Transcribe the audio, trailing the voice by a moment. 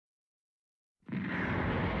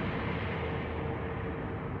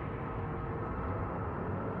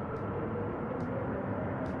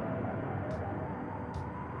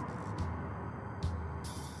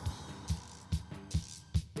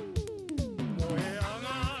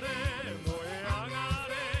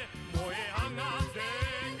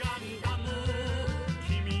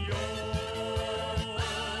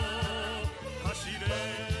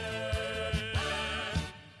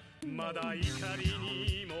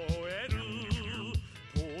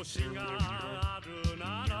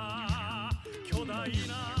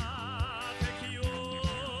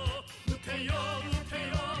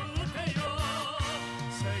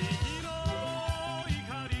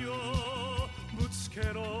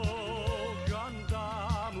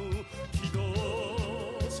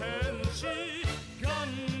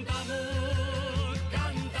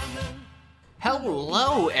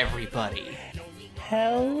Hello, everybody.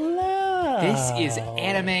 Hello. This is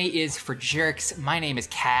Anime is for Jerks. My name is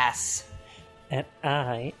Cass. And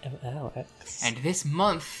I am Alex. And this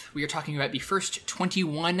month, we are talking about the first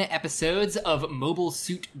 21 episodes of Mobile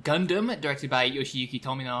Suit Gundam, directed by Yoshiyuki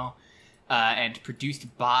Tomino, and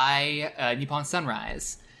produced by Nippon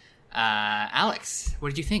Sunrise. Alex, what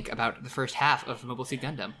did you think about the first half of Mobile Suit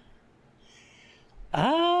Gundam?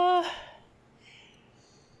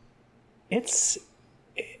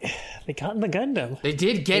 They got in the Gundam. They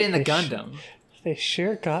did get in the Gundam. They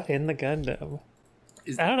sure got in the Gundam.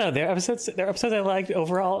 I don't know. There are episodes I liked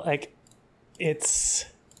overall. Like, it's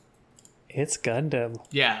Gundam.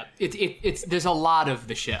 Yeah, it's there's a lot of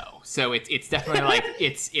the show, so it's definitely like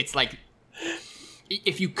it's like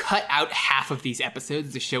if you cut out half of these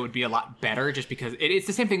episodes, the show would be a lot better. Just because it's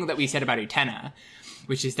the same thing that we said about Utena,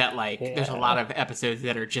 which is that there's a lot of episodes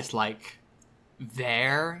that are just like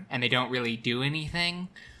there and they don't really do anything.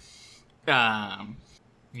 But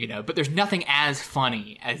there's nothing as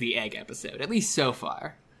funny as the Egg episode, at least so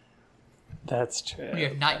far. That's true. We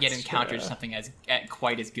have not yet encountered something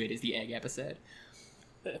quite as good as the Egg episode.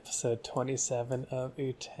 Episode 27 of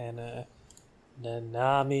Utena,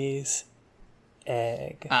 Nanami's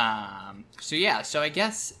Egg. So I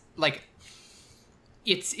guess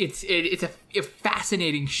it's a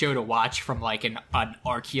fascinating show to watch from an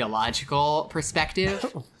archaeological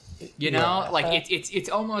perspective. It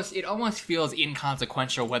almost feels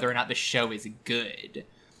inconsequential whether or not the show is good.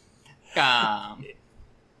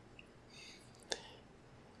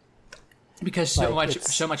 Because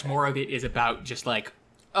so much more of it is about just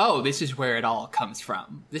this is where it all comes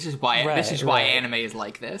from. This is why anime is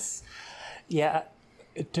like this. Yeah.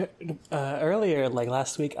 Earlier,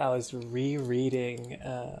 last week, I was rereading.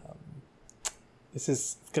 This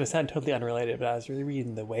is going to sound totally unrelated, but I was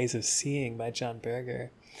rereading The Ways of Seeing by John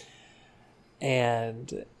Berger.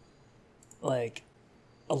 And, a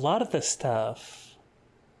lot of the stuff,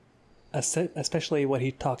 especially what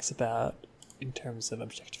he talks about in terms of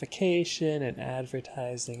objectification and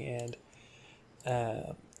advertising, and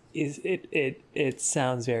it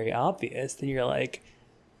sounds very obvious. Then you're like,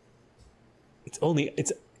 a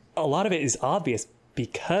lot of it is obvious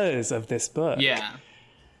because of this book. Yeah.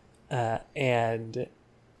 And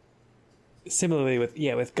similarly with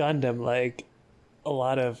Gundam, a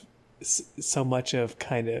lot of so much of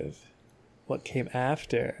kind of what came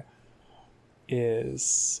after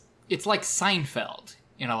it's like Seinfeld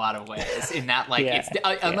in a lot of ways, in that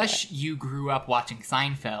unless you grew up watching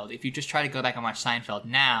Seinfeld, if you just try to go back and watch Seinfeld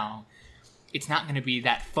now, it's not going to be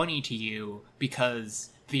that funny to you, because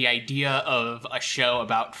the idea of a show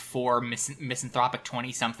about four misanthropic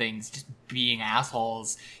 20-somethings just being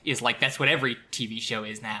assholes is that's what every TV show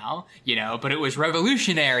is now, but it was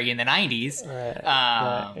revolutionary in the 90s.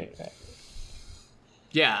 Right.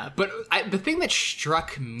 Yeah, but the thing that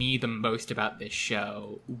struck me the most about this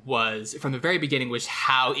show was, from the very beginning, was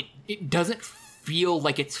how it doesn't feel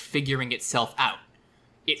like it's figuring itself out.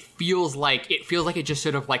 It feels like it just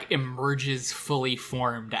sort of emerges fully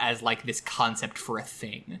formed as this concept for a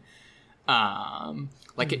thing.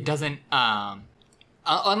 It doesn't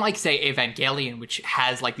unlike, say, Evangelion, which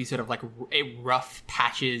has these sort of rough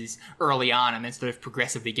patches early on and then sort of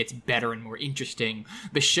progressively gets better and more interesting.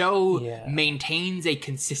 The show maintains a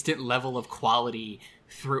consistent level of quality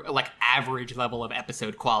through average level of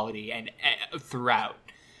episode quality and throughout.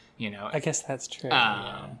 I guess that's true.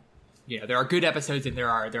 There are good episodes and there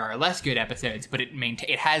are less good episodes, but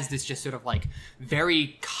it has this just sort of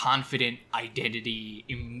very confident identity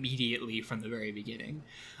immediately from the very beginning.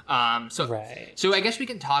 So I guess we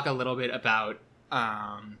can talk a little bit about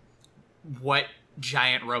what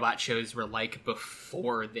giant robot shows were like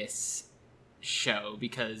before this show,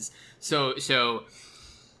 because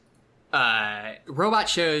robot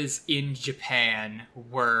shows in Japan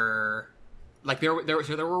were there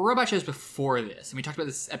were robot shows before this, and we talked about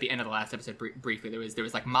this at the end of the last episode briefly. There was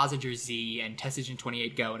Mazinger Z and Tessage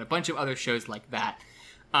 28 Go and a bunch of other shows like that,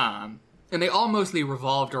 and they all mostly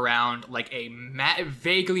revolved around a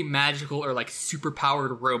vaguely magical or super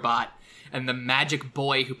powered robot and the magic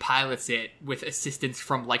boy who pilots it with assistance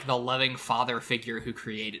from the loving father figure who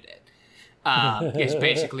created it. Is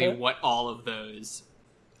basically what all of those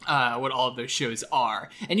shows are.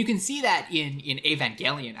 And you can see that in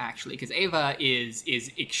Evangelion, actually, because Eva is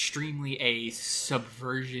extremely a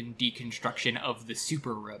subversion deconstruction of the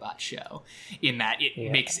super robot show, in that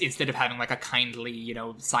it makes, instead of having a kindly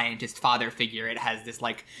scientist father figure, it has this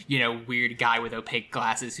weird guy with opaque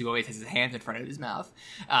glasses who always has his hands in front of his mouth.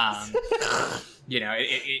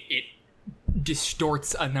 It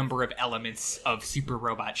distorts a number of elements of super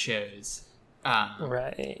robot shows.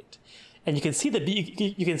 Right. And you can see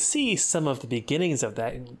you can see some of the beginnings of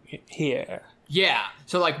that here. Yeah.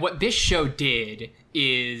 So like what this show did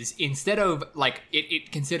is instead of like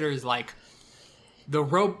it considers like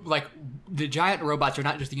the giant robots are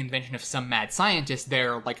not just the invention of some mad scientist,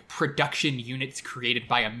 they're like production units created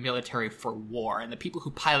by a military for war, and the people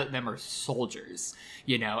who pilot them are soldiers,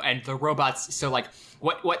 you know, and the robots, so like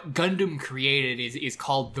what Gundam created is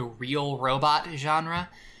called the real robot genre.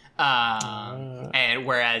 And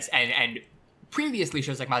whereas and previously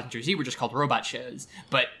shows like Mazinger Z were just called robot shows,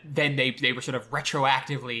 but then they were sort of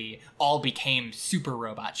retroactively all became super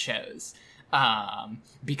robot shows.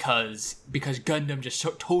 Because Gundam just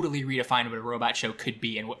totally redefined what a robot show could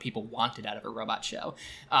be and what people wanted out of a robot show.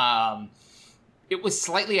 It was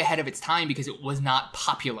slightly ahead of its time because it was not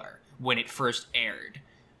popular when it first aired.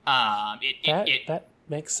 That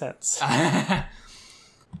makes sense.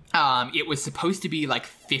 It was supposed to be like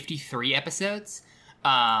 53 episodes.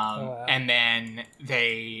 Wow. And then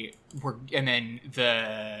the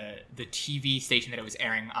TV station that it was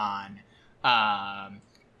airing on,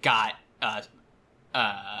 got,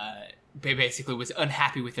 basically was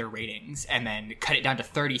unhappy with their ratings and then cut it down to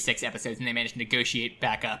 36 episodes, and they managed to negotiate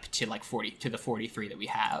back up to like 40 to the 43 that we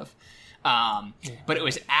have. But it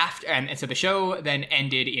was after, and so the show then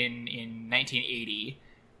ended in 1980.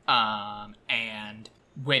 And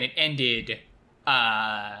when it ended,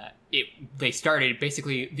 they started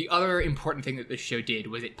basically the other important thing that the show did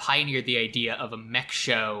was it pioneered the idea of a mech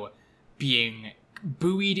show being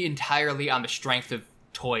buoyed entirely on the strength of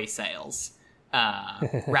toy sales,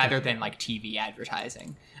 rather than like TV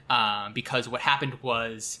advertising. Because what happened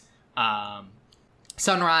was,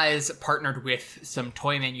 Sunrise partnered with some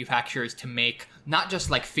toy manufacturers to make not just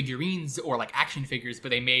like figurines or like action figures, but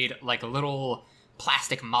they made like little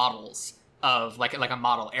plastic models of like a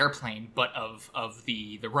model airplane, but of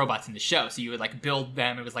the robots in the show. So you would like build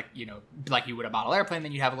them. It was like, you know, like you would a model airplane,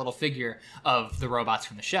 then you'd have a little figure of the robots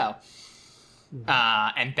from the show.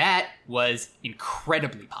 And that was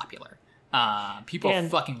incredibly popular. People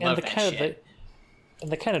fucking love that shit.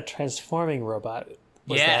 The kind of transforming robot.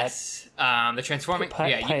 Yes, the transforming.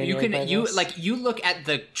 You look at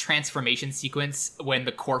the transformation sequence when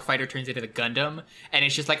the Core Fighter turns into the Gundam, and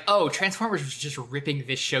it's just like, oh, Transformers was just ripping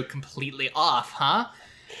this show completely off, huh?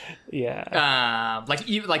 Yeah.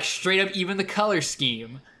 Like straight up, even the color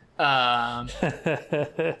scheme. Like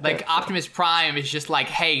Optimus Prime is just like,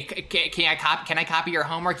 hey, can I copy your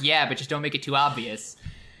homework? Yeah, but just don't make it too obvious.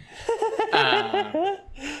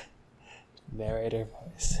 Narrator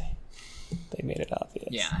voice. They made it obvious.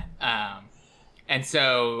 Yeah. And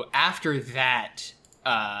so after that,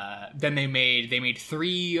 then they made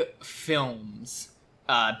 3 films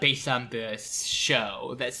based on this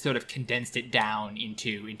show that sort of condensed it down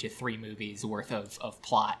into 3 movies worth of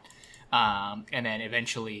plot. And then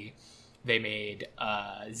eventually they made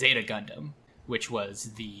Zeta Gundam, which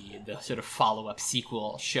was the sort of follow-up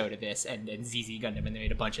sequel show to this, and ZZ Gundam, and they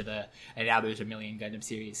made a bunch of and now there's a million Gundam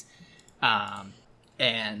series.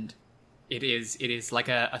 And it is like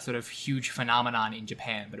a sort of huge phenomenon in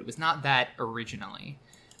Japan, but it was not that originally.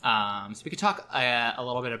 So we could talk a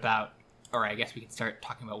little bit about, or I guess we can start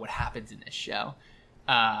talking about what happens in this show.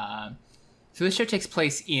 So this show takes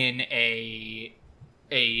place in a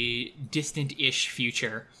distant-ish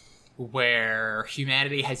future where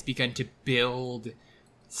humanity has begun to build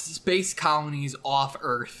space colonies off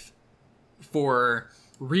Earth for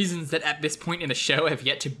reasons that at this point in the show have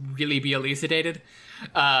yet to really be elucidated.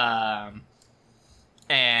 And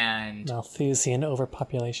Malthusian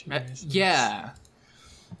overpopulation. Yeah.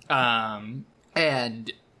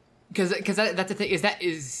 And because that's the thing,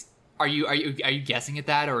 are you guessing at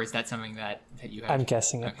that, or is that something that you have? I'm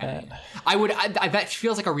guessing at that. That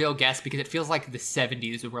feels like a real guess, because it feels like the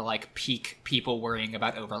 70s were like peak people worrying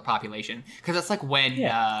about overpopulation, because that's like when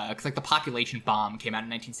because like the population bomb came out in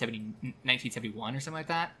 1971 or something like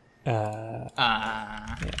that.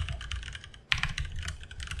 Yeah.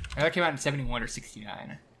 That came out in 71 or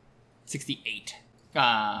 69. 68.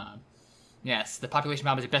 Yes, The Population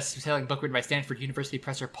Bomb is a best-selling book written by Stanford University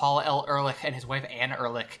professor Paul L. Ehrlich and his wife Anne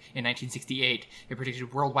Ehrlich in 1968. It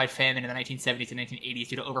predicted worldwide famine in the 1970s and 1980s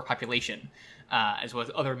due to overpopulation, as well as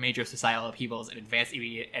other major societal upheavals, and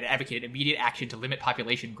advocated immediate action to limit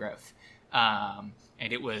population growth. And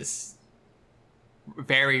it was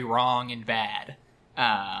very wrong and bad.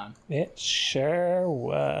 It sure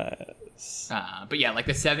was. But yeah, like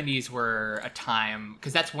the 70s were a time,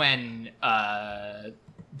 because that's when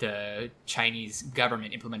the Chinese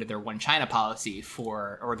government implemented their One China policy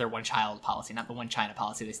or their One Child policy, not the One China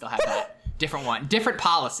policy. They still have that different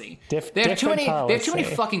policy. They have too many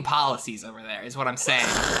fucking policies over there, is what I'm saying.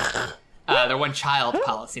 Their one child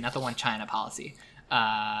policy, not the one China policy.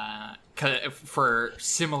 For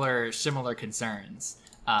similar concerns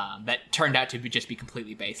that turned out to just be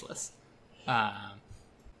completely baseless.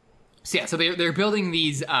 So they're building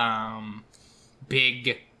these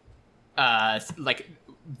big they're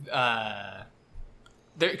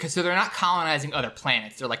not colonizing other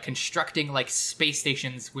planets. They're like constructing like space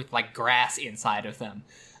stations with like grass inside of them.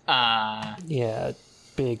 Yeah,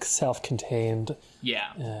 big self-contained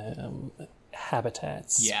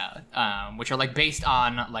habitats. Yeah, which are like based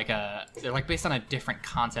on they're based on a different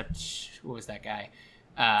concept. What was that guy?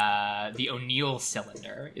 The O'Neill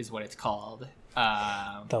cylinder is what it's called.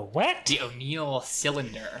 The what? The O'Neill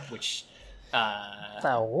cylinder, which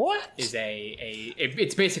the what? Is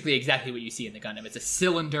it's basically exactly what you see in the Gundam. It's a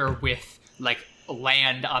cylinder with like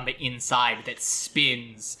land on the inside that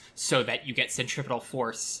spins so that you get centripetal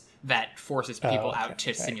force that forces people out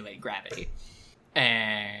to simulate gravity.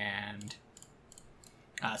 And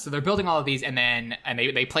so they're building all of these, and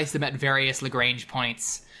they place them at various Lagrange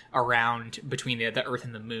points around between the Earth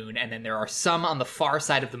and the Moon, and then there are some on the far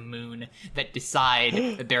side of the Moon that decide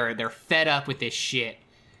that they're fed up with this shit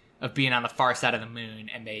of being on the far side of the Moon,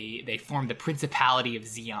 and they form the Principality of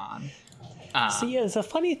Zeon. There's a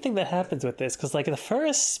funny thing that happens with this, because like the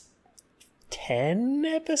first 10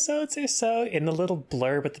 episodes or so, in the little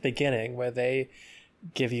blurb at the beginning where they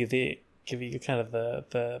give you kind of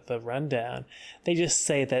the rundown, they just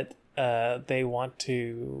say that they want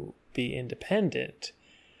to be independent.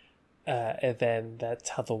 And then that's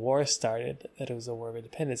how the war started, that it was a war of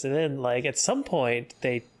independence. And then like at some point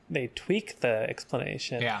they tweak the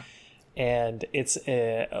explanation. Yeah. And it's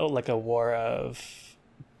like a war of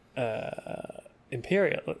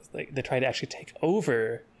imperial. Like they try to actually take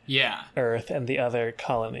over Earth and the other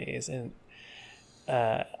colonies. And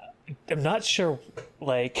I'm not sure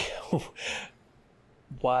like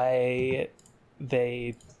why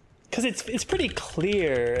they... Because it's pretty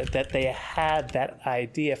clear that they had that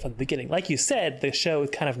idea from the beginning. Like you said, the show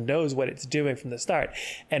kind of knows what it's doing from the start.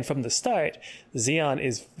 And from the start, Zeon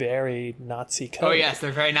is very Nazi coded. Oh, yes,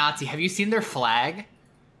 they're very Nazi. Have you seen their flag?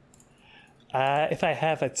 If I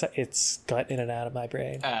have, it's got in and out of my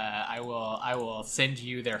brain. I will send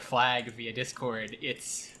you their flag via Discord.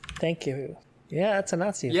 Thank you. Yeah, it's a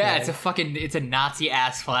Nazi flag. Yeah, it's a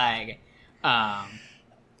Nazi-ass flag.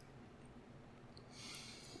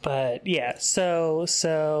 But yeah, so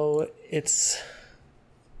it's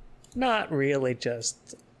not really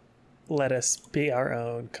just let us be our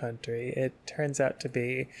own country. It turns out to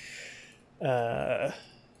be an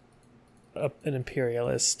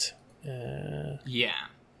imperialist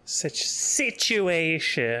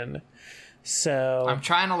situation. So I'm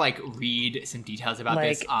trying to like read some details about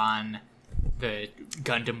this on the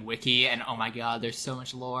Gundam wiki, and oh my god, there's so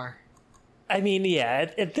much lore. I mean, yeah,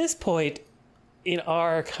 at this point in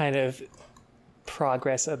our kind of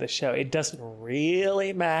progress of the show, it doesn't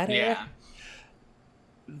really matter. Yeah.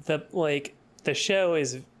 The show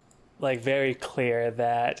is like very clear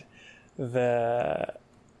that the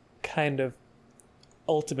kind of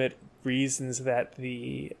ultimate reasons that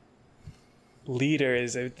the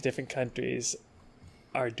leaders of the different countries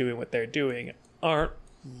are doing what they're doing aren't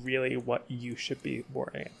really what you should be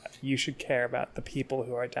worrying about. You should care about the people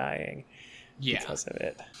who are dying because of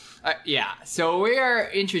it. So we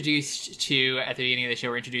are introduced to, at the beginning of the show,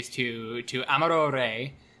 we're introduced to Amuro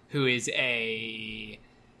Ray, who is a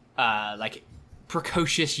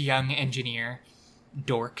precocious young engineer,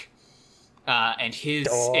 dork, and his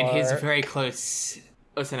very close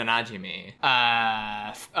Osana Najimi.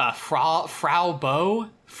 Frau Bo.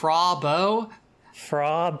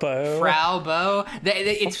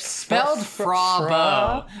 It's spelled Frau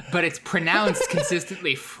Bo, but it's pronounced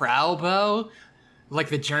consistently Frau Bo, like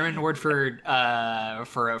the German word for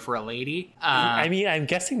a lady. I mean, I'm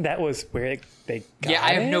guessing that was where they got it. Yeah,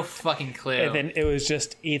 I have no fucking clue. And then it was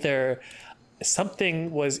just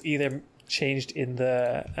something was changed in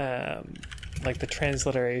the the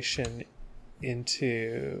transliteration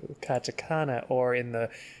into katakana, or in the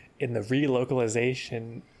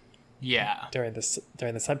relocalization. Yeah. During the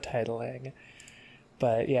subtitling,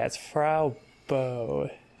 but yeah, it's Frau Bo.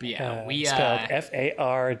 Yeah, we spelled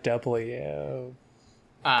FARW.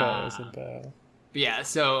 Bows and bow. Yeah.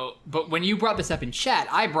 So, but when you brought this up in chat,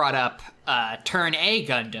 I brought up Turn A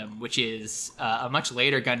Gundam, which is a much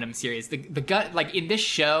later Gundam series. Like in this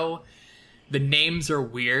show, the names are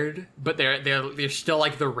weird, but they're still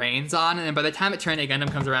like the reins on. And then by the time Turn A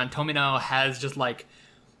Gundam comes around, Tomino has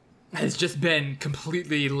just been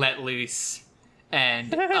completely let loose. And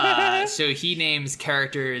so he names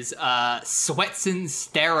characters Sweatson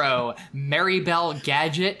Stero, Marybelle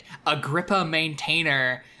Gadget, Agrippa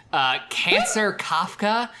Maintainer, Cancer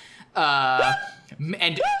Kafka,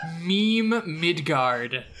 and Meme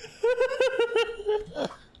Midgard.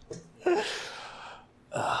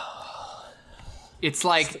 It's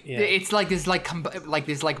like it's like this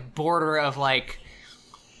border of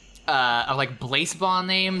Blaseball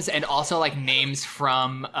names and also like names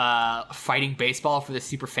from fighting baseball for the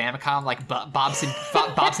Super Famicom, like Bobson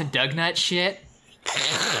Dugnut shit.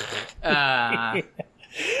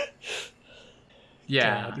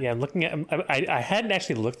 Yeah. God, yeah, I'm looking at. I hadn't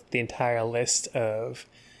actually looked at the entire list of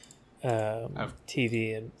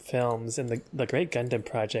TV and films, and the Great Gundam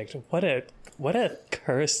Project. What a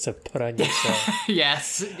curse to put on yourself.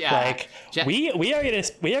 Yes. Yeah. Like we are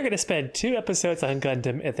gonna spend 2 episodes on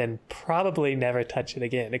Gundam and then probably never touch it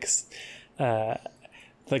again. The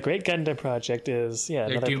Great Gundam Project is They're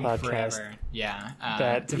another doomed podcast. forever. Yeah.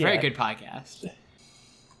 It's a very good podcast.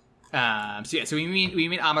 So we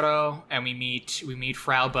meet Amuro and we meet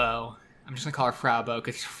Frau Bo. I'm just gonna call her Frau Bo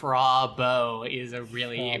because Frau Bo is a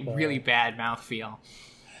really bad mouthfeel.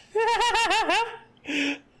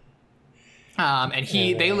 And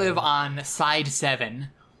they live on Side 7,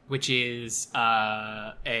 which is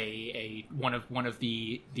one of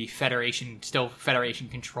the Federation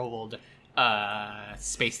controlled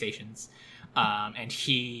space stations. And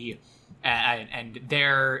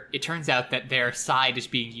it turns out that their side is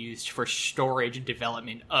being used for storage and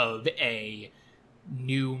development of a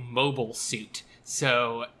new mobile suit.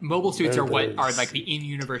 So mobile suits are like the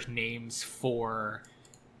in-universe names for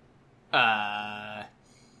a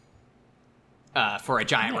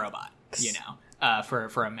giant robot,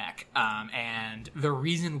 for a mech. And the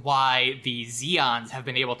reason why the Zeons have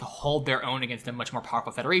been able to hold their own against a much more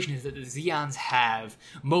powerful Federation is that the Zeons have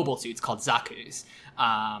mobile suits called Zaku's.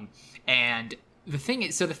 And the thing,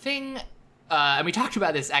 and we talked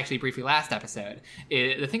about this actually briefly last episode.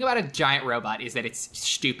 The thing about a giant robot is that it's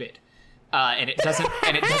stupid, and it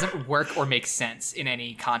doesn't work or make sense in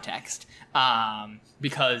any context,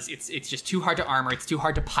 because it's just too hard to armor, it's too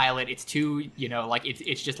hard to pilot, it's too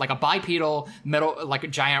it's just like a bipedal metal like a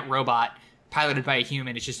giant robot piloted by a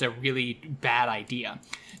human. It's just a really bad idea.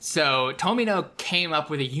 So Tomino came up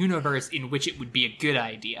with a universe in which it would be a good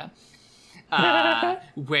idea.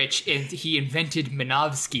 Which is, he invented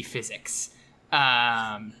Minovsky physics.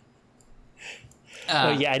 I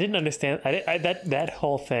didn't understand. That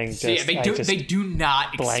whole thing. Just, they do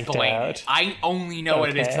not explain it. I only know what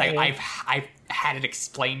it is because I've had it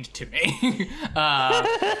explained to me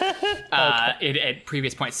at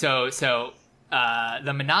previous points. So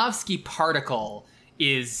the Minovsky particle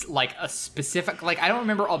is like a specific, like, I don't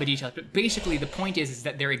remember all the details, but basically the point is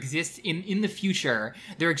that there exists in the future,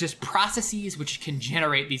 there exist processes which can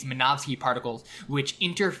generate these Minovsky particles which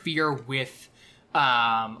interfere with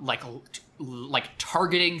like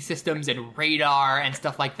targeting systems and radar and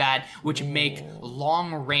stuff like that, which make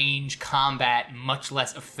long range combat much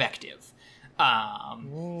less effective.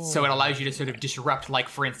 So it allows you to sort of disrupt, like,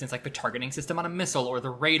 for instance, like the targeting system on a missile or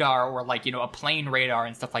the radar or like, a plane radar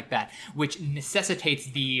and stuff like that, which necessitates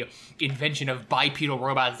the invention of bipedal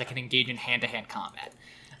robots that can engage in hand-to-hand combat.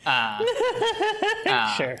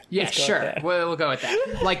 Sure. Yeah, sure. We'll go with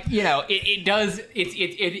that. Like, it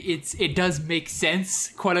does make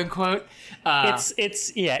sense, quote unquote.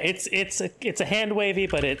 It's a hand wavy,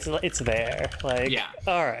 but it's there. Like, yeah.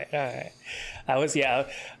 All right. I was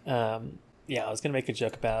gonna make a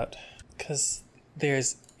joke about, because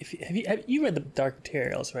there's, have you read the Dark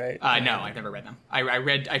Materials, right? No, I've never read them.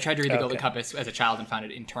 I tried to read the Golden Compass as a child and found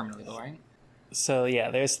it interminably boring. So yeah,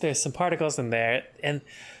 there's some particles in there, and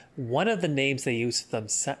one of the names they use for them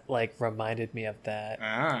like reminded me of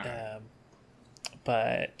that.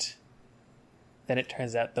 But then it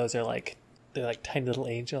turns out they're like tiny little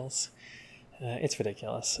angels. It's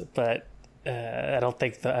ridiculous, but I don't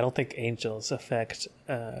think angels affect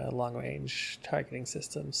long range targeting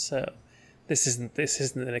systems. So this isn't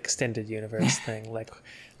an extended universe thing like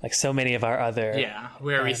so many of our other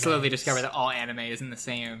where we slowly discover that all anime is in the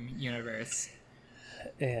same universe.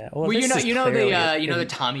 Yeah. Well, the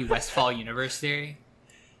Tommy Westphall universe theory.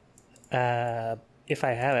 If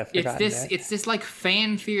I have, I've forgotten it's this like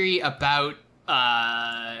fan theory about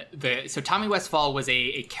so Tommy Westphall was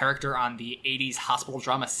a character on the 80s hospital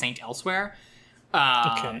drama Saint Elsewhere.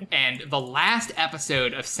 And the last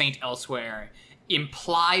episode of Saint Elsewhere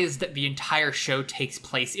implies that the entire show takes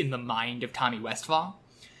place in the mind of Tommy Westphall.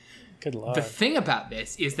 Good lord. The thing about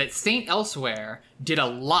this is that Saint Elsewhere did a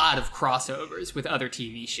lot of crossovers with other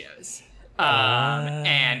TV shows.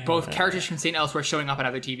 And both characters from Saint Elsewhere showing up on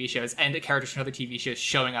other TV shows and the characters from other TV shows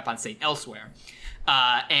showing up on Saint Elsewhere.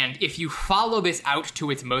 And if you follow this out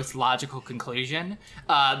to its most logical conclusion,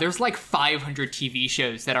 there's like 500 TV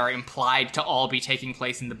shows that are implied to all be taking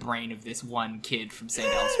place in the brain of this one kid from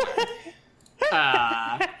Saint Elsewhere.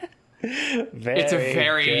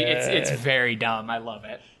 It's very dumb. I love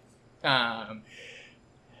it.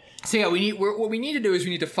 So yeah, what we need to do is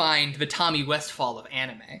we need to find the Tommy Westfall of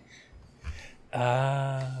anime.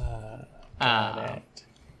 Got it.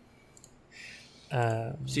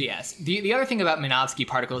 So yes, the other thing about Minovsky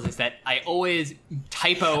particles is that I always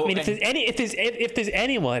typo. I mean, if there's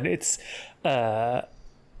anyone, it's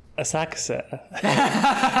Asakusa.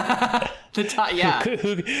 Yeah.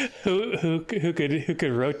 Who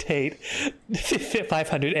could rotate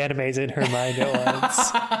 500 animes in her mind at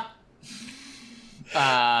once.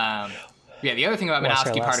 Yeah, the other thing about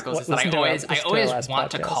Minovsky particles is that I always want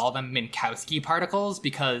to call them Minkowski particles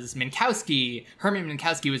because Herman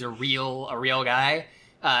Minkowski was a real guy,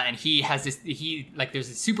 and he has there's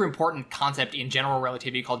this super important concept in general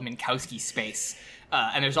relativity called Minkowski space,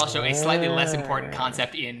 and there's also a slightly less important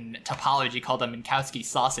concept in topology called a Minkowski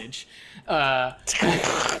sausage.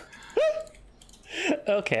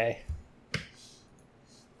 Okay.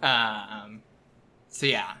 So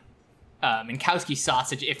yeah. Minkowski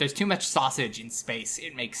sausage. If there's too much sausage in space,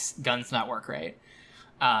 it makes guns not work right.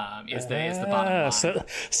 Is the bottom line.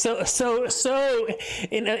 So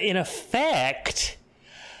in effect,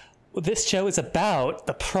 this show is about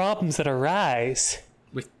the problems that arise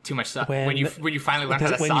with too much sausage. When you finally learn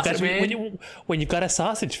how to sausage made. When you've got a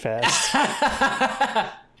sausage fest,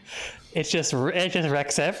 it just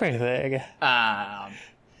wrecks everything.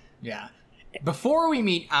 Yeah. Before we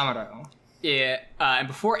meet Amuro. And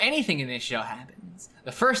before anything in this show happens,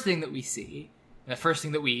 the first thing that we see, and the first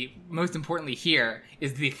thing that we most importantly hear,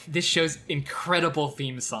 is this show's incredible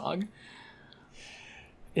theme song.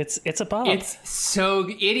 It's a bop. It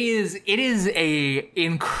is a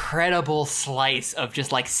incredible slice of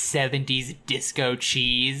just like 70s disco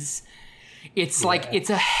cheese. It's like it's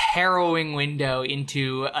a harrowing window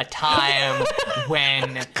into a time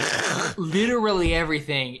when literally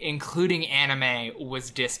everything, including anime, was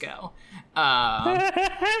disco. And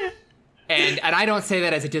I don't say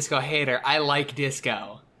that as a disco hater. I like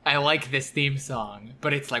disco. I like this theme song,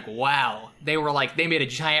 but it's like, wow, they made a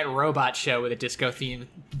giant robot show with a disco theme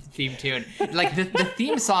tune. Like the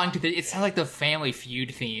theme song it sounds like the Family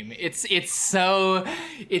Feud theme. It's so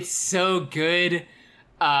good.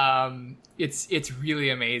 It's really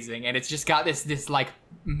amazing, and it's just got this like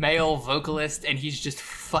male vocalist, and he's just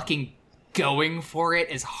fucking going for it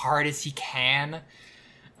as hard as he can.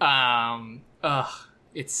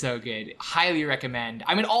 It's so good. Highly recommend.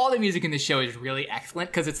 I mean, all the music in this show is really excellent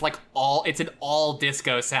because it's an all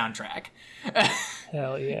disco soundtrack.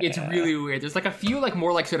 Hell yeah. It's really weird. There's like a few like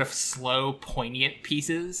more like sort of slow, poignant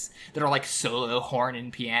pieces that are like solo horn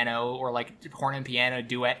and piano or like horn and piano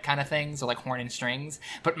duet kind of things or like horn and strings.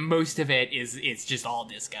 But most of it's just all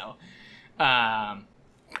disco.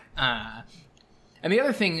 And the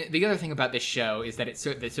other thing about this show is that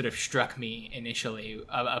that sort of struck me initially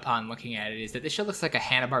upon looking at it is that this show looks like a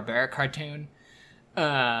Hanna-Barbera cartoon.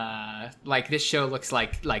 Like this show looks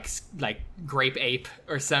like Grape Ape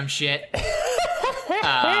or some shit.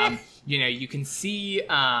 You can see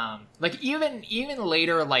like even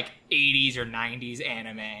later like 80s or 90s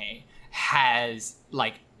anime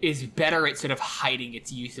is better at sort of hiding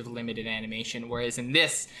its use of limited animation, whereas in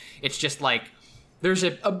this it's just like there's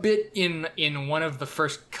a bit in one of the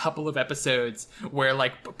first couple of episodes where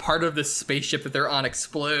like part of the spaceship that they're on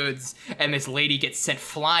explodes and this lady gets sent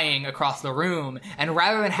flying across the room, and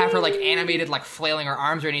rather than have her like animated like flailing her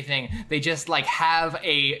arms or anything, they just like have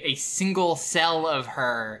a single cell of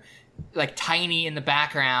her like tiny in the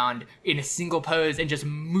background in a single pose and just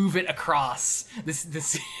move it across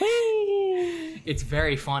this it's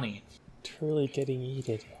very funny. Truly getting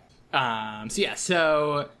heated.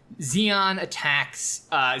 So Zeon attacks.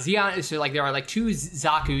 There are like two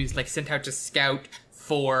Zaku's like sent out to scout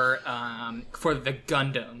for the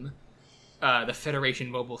Gundam, the Federation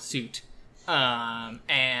mobile suit, and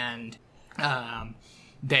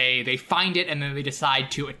they find it and then they decide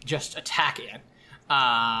to just attack it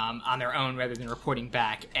on their own rather than reporting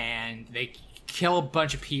back, and they kill a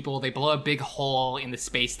bunch of people. They blow a big hole in the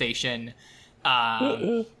space station.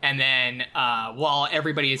 And then while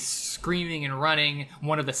everybody is screaming and running,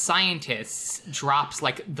 one of the scientists drops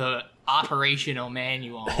like the operational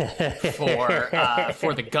manual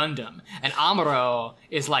for the Gundam, and Amuro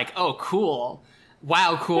is like, "Oh, cool!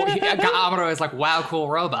 Wow, cool!" Amuro is like, "Wow, cool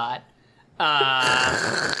robot."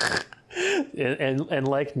 and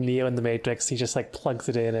like Neo in the Matrix, he just like plugs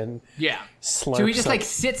it in and Yeah. slurps. So he just up. like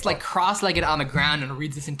sits like cross-legged on the ground and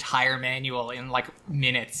reads this entire manual in like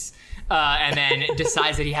minutes, and then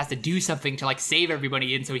decides that he has to do something to like save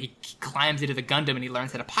everybody, and so he climbs into the Gundam and he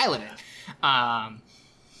learns how to pilot it.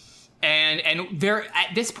 And there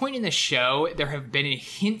at this point in the show, there have been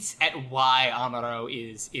hints at why Amuro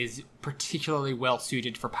is particularly well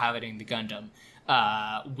suited for piloting the Gundam.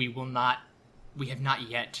 We have not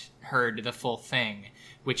yet heard the full thing,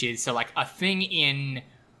 which is so like a thing in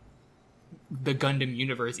the Gundam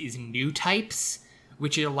universe is new types,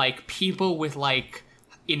 which are like people with like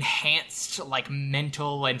enhanced like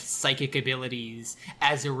mental and psychic abilities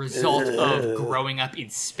as a result of growing up in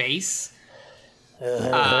space.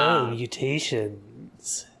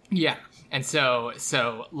 Mutations. Yeah, and so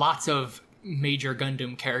lots of major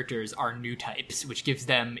Gundam characters are new types, which gives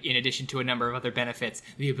them, in addition to a number of other benefits,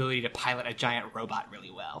 the ability to pilot a giant robot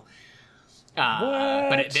really well.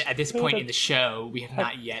 But at this point in the show, we have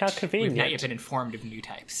not yet been informed of new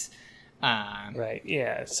types. Right.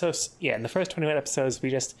 Yeah. So in the first 21 episodes,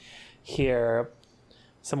 we just hear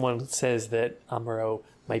someone says that Amuro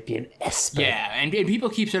might be an Esper. Yeah, and people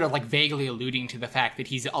keep sort of like vaguely alluding to the fact that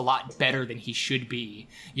he's a lot better than he should be,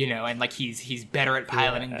 and like he's better at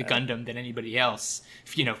piloting the Gundam than anybody else,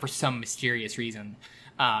 for some mysterious reason.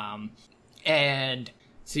 And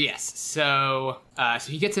so yes, so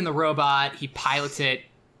he gets in the robot, he pilots it.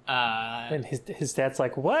 And his dad's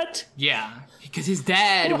like, what? Yeah, because his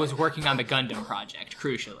dad was working on the Gundam project,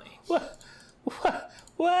 crucially.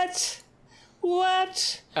 What?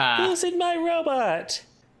 Who's in my robot?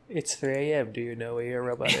 It's 3 a.m. Do you know where your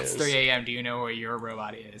robot is? It's 3 a.m. Do you know where your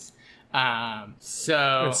robot is?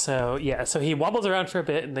 So he wobbles around for a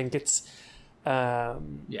bit and then gets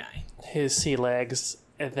his sea legs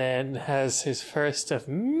and then has his first of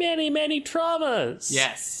many, many traumas.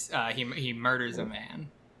 Yes, he murders a man.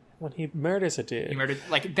 When he murders a dude. He murdered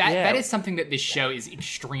like that. Yeah. That is something that this show is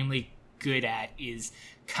extremely good at, is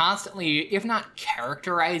constantly, if not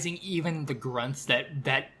characterizing even the grunts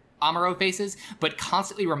that Amuro faces, but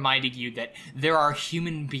constantly reminding you that there are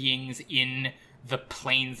human beings in the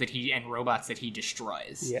planes and robots that he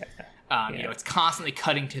destroys. Yeah. It's constantly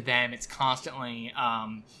cutting to them. It's constantly,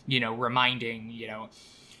 reminding,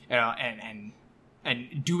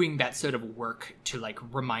 and doing that sort of work to like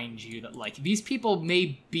remind you that like these people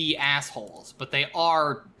may be assholes, but they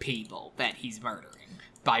are people that he's murdering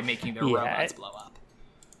by making their robots blow up.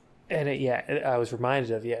 And I was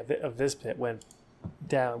reminded of this bit when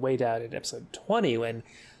way down in episode 20 when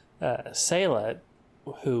Sayla,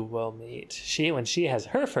 who we'll meet, when she has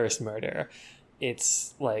her first murder,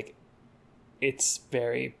 it's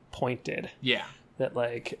very pointed. Yeah. That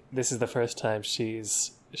like this is the first time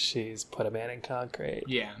she's put a man in concrete.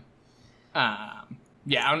 Yeah.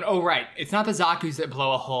 Right. It's not the Zaku's that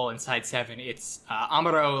blow a hole inside 7. It's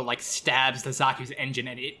Amuro like stabs the Zaku's engine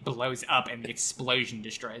and it blows up and the explosion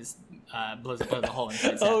blows up the hole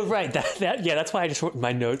inside 7. Oh, right. That's why I just wrote in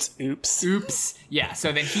my notes, oops. Yeah,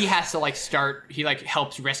 so then he has to he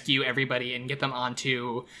helps rescue everybody and get them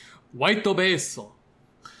onto White Beso,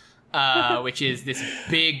 which is this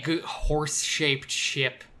big horse-shaped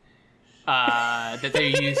ship that they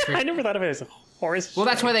use for... I never thought of it as a horse. Well,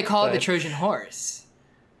 that's why they call it the Trojan horse.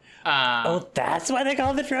 That's why they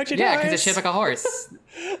call it the Trojan horse? Yeah, because it's shaped like a horse.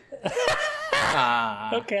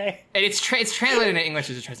 Okay. And it's translated into English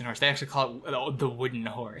as a Trojan horse. They actually call it the wooden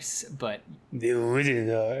horse, but... The wooden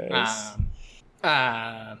horse.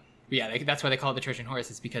 That's why they call it the Trojan horse,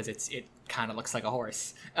 is because it kind of looks like a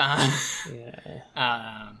horse.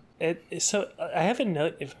 So I have a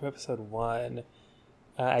note from episode 1.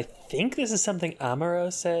 I think this is something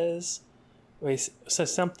Amuro says. Where he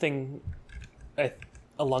says something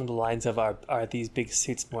along the lines of, are these big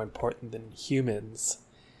suits more important than humans?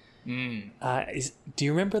 Do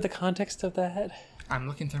you remember the context of that? I'm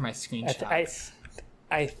looking through my screenshots.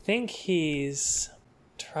 I think he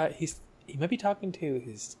might be talking to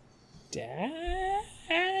his dad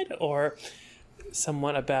or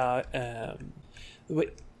someone about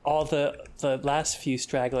all the last few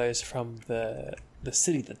stragglers from the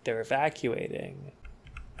city that they're evacuating.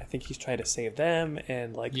 I think he's trying to save them,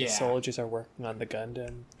 and the soldiers are working on the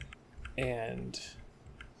Gundam. And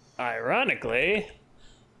ironically,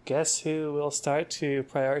 guess who will start to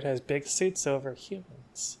prioritize big suits over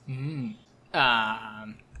humans?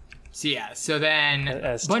 So then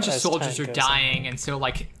a bunch of soldiers are dying, and so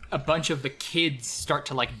a bunch of the kids start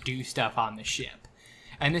to do stuff on the ship.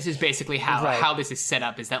 And this is basically how this is set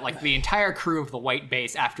up, is that the entire crew of the White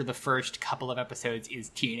Base after the first couple of episodes is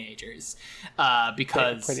teenagers,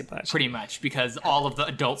 because pretty much because all of the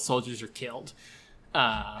adult soldiers are killed.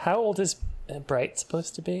 How old is Bright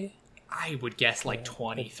supposed to be? I would guess like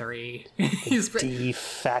 23. He's De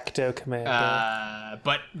facto commander.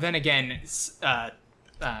 but then again,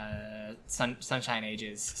 Sunshine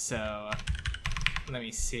Ages. So let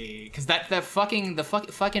me see, because the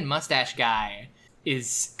fucking mustache guy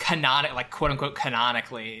is canonic, like quote unquote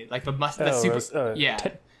canonically, like Teddy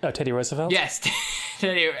Roosevelt. Yes,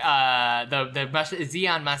 the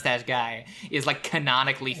Zeon mustache guy is like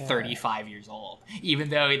canonically 35 years old, even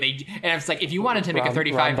though and it's like if you wanted to make a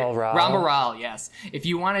 35 Ramba Ral, yes, if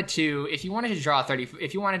you wanted to draw 30,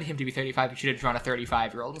 if you wanted him to be 35, you should have drawn a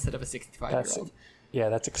 35-year-old instead of a 65-year-old. Yeah,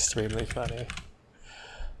 that's extremely funny.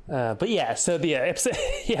 But yeah, so the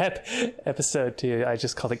episode 2, I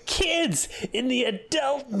just called it "Kids in the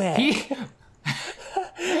Adult Mech."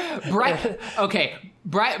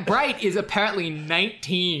 Bright is apparently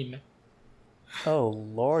 19. Oh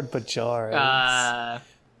Lord, Bajor.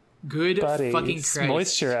 Good buddy, fucking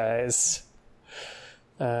Christ. Moisturize.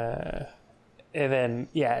 And then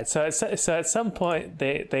so at some point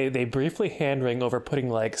they briefly hand wring over putting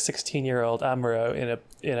like 16-year-old Amuro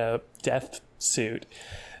in a death suit.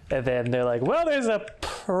 And then they're like, well, there's a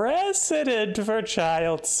precedent for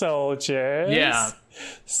child soldiers. Yeah.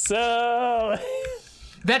 So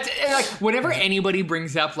that's like whenever anybody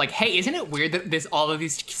brings up like, hey, isn't it weird that all of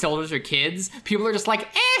these soldiers are kids? People are just like,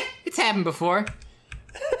 it's happened before.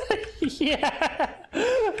 Yeah.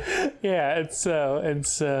 Yeah, and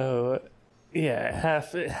so yeah,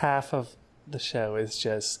 half of the show is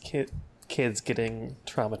just kids getting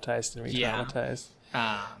traumatized and re-traumatized.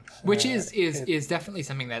 Yeah. Which is definitely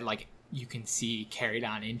something that like you can see carried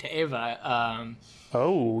on into Eva.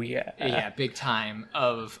 Oh yeah, yeah, big time.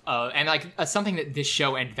 And like something that this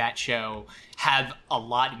show and that show have a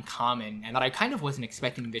lot in common, and that I kind of wasn't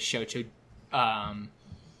expecting this show to,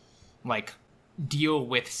 like, deal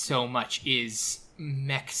with so much is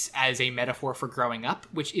mechs as a metaphor for growing up,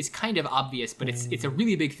 which is kind of obvious, but it's a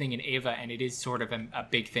really big thing in Eva, and it is sort of a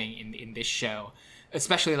big thing in this show.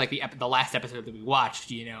 Especially like the last episode that we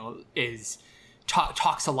watched, is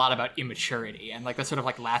talks a lot about immaturity, and like the sort of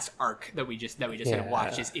like last arc that we just sort of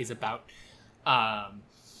watched is about,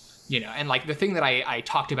 and like the thing that I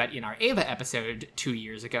talked about in our Ava episode 2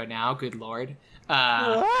 years ago now. Good Lord,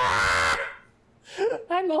 I'm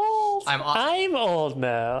old. I'm old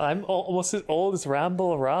now. I'm almost as old as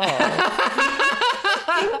Ramble Raw.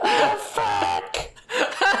 Oh, fuck.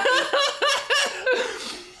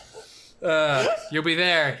 You'll be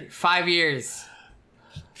there 5 years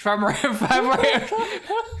from how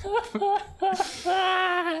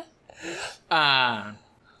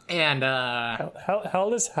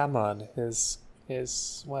old is Hamon, his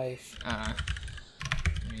wife? Let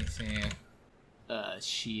me see.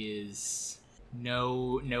 She is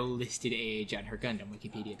no listed age on her Gundam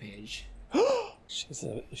Wikipedia page. She's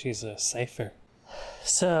a cipher.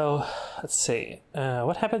 So let's see.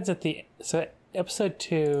 What happens at episode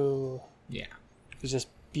 2? Yeah, it's just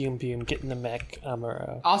Boom getting the mech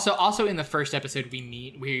Amuro. Also in the first episode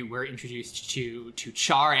we were introduced to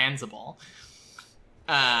Char Ansible.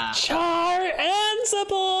 Char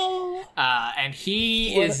Ansible! And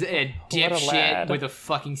he is a dipshit with a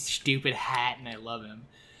fucking stupid hat, and I love him.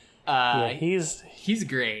 He's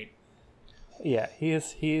great. Yeah,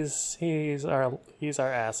 he's our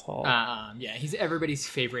asshole. Yeah, he's everybody's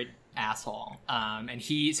favorite asshole. And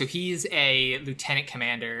he's a lieutenant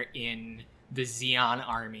commander in the Zeon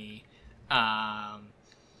army.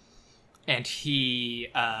 And he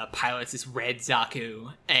pilots this red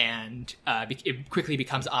Zaku, and it quickly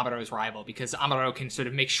becomes Amuro's rival, because Amuro can sort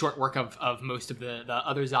of make short work of most of the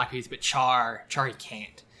other Zakus, but Char he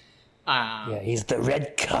can't. He's the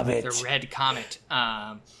Red Comet. The Red Comet.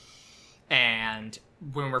 And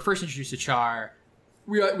when we're first introduced to Char,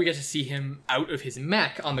 we get to see him out of his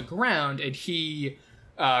mech on the ground, and he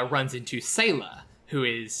runs into Sayla, who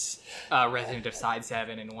is a resident of Side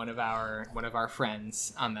 7 and one of our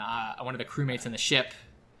friends on the one of the crewmates on the ship.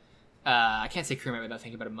 I can't say crewmate without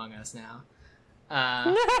thinking about Among Us now.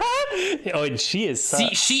 And she is sus.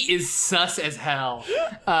 See, she is sus as hell.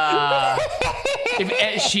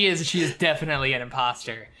 She is definitely an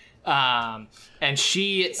imposter. And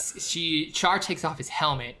Char takes off his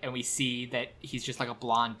helmet, and we see that he's just like a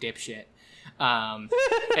blonde dipshit. And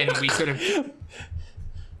we sort of,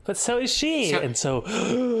 but so is she, and so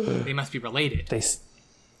they must be related.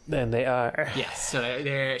 Then they are. Yes. So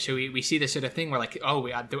we see this sort of thing where like,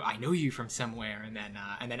 oh, I know you from somewhere, and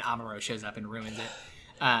then Amuro shows up and ruins it.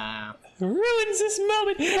 Ruins this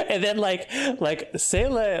moment, and then like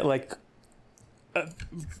Sayla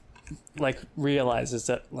like realizes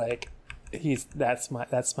that like that's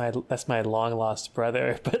my long lost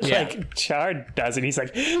brother. But Yeah. like Char doesn't. He's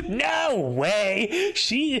like, no way.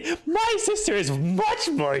 My sister is much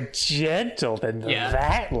more gentle than Yeah.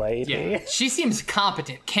 that lady. Yeah, she seems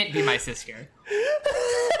competent. Can't be my sister.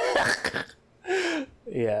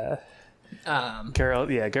 Yeah.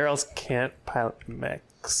 Girls can't pilot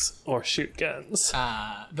mechs or shoot guns.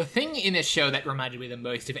 The thing in this show that reminded me the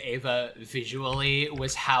most of Ava visually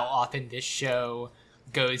was how often this show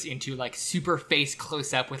goes into like super face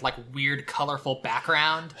close up with like weird colorful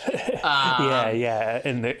background.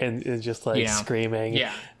 And just like screaming.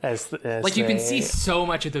 Yeah. As Like you can see so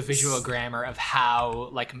much of the visual grammar of how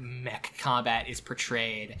like mech combat is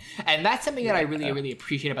portrayed, and that's something that I really, really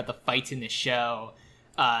appreciate about the fights in this show.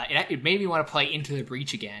 It made me want to play Into the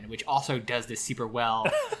Breach again, which also does this super well,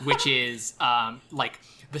 which is like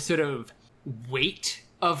the sort of weight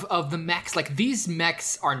of the mechs. Like these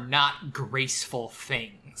mechs are not graceful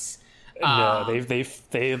things. No, they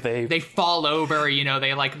fall over,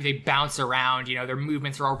 they bounce around, their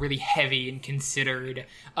movements are all really heavy and considered.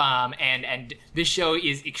 And this show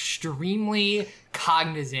is extremely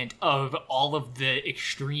cognizant of all of the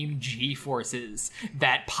extreme G-forces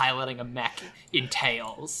that piloting a mech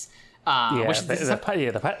entails. The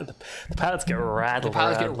pilots get rattled. The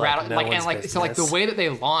pilots get rattled, the way that they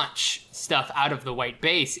launch stuff out of the white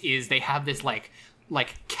base is they have this like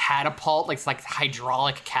catapult, like it's like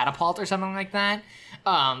hydraulic catapult or something like that,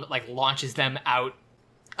 like launches them out.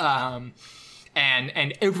 And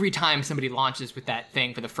every time somebody launches with that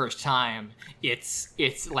thing for the first time, it's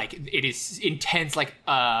like it is intense. Like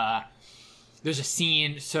there's a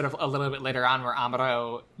scene sort of a little bit later on where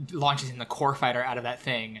Amuro launches in the core fighter out of that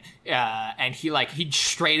thing, and he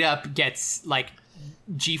straight up gets like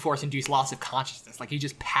G-force induced loss of consciousness. Like he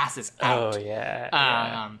just passes out. Oh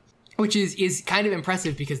yeah. Which is kind of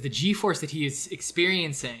impressive because the G-force that he is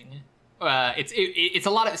experiencing, it's a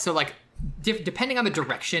lot of, so like depending on the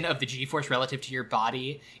direction of the G-force relative to your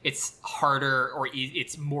body, it's harder or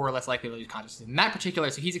it's more or less likely to lose consciousness. In that particular,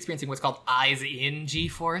 so he's experiencing what's called eyes-in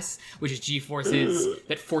G-force, which is G-forces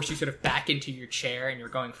that force you sort of back into your chair and you're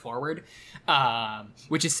going forward,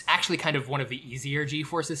 which is actually kind of one of the easier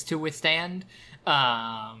G-forces to withstand.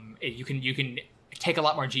 You can take a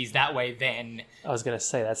lot more G's that way than... I was gonna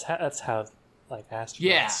say that's how like astronauts.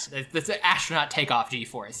 Yeah, that's an astronaut takeoff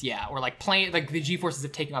G-force. Yeah, or like plane, like the G-forces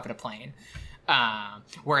of taking off in a plane.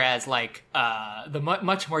 Whereas like the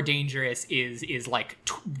much more dangerous is like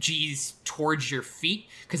G's towards your feet,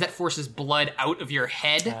 because that forces blood out of your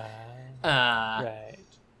head. Right.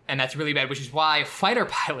 And that's really bad, which is why fighter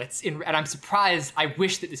pilots and I'm surprised. I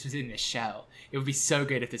wish that this was in this show. It would be so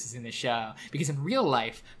good if this is in the show, because in real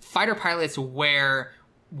life, fighter pilots wear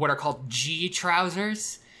what are called G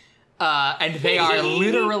trousers, and they are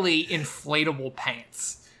literally inflatable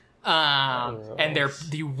pants. And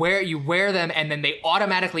you wear them, and then they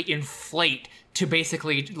automatically inflate to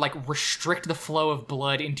basically like restrict the flow of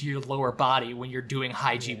blood into your lower body when you're doing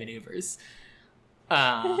high G maneuvers.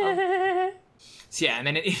 So yeah, and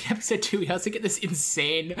then in episode 2, we also get this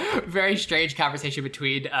insane, very strange conversation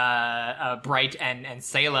between Bright and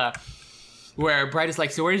Sayla, where Bright is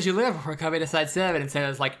like, "So where did you live before coming to Side 7?" And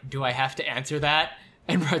Sayla's like, "Do I have to answer that?"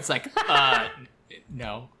 And Bright's like,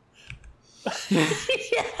 no.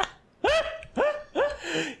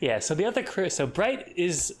 Yeah, so the other crew, so Bright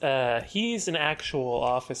is, he's an actual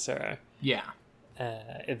officer. Yeah.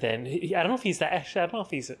 And then, I don't know if he's that, actually, I don't know if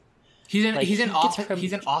he's... He's an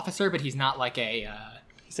officer, but he's not like a...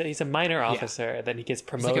 He's a minor officer, and then he gets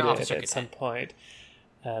promoted at some point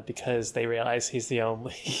because they realize he's the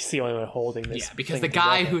only one holding this. Yeah, because the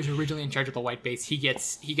guy who was originally in charge of the White Base, he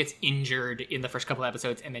gets injured in the first couple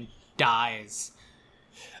episodes and then dies.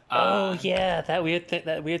 That weird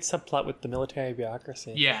subplot with the military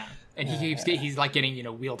bureaucracy. Yeah, and he's like getting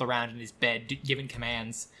wheeled around in his bed, given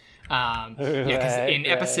commands. Because in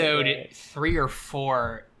episode 3 or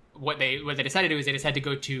 4. What they decided to do is they decided to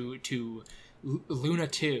go to Luna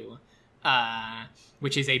 2,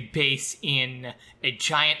 which is a base in a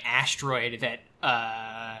giant asteroid that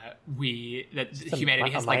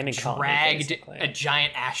humanity has like dragged a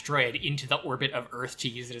giant asteroid into the orbit of Earth to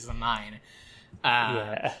use it as a mine.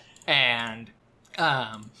 And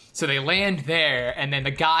so they land there, and then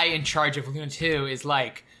the guy in charge of Luna 2 is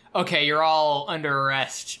like, "Okay, you're all under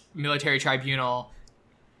arrest, military tribunal,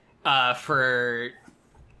 for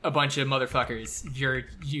a bunch of motherfuckers.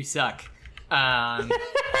 You suck."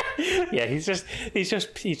 Yeah, he's just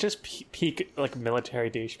peak like military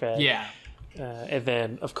douchebag. Yeah. And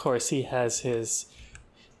then of course he has his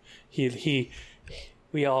he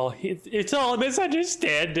it's all a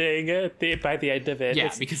misunderstanding by the end of it.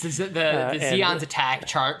 Yeah, because the Zeons attack,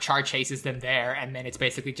 Char chases them there, and then it's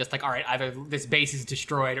basically just like, all right, either this base is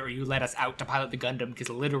destroyed or you let us out to pilot the Gundam, because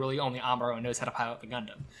literally only Amuro knows how to pilot the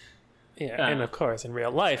Gundam. Yeah, and of course, in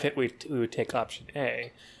real life, we would take option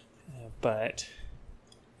A, but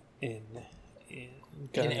in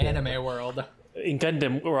Gundam, in anime world. In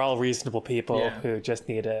Gundam, we're all reasonable people who just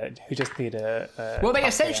need a. Well, they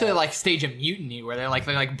essentially like stage a mutiny where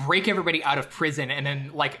they break everybody out of prison, and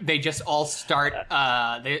then like they just all start.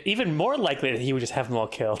 Even more likely that he would just have them all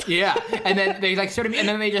killed. Yeah, and then they like sort of, and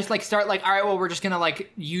then they just like start like, all right, well, we're just gonna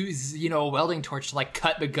like use a welding torch to like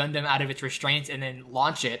cut the Gundam out of its restraints and then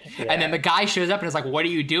launch it, and then the guy shows up and is like, what are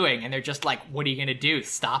you doing? And they're just like, what are you gonna do?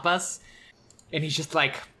 Stop us? And he's just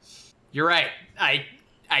like, you're right.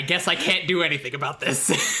 I guess I can't do anything about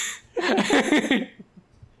this.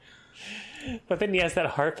 But then he has that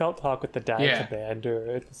heartfelt talk with the Dai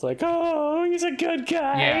commander. It's like, oh, he's a good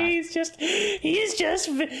guy. Yeah. He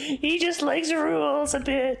just likes rules a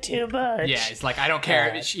bit too much. Yeah, it's like, I don't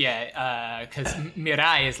care. Because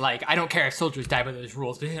Mirai is like, I don't care if soldiers die by those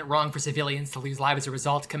rules, but isn't it wrong for civilians to lose lives as a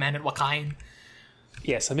result, Commandant Wakain?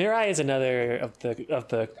 Yeah, so Mirai is another of the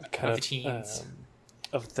teens.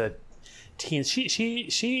 Of the teens.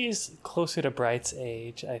 She's closer to Bright's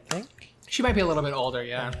age, I think. She might be a little bit older,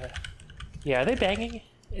 yeah. Are they banging?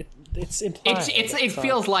 It's implied. It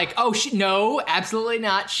feels like, no, absolutely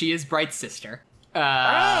not. She is Bright's sister.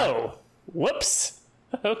 Whoops.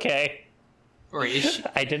 Okay. Or is she?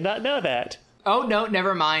 I did not know that. Oh no,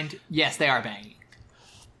 never mind. Yes, they are banging.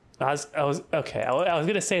 I was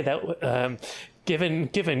gonna say that. Given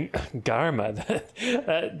Garma,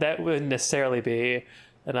 that wouldn't necessarily be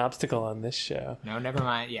an obstacle on this show. No, never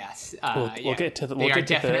mind. Yes, we'll get to the.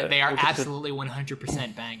 They are absolutely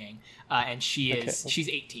 100% banging, and she's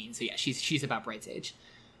 18, so yeah, she's about Bright's age.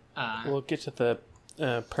 We'll get to the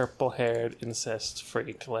purple-haired incest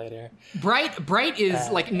freak later. Bright is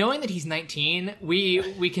like, knowing that he's 19.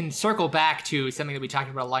 We can circle back to something that we talked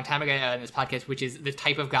about a long time ago in this podcast, which is the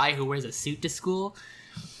type of guy who wears a suit to school.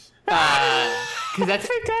 Because that's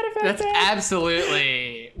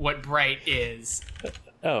absolutely what Bright is.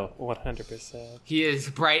 Oh, 100%. He is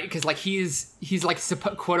Bright because like he's like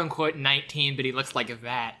quote unquote 19, but he looks like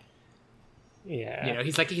that. Yeah,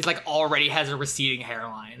 he's like already has a receding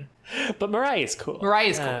hairline. But Mirai is cool.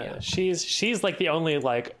 Yeah. She's like the only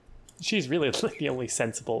she's really like the only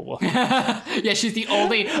sensible one. Yeah, she's the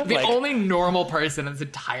only normal person in this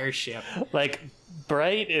entire ship. Like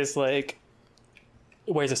Bright is like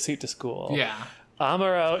wears a suit to school. Yeah.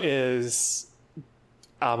 Amuro is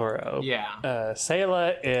Amuro. Yeah.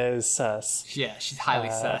 Sayla is sus. Yeah, she's highly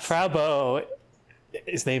sus. Frau Bo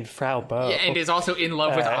is named Frau Bo. Yeah, and is also in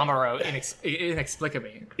love with Amuro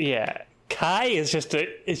inexplicably. Yeah. Kai is just a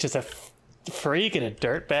freak and a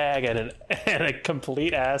dirtbag and a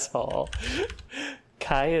complete asshole.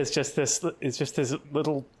 Kai is just this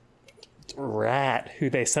little rat who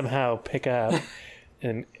they somehow pick up.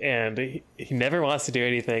 And he never wants to do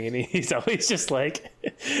anything, and he's always just like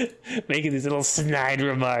making these little snide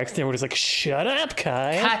remarks. And we're just like, "Shut up,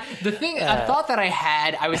 Kai." The thing, a thought that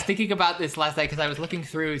I was thinking about this last night because I was looking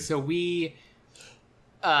through. So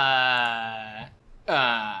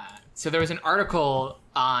so there was an article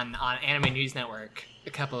on Anime News Network a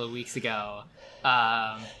couple of weeks ago,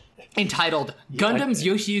 entitled "Gundam's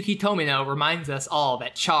Yoshiyuki Tomino reminds us all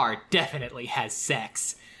that Char definitely has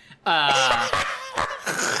sex."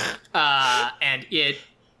 And it,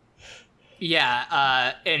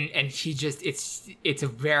 and he just, it's a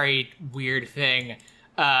very weird thing.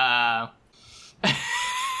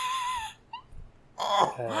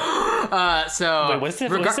 So wait, what's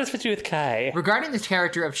this to do with Kai? Regarding the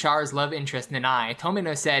character of Char's love interest Nanai,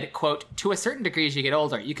 Tomino said, quote, "To a certain degree as you get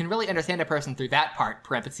older, you can really understand a person through that part,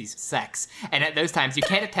 parentheses, sex. And at those times, you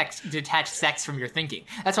can't detach sex from your thinking.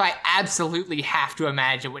 That's why I absolutely have to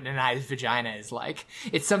imagine what Nanai's vagina is like.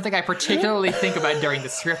 It's something I particularly think about during the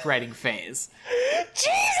script writing phase."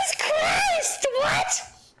 Jesus Christ! What?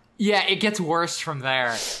 Yeah, it gets worse from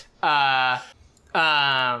there.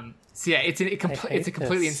 So yeah, it's a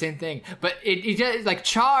completely insane thing. But it just, like,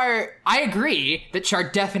 Char, I agree that Char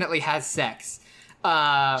definitely has sex.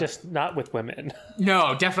 Just not with women.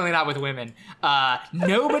 No, definitely not with women.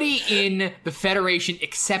 Nobody in the Federation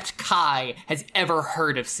except Kai has ever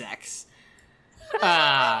heard of sex.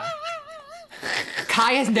 Kai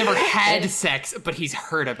has never had sex, but he's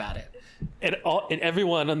heard about it. And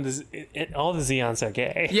everyone on all the Zeons are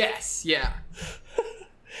gay. Yes, yeah.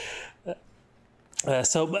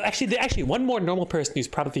 So actually, one more normal person who's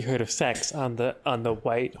probably heard of sex on the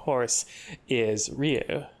white horse is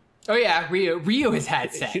Ryu. Oh yeah, Ryu has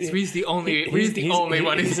had sex. Ryu's the only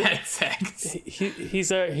one who's had sex.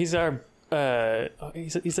 He's our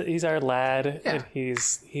lad, Yeah. and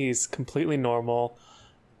he's completely normal,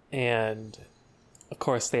 and of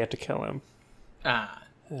course they have to kill him.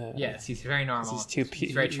 Yes, he's very normal. He's too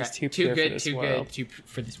very too too pure good, for this world.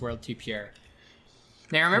 for this world, too pure.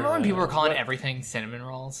 Now, remember when people were calling everything cinnamon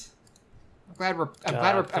rolls? I'm glad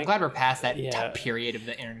we're past that period of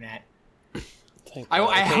the internet. I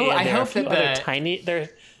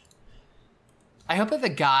hope that the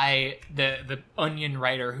guy, the Onion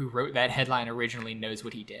writer who wrote that headline originally knows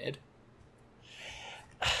what he did.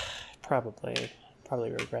 Probably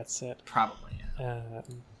regrets it. Probably. Yeah.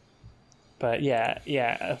 But yeah.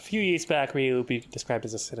 A few years back, Ryu would be described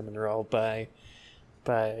as a cinnamon roll by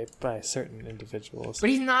certain individuals. But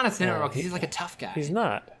he's not a cinnamon roll because he's like a tough guy. He's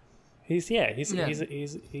not. He's like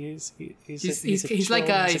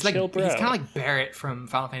kind of like Barrett from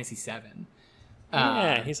Final Fantasy VII.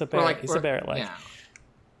 He's a Barrett. He's a Barrett. Yeah.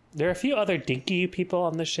 There are a few other dinky people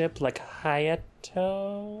on the ship, like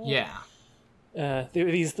Hayato. Yeah. There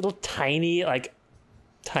are these little tiny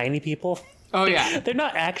people. Oh yeah. They're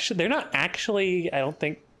not actually. I don't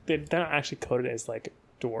think they're not actually coded as like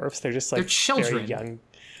dwarfs. They're just like they're children. Very young.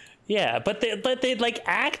 Yeah, but they like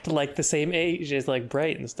act like the same age as like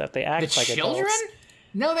Bright and stuff. They act like children. Adults.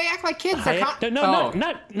 No, they act like kids. Not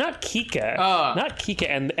Kika. Not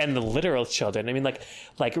Kika and the literal children. I mean, like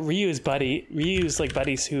Ryu's like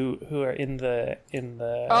buddies who are in the.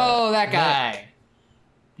 Oh, that guy.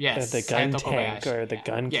 Yes, the gun tank or the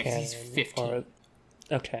gun cannon. Yeah, he's 15.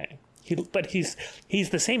 Okay. He's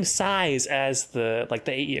the same size as the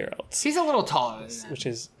 8-year-olds. He's a little taller than them,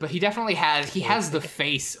 but he definitely has the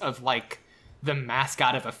face of like the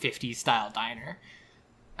mascot of a 50s style diner.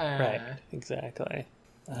 Right, exactly.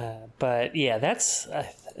 But yeah, that's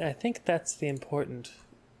I think that's the important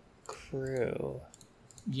crew.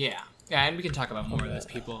 Yeah, and we can talk about more of those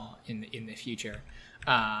people in the future.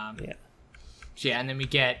 Yeah, and then we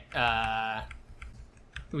get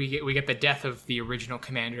the death of the original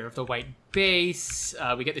commander of the White Base.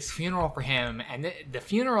 We get this funeral for him, and the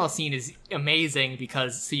funeral scene is amazing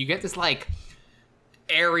because you get this like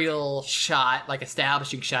aerial shot, like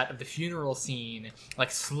establishing shot of the funeral scene,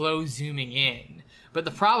 like slow zooming in. But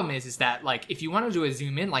the problem is that like if you want to do a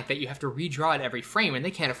zoom in like that, you have to redraw it every frame, and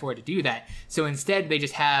they can't afford to do that. So instead, they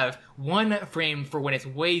just have one frame for when it's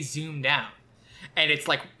way zoomed out, and it's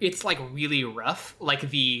like really rough. Like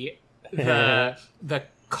the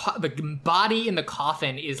body in the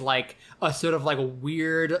coffin is like a sort of like a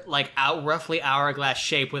weird, like roughly hourglass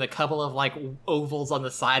shape with a couple of like ovals on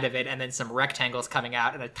the side of it, and then some rectangles coming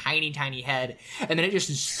out, and a tiny, tiny head. And then it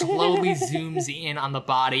just slowly zooms in on the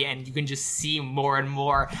body, and you can just see more and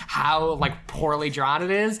more how like poorly drawn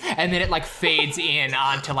it is. And then it like fades in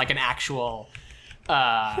onto like an actual,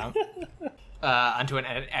 onto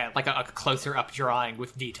like a closer up drawing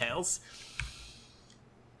with details.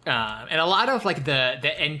 And a lot of like the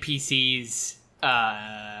NPCs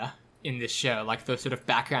in this show, like those sort of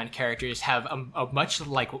background characters, have a much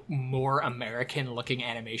like more American looking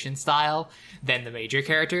animation style than the major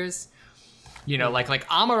characters. You know, like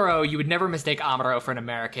Amuro, you would never mistake Amuro for an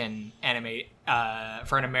American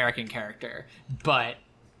character, but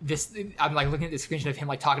I'm like looking at the screenshot of him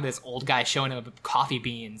like talking to this old guy, showing him about coffee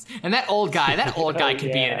beans, and that old guy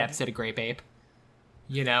could be in an episode of Grape Ape.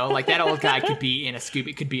 You know, like that old guy could be a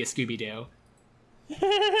Scooby-Doo.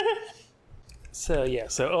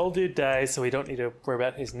 So old dude dies, so we don't need to worry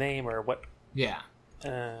about his name or what. Yeah.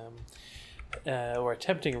 We're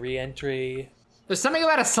attempting re-entry. There's something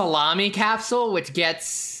about a salami capsule which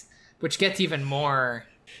gets even more.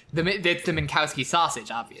 It's the Minkowski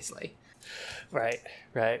sausage, obviously. Right.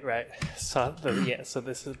 So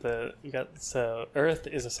this is Earth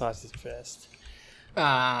is a sausage fest.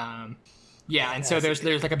 Yeah, and so there's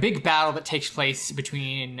like a big battle that takes place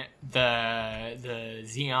between the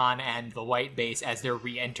Xeon and the White Base as they're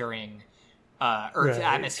re-entering Earth's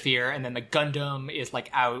atmosphere, and then the Gundam is like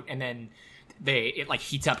out, and then it like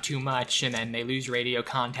heats up too much, and then they lose radio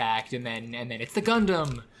contact, and then it's the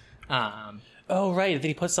Gundam. Oh right, then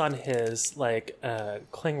he puts on his like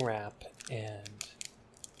cling wrap and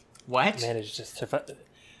manages to.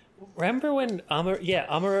 Remember when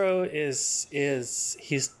Amuro is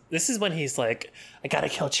this is when he's like, I gotta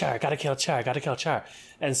kill Char,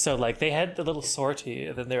 and so like they had the little sortie,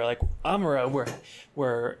 and then they were like, Amuro,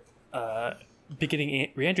 we're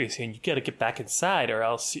beginning re-entry soon. You gotta get back inside, or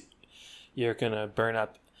else you're gonna burn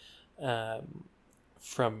up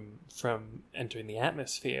from entering the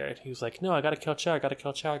atmosphere. And he was like, no, I gotta kill Char,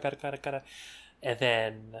 gotta, and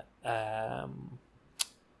then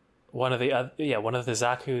one of the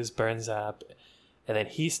Zaku's burns up, and then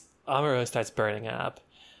Amuro starts burning up,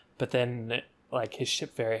 but then like his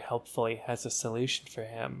ship very helpfully has a solution for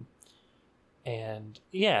him, and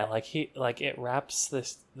it wraps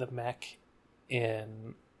the mech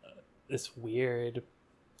in this weird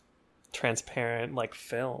transparent like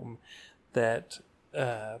film that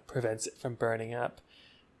prevents it from burning up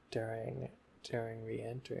during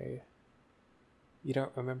re-entry. You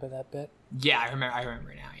don't remember that bit? Yeah, I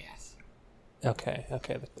remember now. Yes. Okay. The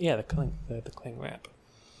cling wrap.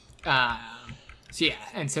 So yeah,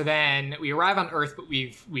 and so then we arrive on Earth, but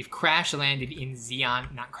we've crash landed in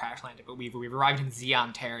Zeon, not crash landed, but we've arrived in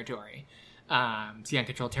Zeon territory, Zeon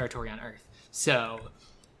controlled territory on Earth. So,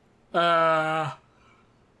 the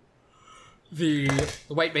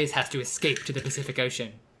white base has to escape to the Pacific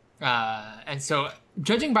Ocean, and so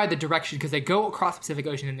judging by the direction, because they go across the Pacific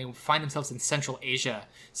Ocean and they find themselves in Central Asia,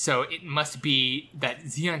 so it must be that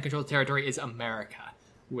Zeon controlled territory is America,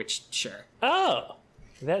 which sure. Oh,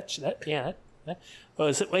 this is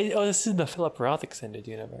the Philip Roth extended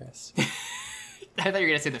universe. I thought you were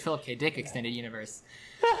gonna say the Philip K. Dick extended universe.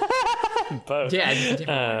 Both.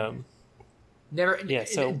 Yeah. Never. Yeah.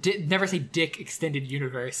 So never say Dick extended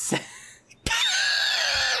universe.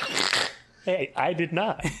 Hey, I did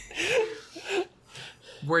not.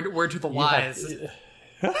 Word to the wise.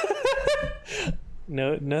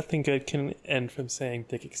 No, nothing good can end from saying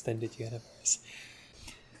Dick extended universe.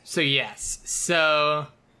 So yes. So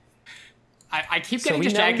I keep getting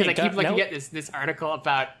distracted because I keep looking at this article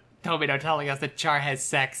about Tomino telling us that Char has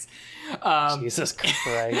sex. Jesus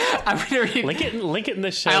Christ! I'm gonna read, link it in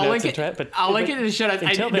the show notes. I'll link it in the show notes.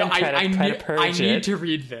 I need to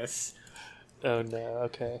read this. Oh no!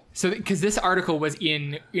 Okay. So because this article was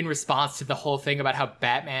in response to the whole thing about how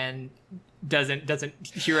Batman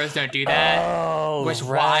heroes don't do that. Oh, which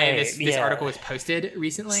right. Why this article was posted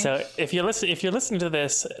recently. So if you're listening to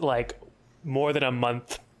this like more than a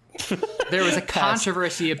month. There was a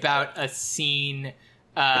controversy about a scene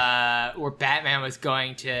where Batman was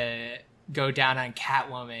going to go down on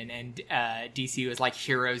Catwoman, and DC was like,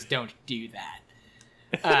 "Heroes don't do that."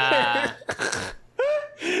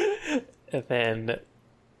 And then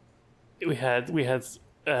we had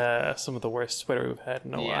some of the worst Twitter we've had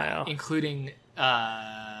in a while, including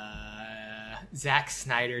Zack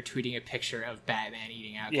Snyder tweeting a picture of Batman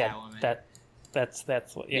eating out Catwoman. That's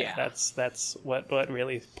what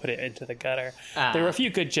really put it into the gutter. There were a few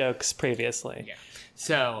good jokes previously. Yeah.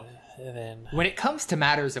 So when it comes to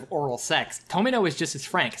matters of oral sex, Tomino is just as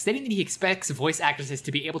frank, stating that he expects voice actresses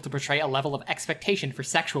to be able to portray a level of expectation for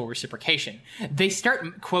sexual reciprocation. They start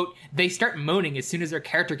moaning as soon as their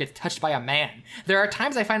character gets touched by a man. There are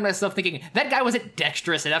times I find myself thinking, that guy wasn't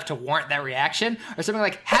dexterous enough to warrant that reaction, or something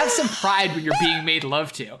like, have some pride when you're being made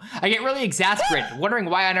love to. I get really exasperated, wondering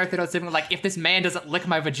why on earth they don't say something like, if this man doesn't lick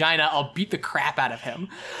my vagina, I'll beat the crap out of him.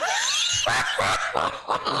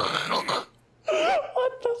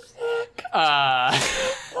 What the fuck?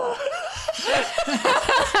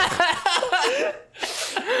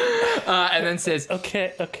 And then says,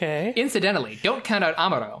 Okay. Incidentally, don't count out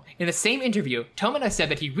Amuro. In the same interview, Tomino said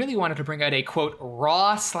that he really wanted to bring out a, quote,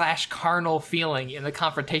 raw/carnal feeling in the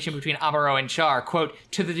confrontation between Amuro and Char, quote,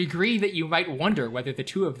 to the degree that you might wonder whether the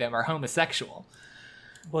two of them are homosexual.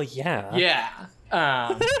 Well, yeah. Yeah.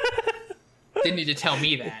 Didn't need to tell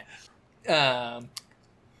me that.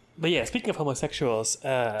 But yeah, speaking of homosexuals,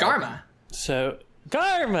 Garma. So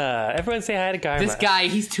Garma, everyone say hi to Garma. This guy,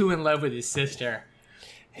 he's too in love with his sister.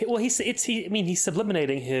 Well, he's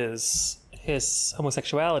subliminating his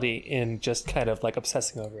homosexuality in just kind of like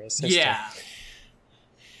obsessing over his sister.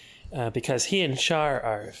 Yeah. Because he and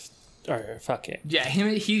Char are fucking. Yeah,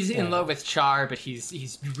 he's in love with Char, but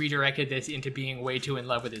he's redirected this into being way too in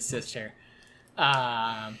love with his sister.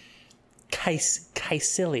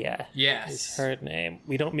 Caecilia. Yes. Is her name.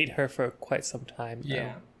 We don't meet her for quite some time, though.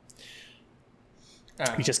 Yeah.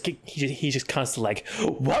 He just constantly like,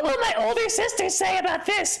 what will my older sister say about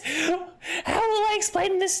this? How will I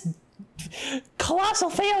explain this colossal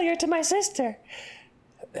failure to my sister?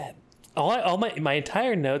 All my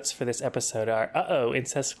entire notes for this episode are,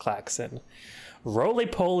 incest klaxon,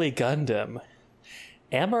 roly-poly Gundam,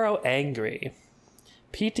 Amuro angry,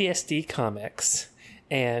 PTSD comics,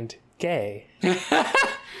 and gay.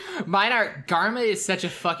 Mine are, Garma is such a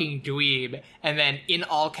fucking dweeb, and then in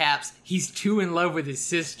all caps, he's too in love with his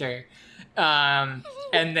sister. And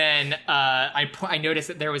then I noticed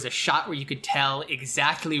that there was a shot where you could tell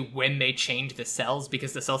exactly when they changed the cells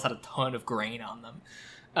because the cells had a ton of grain on them.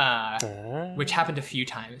 which happened a few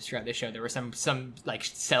times throughout the show. There were some like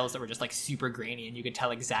cells that were just like super grainy, and you could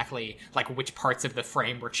tell exactly like which parts of the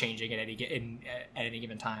frame were changing at any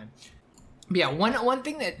given time. But yeah, one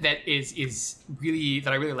thing that is really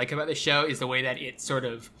that I really like about the show is the way that it sort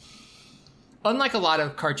of, unlike a lot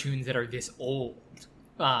of cartoons that are this old,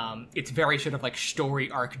 it's very sort of like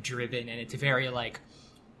story arc driven, and it's very like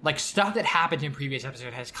stuff that happened in previous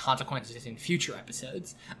episodes has consequences in future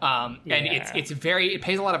episodes. And it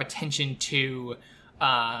pays a lot of attention to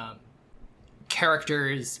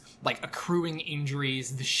characters like accruing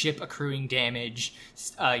injuries, the ship accruing damage.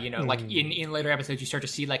 Like in later episodes, you start to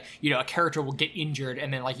see like, a character will get injured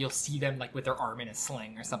and then like you'll see them like with their arm in a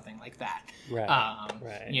sling or something like that.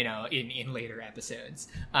 Right. In later episodes.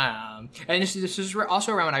 And this is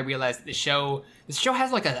also around when I realized that this show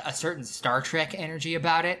has like a certain Star Trek energy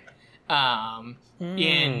about it.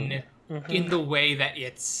 In the way that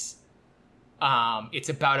it's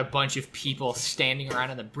about a bunch of people standing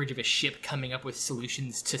around on the bridge of a ship coming up with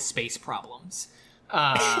solutions to space problems.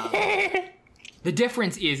 The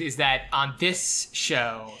difference is that on this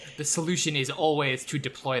show, the solution is always to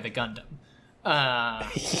deploy the Gundam.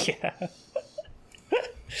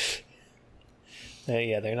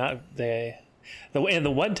 They're not. The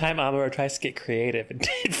one time Amuro tries to get creative and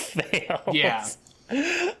it fails. Yeah.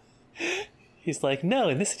 He's like, no,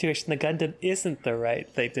 in this situation, the Gundam isn't the right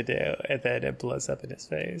thing to do. And then it blows up in his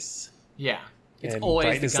face. Yeah. It's and always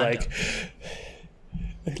Bright the is Gundam.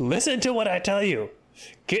 like, listen to what I tell you.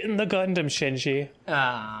 Get in the Gundam, Shinji.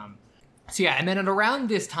 And then at around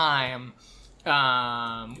this time,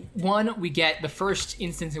 we get the first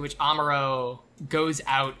instance in which Amuro goes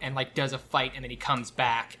out and like does a fight, and then he comes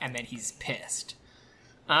back, and then he's pissed.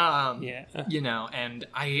 And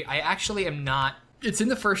I actually am not. It's in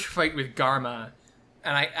the first fight with Garma,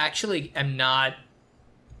 and I actually am not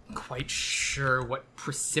quite sure what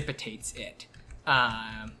precipitates it.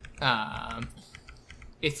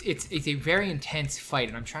 It's a very intense fight,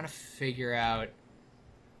 and I'm trying to figure out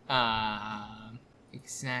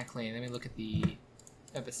exactly. Let me look at the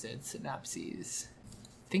episode synopses.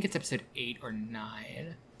 I think it's episode 8 or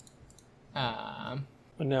 9.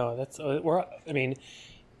 No, that's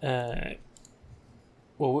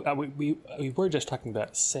we were just talking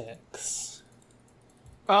about 6.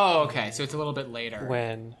 Oh, okay. So it's a little bit later.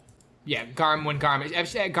 When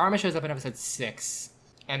Garma shows up in episode 6,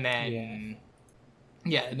 and then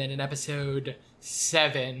and then in episode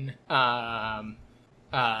 7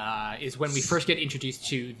 is when we first get introduced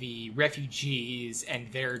to the refugees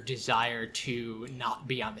and their desire to not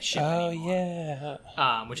be on the ship anymore.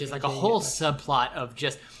 Which is like a whole subplot of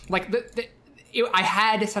just like I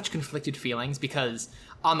had such conflicted feelings because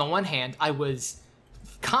on the one hand, I was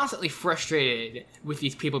constantly frustrated with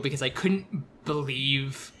these people because I couldn't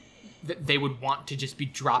believe that they would want to just be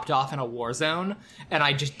dropped off in a war zone, and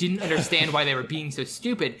I just didn't understand why they were being so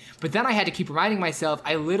stupid. But then I had to keep reminding myself,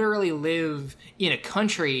 I literally live in a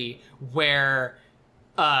country where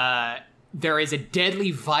there is a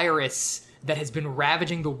deadly virus that has been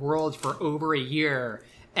ravaging the world for over a year,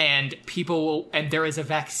 and there is a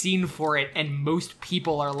vaccine for it, and most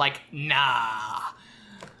people are like, nah.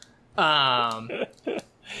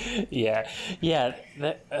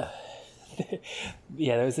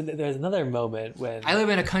 There's another moment when I live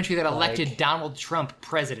in a country that elected Donald Trump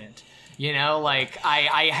president.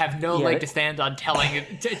 I have no leg to stand on telling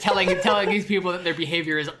these people that their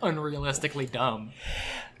behavior is unrealistically dumb.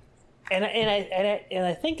 And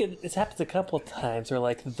I think it's happened a couple of times where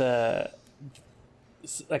like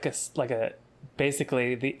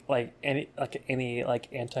any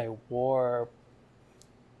anti-war,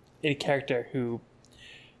 any character who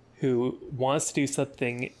wants to do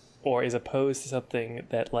something or is opposed to something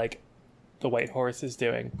that like the White Horse is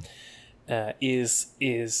doing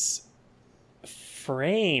is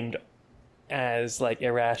framed as like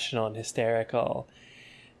irrational and hysterical,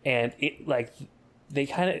 and it like they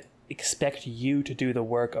kind of expect you to do the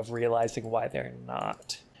work of realizing why they're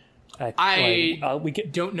not.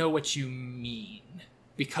 Don't know what you mean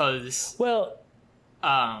because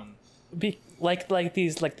these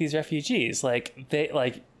refugees, like they,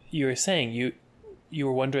 like you were saying, you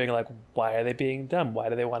were wondering like, why are they being dumb? Why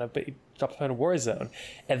do they want to be dropped in a war zone?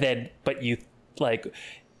 And then, but you like,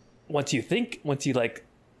 once you think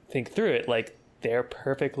through it, like they're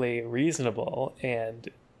perfectly reasonable. And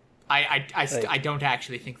I don't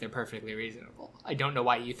actually think they're perfectly reasonable. I don't know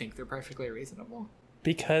why you think they're perfectly reasonable.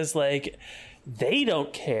 Because like they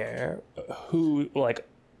don't care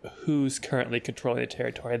who's currently controlling the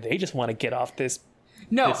territory. They just want to get off this.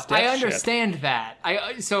 No, I understand ship. that.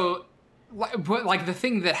 But like the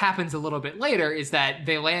thing that happens a little bit later is that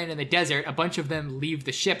they land in the desert. A bunch of them leave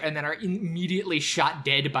the ship and then are immediately shot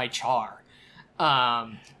dead by Char.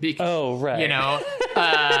 Oh, right. You know,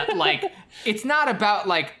 like it's not about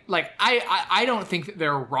like I don't think that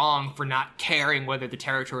they're wrong for not caring whether the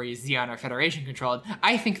territory is Xeon or Federation controlled.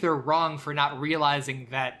 I think they're wrong for not realizing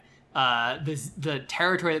that the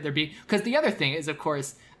territory that they're being, because the other thing is, of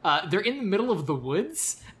course, they're in the middle of the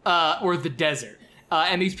woods or the desert,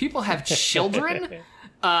 and these people have children.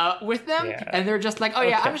 With them, and they're just like, oh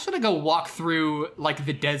yeah, I'm just gonna go walk through like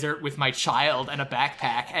the desert with my child and a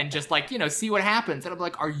backpack and just like, you know, see what happens. And I'm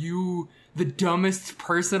like, are you the dumbest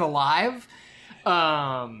person alive?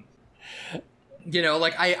 You know,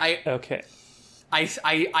 like I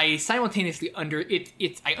simultaneously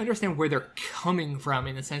I understand where they're coming from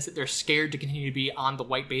in the sense that they're scared to continue to be on the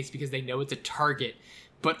white base because they know it's a target,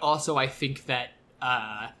 but also I think that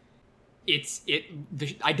I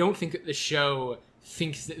don't think that the show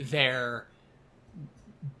thinks that they're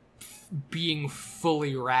being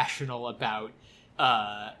fully rational about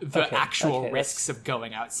the actual risks of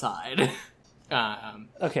going outside.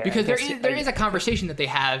 Because there is a conversation that they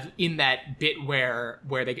have in that bit where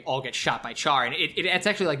they all get shot by Char, and it's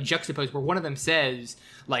actually like juxtaposed where one of them says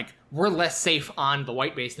like, we're less safe on the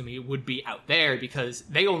white base than we would be out there because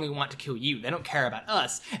they only want to kill you, they don't care about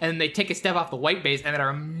us, and then they take a step off the white base and then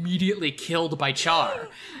are immediately killed by Char.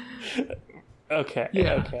 Okay.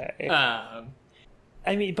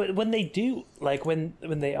 I mean, but when they do, like, when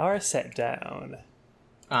they are set down,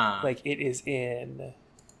 like, it is in...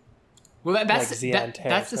 Well, that's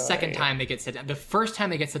the second time they get set down. The first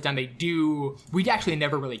time they get set down, we actually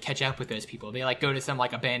never really catch up with those people. They, like, go to some,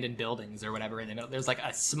 like, abandoned buildings or whatever, and there's, like,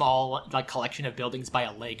 a small, like, collection of buildings by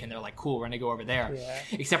a lake, and they're like, cool, we're gonna go over there. Yeah.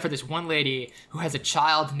 Except for this one lady who has a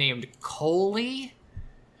child named Coley,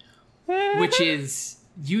 which is...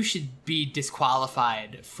 You should be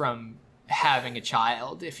disqualified from having a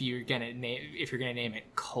child if you're gonna name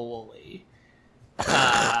it Coley.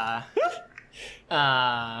 And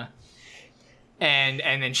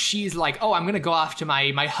then she's like, oh, I'm gonna go off to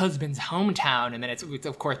my husband's hometown, and then it's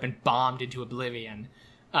of course been bombed into oblivion.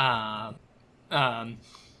 And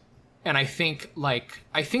I think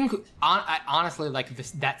honestly, like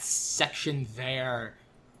that section there,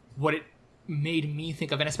 what it made me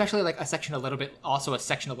think of, and especially like a section a little bit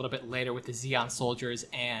later with the Xeon soldiers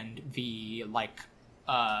and the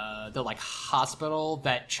hospital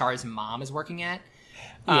that Char's mom is working at,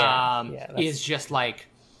 is just like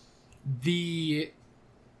the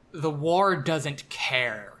war doesn't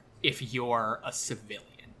care if you're a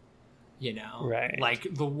civilian, you know, right?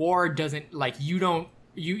 Like the war doesn't, like, it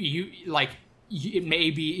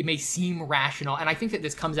may seem rational, and I think that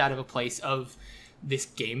this comes out of a place of this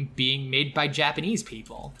game being made by Japanese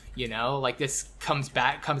people, you know, like this comes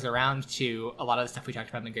around to a lot of the stuff we talked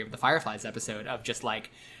about in the Grave of the Fireflies episode of just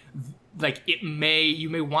like you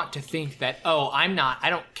may want to think that, oh, I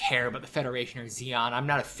don't care about the Federation or Xeon, I'm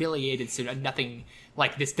not affiliated, so nothing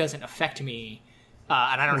like this doesn't affect me,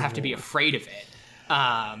 and I don't have to be afraid of it.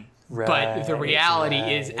 But the reality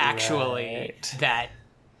is actually that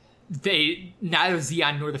neither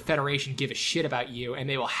Xeon nor the Federation give a shit about you, and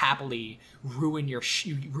they will happily ruin your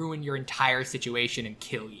entire situation and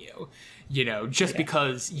kill you. You know, just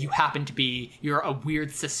because you're a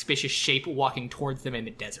weird, suspicious shape walking towards them in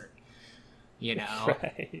the desert. You know,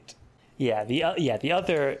 right? Yeah. The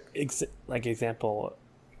other example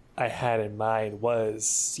I had in mind was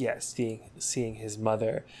seeing his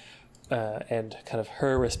mother, and kind of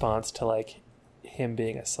her response to like him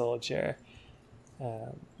being a soldier.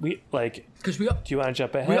 Do you want to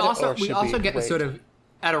jump ahead? We also get the sort of,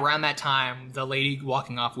 at around that time, the lady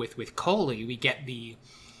walking off with Coley, we get the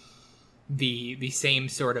same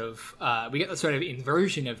sort of we get the sort of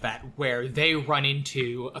inversion of that where they run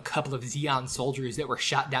into a couple of Xeon soldiers that were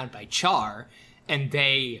shot down by Char, and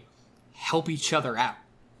they help each other out.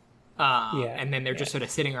 And then they're just sort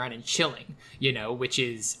of sitting around and chilling, you know, which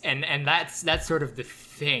is and that's sort of the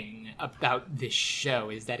thing about this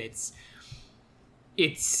show, is that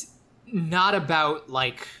it's not about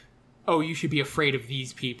like, oh, you should be afraid of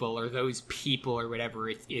these people or those people or whatever.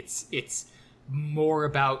 It's more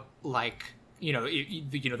about like,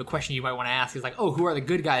 the question you might want to ask is like, oh, who are the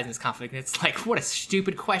good guys in this conflict? And it's like, what a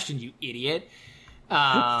stupid question, you idiot.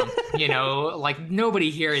 Like nobody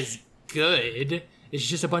here is good. It's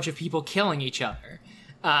just a bunch of people killing each other.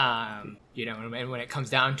 And when it comes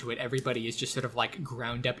down to it, everybody is just sort of like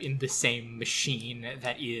ground up in the same machine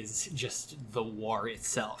that is just the war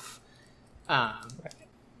itself.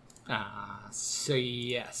 So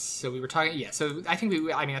we were talking, so I think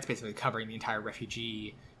that's basically covering the entire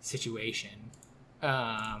refugee situation.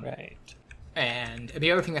 Right. And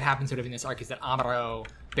the other thing that happens sort of in this arc is that Amuro,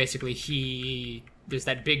 basically, there's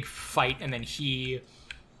that big fight, and then he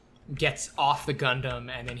gets off the Gundam,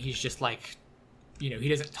 and then he's just like, he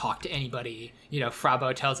doesn't talk to anybody. Frau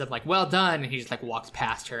Bow tells him, like, well done, and he just, like, walks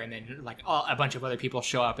past her, and then, like, a bunch of other people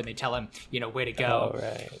show up, and they tell him, way to go. Oh,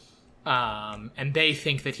 right. And they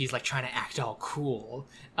think that he's, like, trying to act all cool.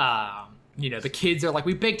 The kids are like,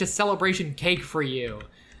 we baked a celebration cake for you.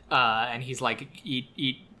 And he's like,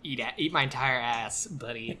 eat my entire ass,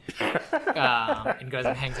 buddy. And goes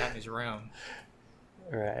and hangs out in his room.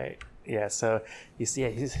 Right. Yeah, so he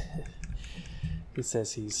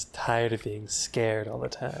says he's tired of being scared all the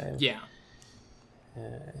time. Yeah.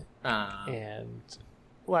 And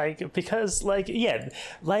because like in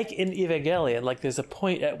Evangelion, like there's a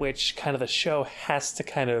point at which kind of the show has to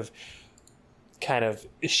kind of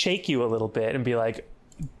shake you a little bit and be like,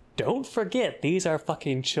 don't forget, these are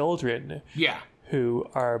fucking children. Yeah. Who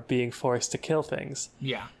are being forced to kill things.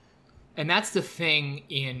 Yeah. And that's the thing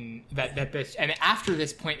in that this, and after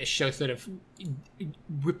this point, the show sort of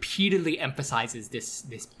repeatedly emphasizes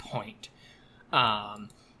this point. And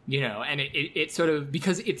it sort of,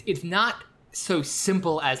 because it's not so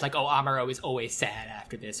simple as like, oh, Amuro is always sad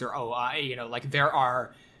after this, or like there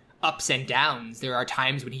are ups and downs. There are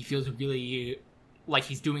times when he feels really like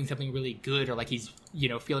he's doing something really good, or like he's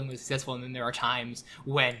feeling really successful, and then there are times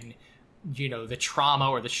when the trauma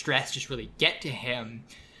or the stress just really get to him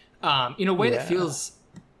in a way that feels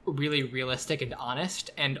really realistic and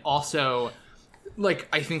honest, and also like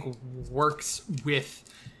I think works with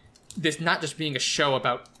this not just being a show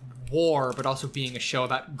about war, but also being a show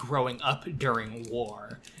about growing up during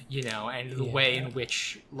war, and the way in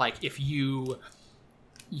which, like, if you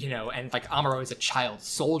and like Amuro is a child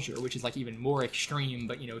soldier, which is like even more extreme,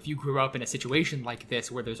 but if you grew up in a situation like this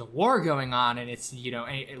where there's a war going on, and it's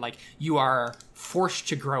like you are forced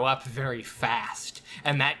to grow up very fast,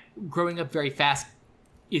 and that growing up very fast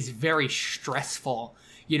is very stressful,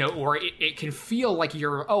 or it can feel like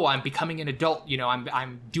I'm becoming an adult,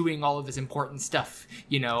 I'm doing all of this important stuff,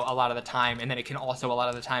 a lot of the time, and then it can also a lot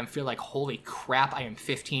of the time feel like, holy crap, I am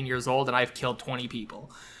 15 years old and I've killed 20 people.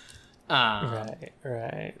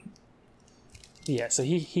 Right. Yeah, so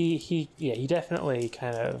he definitely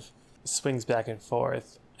kind of swings back and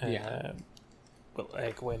forth. But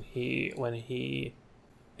like when he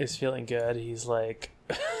is feeling good, he's like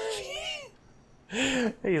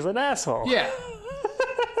he's an asshole. Yeah.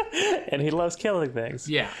 And he loves killing things.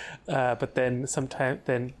 Yeah. But then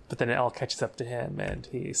it all catches up to him, and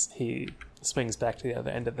he swings back to the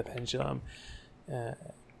other end of the pendulum,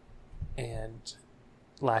 and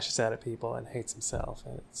lashes out at people and hates himself,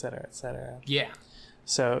 and et cetera. Yeah.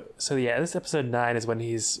 So this episode 9 is when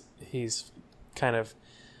he's kind of,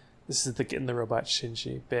 this is in the robot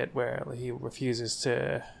Shinji bit where he refuses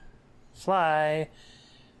to fly,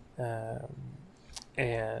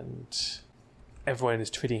 and everyone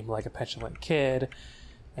is treating him like a petulant kid.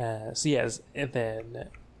 And then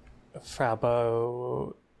Frau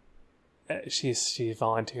Bow, she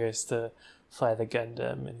volunteers to fly the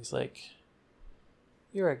Gundam, and he's like,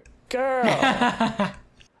 "You're a girl."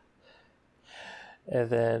 and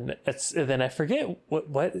then I forget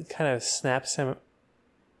what kind of snaps him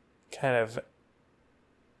kind of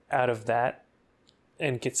out of that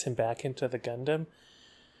and gets him back into the Gundam.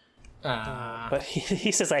 But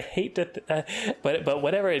he says, "I hate to," but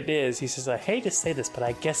whatever it is, he says, "I hate to say this, but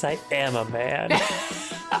I guess I am a man."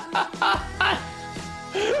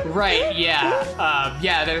 Right? Yeah.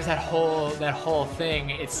 Yeah. There's that whole thing.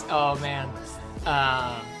 It's, oh man.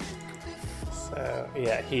 So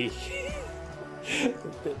yeah, he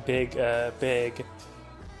big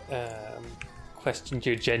questioned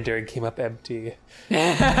your gender and came up empty.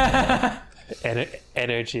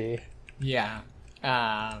 Energy. Yeah.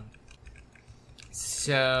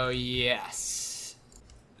 So yes,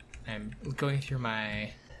 I'm going through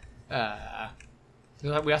my.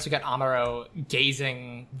 We also got Amuro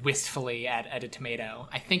gazing wistfully at a tomato.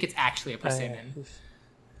 I think it's actually a persimmon.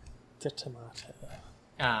 The tomato.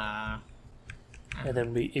 And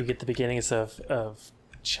then you get the beginnings of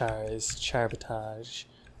Char's charbotage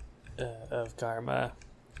of Garma.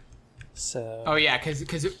 So. Oh yeah,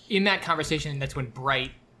 because in that conversation, that's when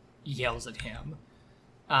Bright yells at him.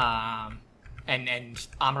 And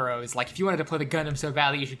Amuro is like, if you wanted to play the Gundam so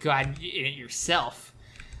badly, you should go ahead and in it yourself.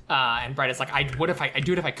 And Bright is like, I'd do it if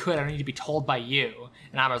I could. I don't need to be told by you.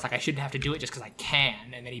 And Amuro's like, I shouldn't have to do it just because I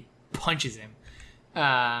can. And then he punches him.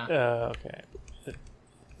 Okay.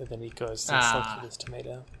 And then he goes and sells this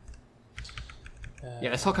tomato.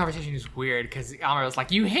 Yeah, this whole conversation is weird because Amuro's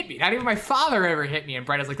like, you hit me. Not even my father ever hit me. And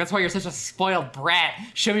Bright is like, that's why you're such a spoiled brat.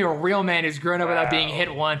 Show me a real man who's grown up without being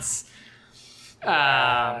hit once.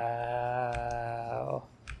 Wow.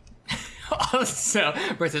 Also,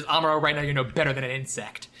 versus Amuro, right now you're no better than an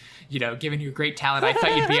insect. Given your great talent, I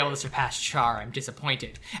thought you'd be able to surpass Char. I'm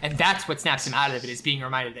disappointed. And that's what snaps him out of it, is being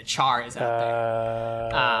reminded that Char is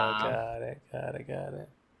out there. Got it.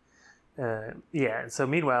 Yeah, and so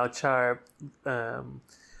meanwhile, Char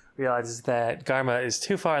realizes that Garma is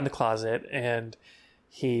too far in the closet, and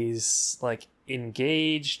he's, like,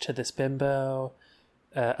 engaged to this bimbo,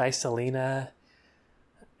 Isolina,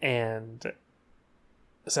 and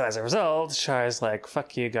so as a result, Char's like,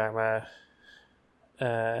 "Fuck you, Garma.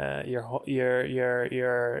 You're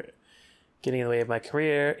getting in the way of my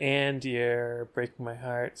career, and you're breaking my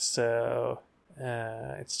heart. So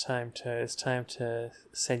it's time to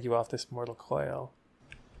send you off this mortal coil."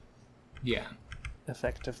 Yeah.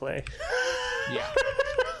 Effectively. Yeah.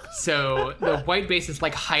 So the white base is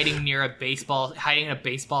like hiding in a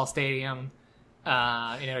baseball stadium,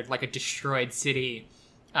 like a destroyed city,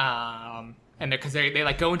 and because they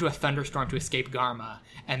like go into a thunderstorm to escape Garma,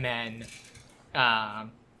 and then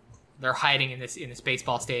they're hiding in this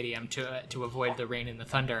baseball stadium to avoid the rain and the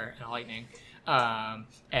thunder and the lightning,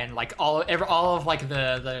 and like all of like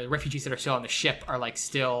the refugees that are still on the ship are like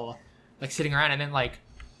still like sitting around, and then like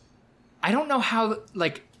I don't know how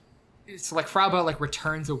like. So like Frauba like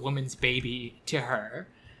returns a woman's baby to her,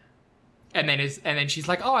 and then she's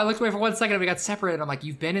like, "Oh, I looked away for 1 second and we got separated." I'm like,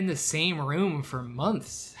 "You've been in the same room for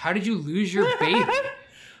months. How did you lose your baby?"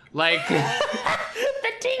 Like the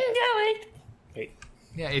dingo. Wait.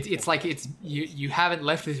 Yeah, it's like you haven't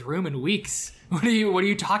left this room in weeks. What are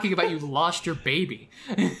you talking about? You lost your baby.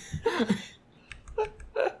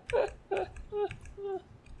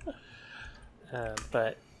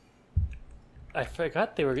 But I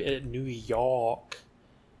forgot they were in New York.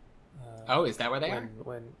 Oh, is that where they are?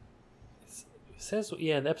 When it says,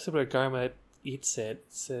 yeah, in the episode where Garma eats it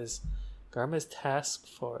says Garma's task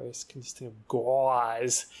force, consisting of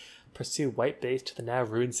Gauze, pursue White Base to the now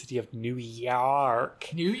ruined city of New York.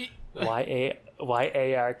 Y-A-R-K.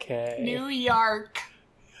 New York.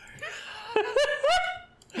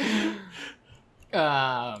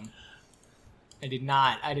 I did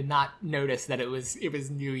not notice that it was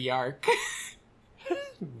New York.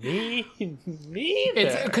 Me neither.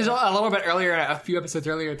 It's because a little bit earlier, a few episodes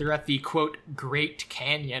earlier, they're at the quote Great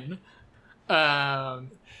Canyon. So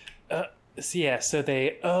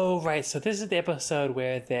they. Oh right. So this is the episode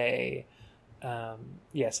where they. So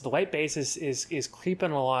the White Base is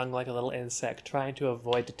creeping along like a little insect, trying to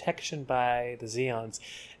avoid detection by the Zeons,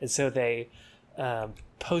 and so they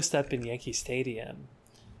post up in Yankee Stadium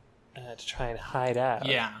to try and hide out.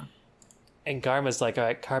 Yeah. And Garma's like, "All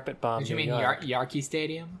right, carpet bomb." Did you mean Yarky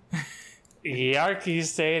Stadium? Yarky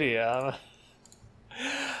Stadium.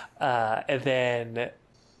 And then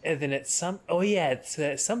at some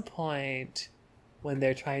point when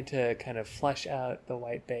they're trying to kind of flush out the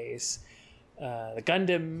White Base, the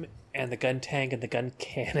Gundam and the gun tank and the gun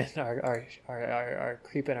cannon are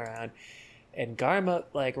creeping around, and Garma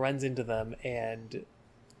like runs into them and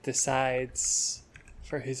decides,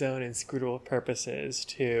 for his own inscrutable purposes,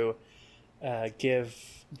 to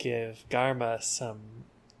give Garma some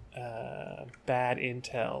bad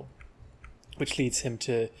intel, which leads him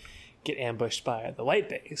to get ambushed by the White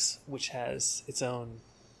Base, which has its own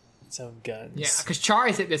guns. Yeah, because Char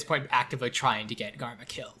is at this point actively trying to get Garma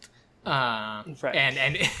killed. Right.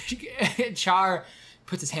 And Char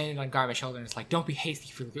puts his hand on Garma's shoulder and is like, "Don't be hasty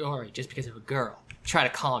for glory just because of a girl. Try to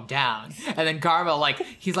calm down." And then Garma, like,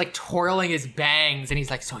 he's like twirling his bangs and he's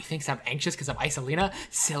like, "So he thinks I'm anxious because of Isolina?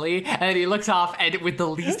 Silly." And then he looks off and with the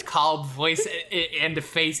least calm voice and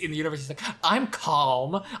face in the universe, he's like, "I'm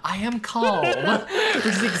calm. I am calm." Which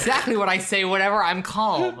is exactly what I say whenever I'm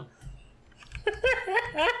calm.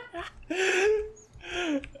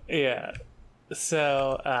 Yeah.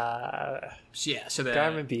 So So the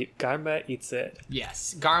Garma eats it.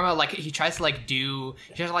 Yes, Garma, like, he tries to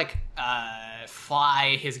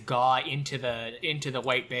fly his Gaw into the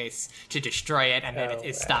White Base to destroy it, and then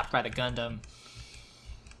it's stopped by the Gundam.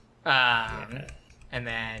 And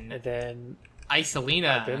then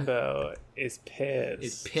Isolina Bimbo is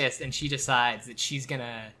pissed. and she decides that she's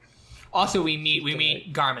gonna. Also, we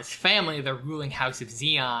meet Garma's family, the ruling house of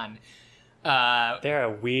Zeon. They're a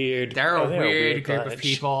weird group of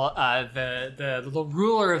people. The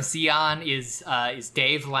ruler of Zeon is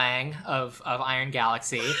Dave Lang of Iron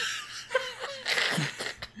Galaxy.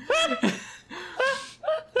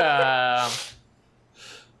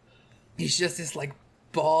 He's just this like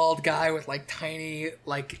bald guy with like tiny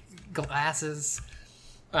like glasses.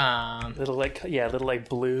 Little like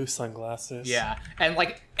blue sunglasses. Yeah, and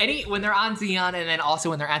like when they're on Zeon, and then also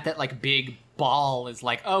when they're at that like big ball, is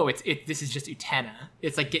like, oh, this is just Utena.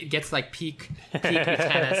 It's like gets like peak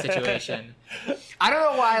Utena situation. I don't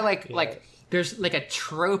know why like there's like a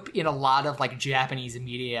trope in a lot of like Japanese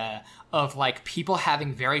media of like people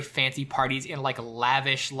having very fancy parties in like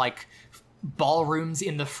lavish like ballrooms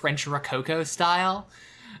in the French Rococo style.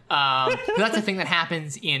 That's a thing that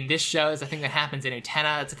happens in this show. It's a thing that happens in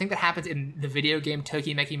Utena. It's a thing that happens in the video game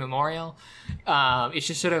Tokimeki Memorial. It's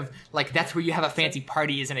just sort of like that's where you have a fancy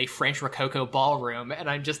party is in a French Rococo ballroom. And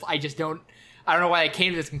I don't know why I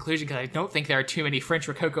came to this conclusion because I don't think there are too many French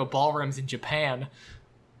Rococo ballrooms in Japan.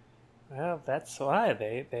 Well, that's why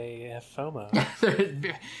they have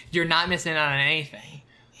FOMO. You're not missing out on anything.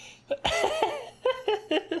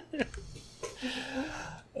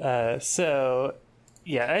 So,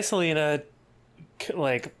 yeah, Isolina,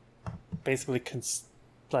 like, basically,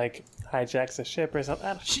 hijacks a ship or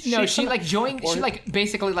something. She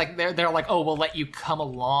basically, like, they're like, oh, we'll let you come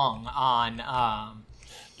along on,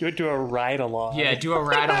 do a ride-along. Yeah, do a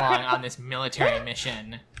ride-along on this military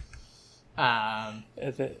mission. And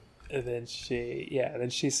then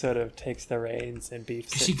she sort of takes the reins and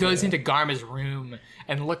beefs. She goes into Garma's room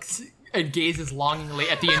and looks and gazes longingly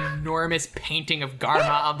at the enormous painting of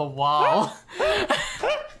Garma on the wall.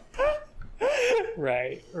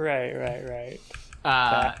 Right.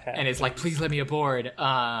 And it's like, please let me aboard.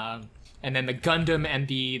 And then the Gundam and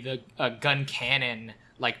the gun cannon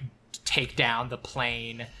like take down the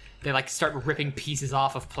plane. They like start ripping pieces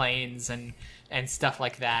off of planes and stuff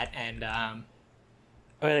like that. And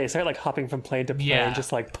they start like hopping from plane to plane,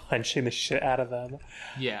 just like punching the shit out of them.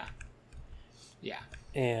 Yeah.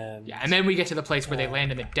 And then we get to the place where they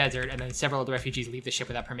land in the desert, and then several of the refugees leave the ship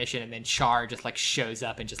without permission, and then Char just like shows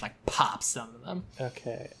up and just like pops some of them.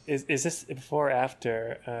 Okay, is this before or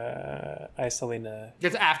after Isolina?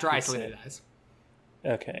 It's after Isolina dies.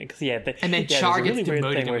 Okay, because and then Char gets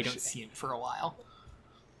demoted, and we don't see him for a while.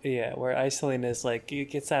 Yeah, where Isolina is like, he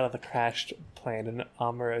gets out of the crashed plane, and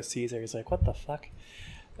Amuro sees her. He's like, "What the fuck?"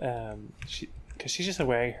 Because she's just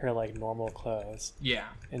wearing her like normal clothes. Yeah,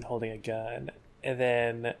 and holding a gun. And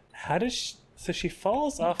then so she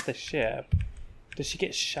falls off the ship. Does she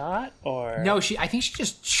get shot or no? I think she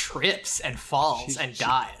just trips and falls and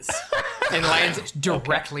dies and lands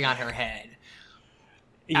directly on her head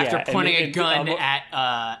after pointing a gun at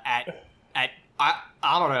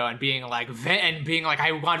Amuro and being like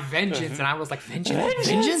I want vengeance, and I was like,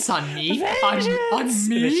 vengeance on me, on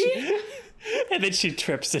me. And then she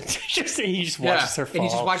trips and he just watches her fall. And he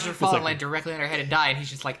just watches her fall and land directly on her head and die, and he's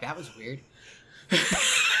just like, that was weird.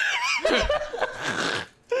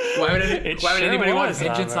 Why would anybody want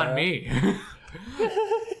vengeance on me?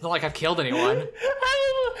 It's not like I've killed anyone. I'm a little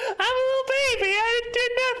baby. I didn't do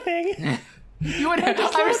nothing. You want to a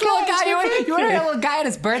little guy at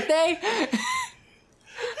his birthday?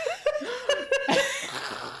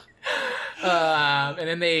 And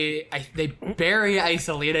then they bury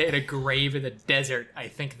Isolina in a grave in the desert. I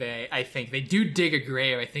think they do dig a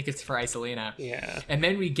grave. I think it's for Isolina. Yeah. And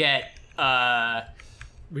then we get a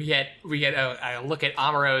look at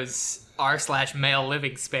Amuro's r/male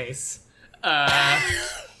living space,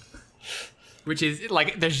 which is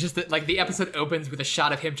like there's just like the episode opens with a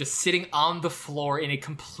shot of him just sitting on the floor in a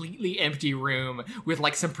completely empty room with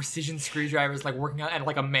like some precision screwdrivers like working on, and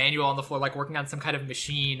like a manual on the floor like working on some kind of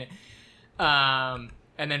machine.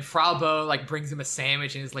 And then Frau Bow like brings him a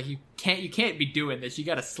sandwich and is like, you can't be doing this, you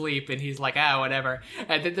gotta sleep. And he's like, whatever.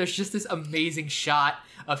 And then there's just this amazing shot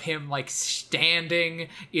of him like standing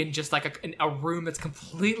in just like a room that's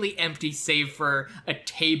completely empty save for a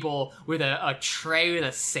table with a tray with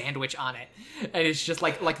a sandwich on it. And it's just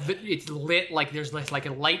like it's lit, like there's like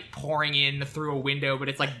a light pouring in through a window, but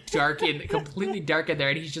it's like dark completely dark in there.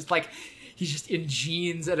 And he's just in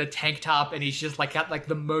jeans and a tank top, and he's just like got like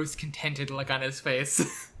the most contented look on his face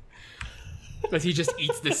as he just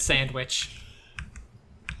eats this sandwich.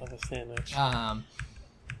 Love a sandwich.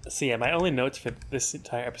 So yeah, my only notes for this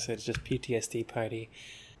entire episode is just PTSD party.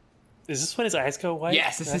 Is this when his eyes go white?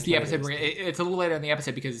 Yes, this is the episode where it's a little later in the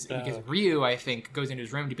episode because Ryu, I think, goes into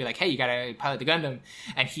his room to be like, hey, you gotta pilot the Gundam,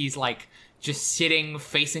 and he's like just sitting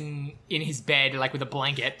facing in his bed like with a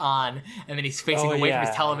blanket on, and then he's facing away from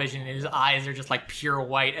his television, and his eyes are just like pure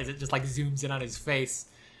white as it just like zooms in on his face.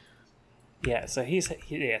 Yeah, so he has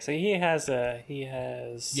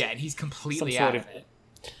and he's completely out of it.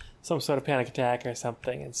 Some sort of panic attack or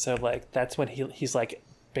something, and so like that's when he's like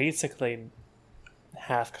basically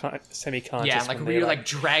half semi-conscious. Yeah, like Ryu like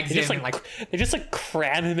drags him and like they just like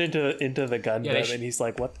cram him into the Gundam, and he's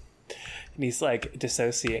like, what? And he's like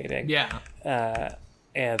dissociating. Yeah.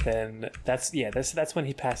 and then that's when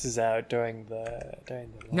he passes out during the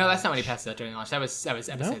No, that's not when he passes out during the launch. That was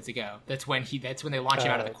episodes ago. That's when they launch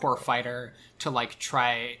him out of the core fighter to like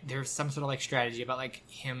try. There's some sort of like strategy about like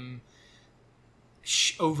him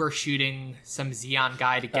overshooting some Xeon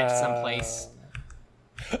guy to get someplace.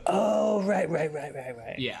 Oh, right.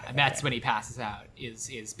 Yeah, and that's when he passes out.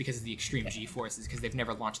 Is because of the extreme G forces, because they've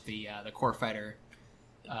never launched the core fighter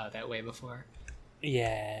that way before.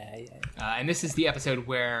 Yeah. And this is the episode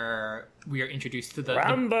where we are introduced to the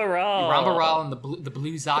Rambaral and the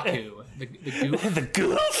blue Zaku, the goof, the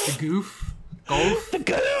goof.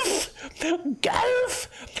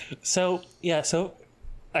 So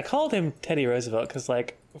I called him Teddy Roosevelt because,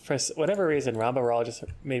 like, for whatever reason, Rambaral just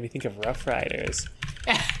made me think of Rough Riders.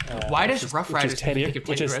 Why does Rough Riders think of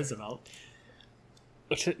Teddy Roosevelt?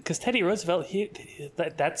 Because Teddy Roosevelt,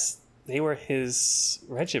 they were his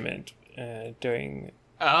regiment during.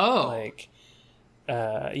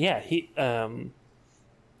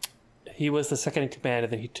 He was the second in command,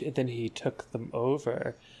 and then he took them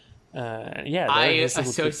over. I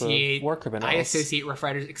associate Rough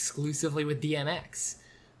Riders exclusively with DMX.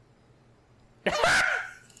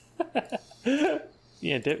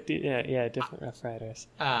 Different Rough Riders.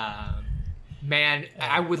 Man,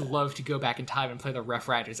 I would love to go back in time and play the Rough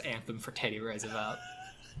Riders anthem for Teddy Roosevelt.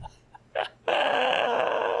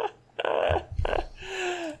 But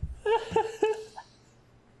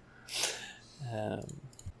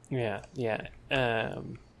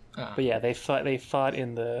yeah, they fought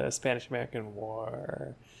in the Spanish-American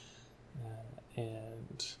War,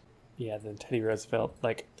 and then Teddy Roosevelt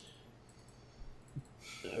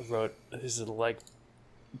wrote his little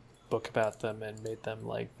book about them and made them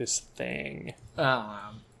this thing.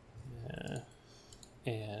 I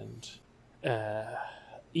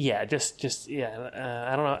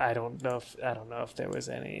don't know if there was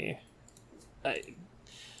any.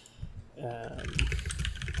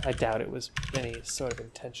 I doubt it was any sort of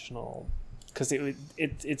intentional, because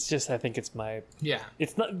it's just, I think it's my. Yeah.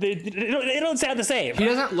 It's not. They don't sound the same. He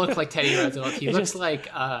doesn't look like Teddy Roosevelt. He looks like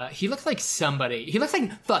somebody. He looks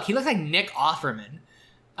like Nick Offerman,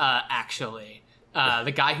 actually.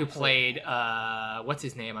 The guy who played what's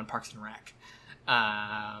his name on Parks and Rec.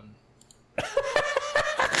 I'm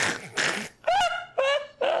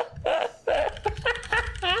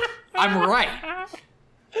right.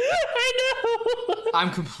 I know. I'm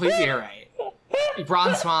completely right.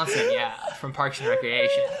 Ron Swanson, from Parks and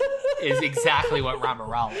Recreation, is exactly what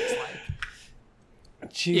Rambaral looks like.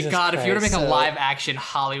 Jesus God, Christ, if you were to make a live-action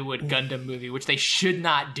Hollywood Gundam movie, which they should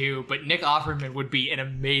not do, but Nick Offerman would be an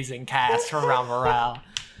amazing cast for Rambaral.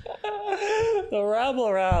 The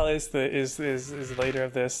Rambaral is the leader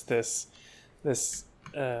of this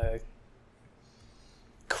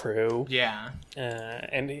crew. Yeah.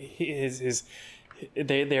 And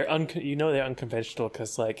they're unconventional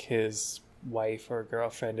because his wife or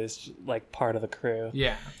girlfriend is part of the crew.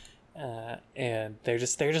 Yeah. And they're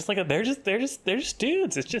just dudes.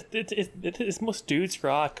 It's most dudes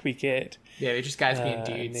rock we get. Yeah, they're just guys being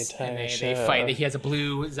dudes, and they fight. He has a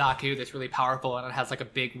blue Zaku that's really powerful, and it has a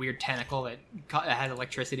big weird tentacle that has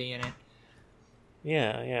electricity in it.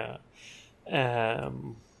 Yeah.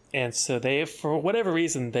 And so for whatever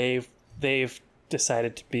reason, they've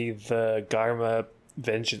decided to be the Garma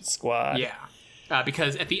Vengeance Squad. Yeah.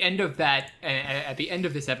 Because at the end of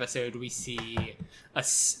this episode, we see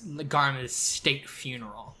Garma's state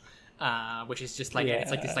funeral, which is just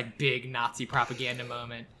it's this big Nazi propaganda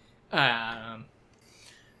moment,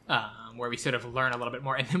 where we sort of learn a little bit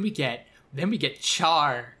more, and then we get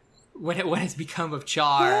Char. What has become of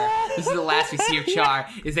Char? This is the last we see of Char.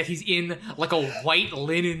 Is that he's in a white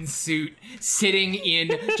linen suit, sitting in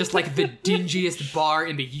just the dingiest bar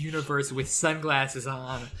in the universe with sunglasses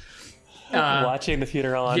on. Watching the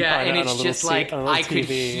funeral on and it's on just I could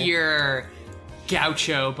hear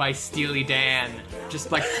Gaucho by Steely Dan just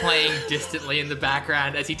playing distantly in the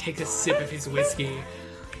background as he takes a sip of his whiskey.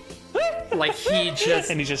 It's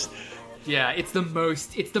the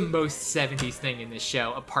most 70s thing in this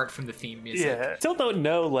show, apart from the theme music. Yeah, still don't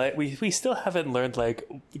know. We still haven't learned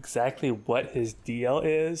exactly what his deal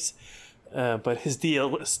is, but his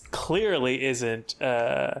deal clearly isn't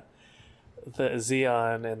the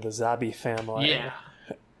Xeon and the Zabi family.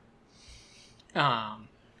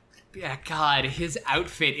 God, his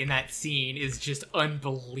outfit in that scene is just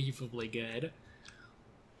unbelievably good.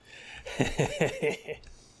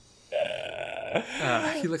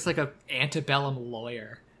 He looks like an antebellum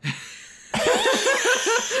lawyer.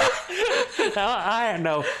 I ain't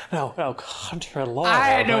no country lawyer.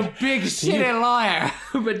 I ain't no but big shitty lawyer.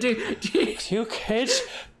 But do you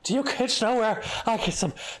kids know where I get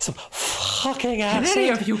some fucking acid? can any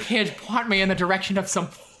of you kids point me in the direction of some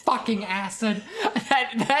fucking acid?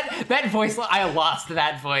 That voice, I lost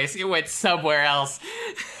that voice. It went somewhere else.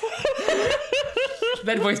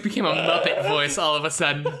 That voice became a Muppet voice all of a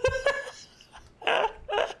sudden.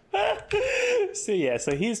 So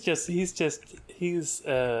he's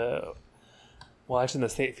watching the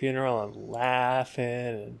state funeral and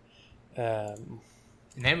laughing, and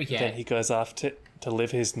then he goes off to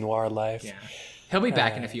live his noir life. Yeah, he'll be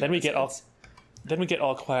back in a few. Then we get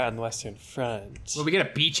All Quiet on the Western Front. Well, we get a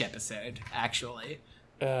beach episode actually.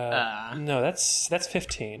 No, that's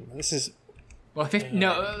 15. This is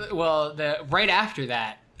right after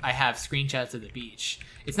that, I have screenshots of the beach.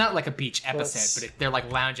 It's not like a beach episode, but they're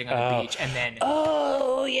like lounging on the beach, and then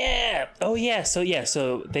oh yeah. So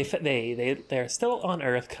they're still on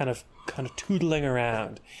Earth, kind of tootling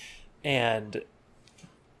around, and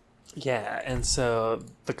so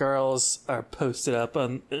the girls are posted up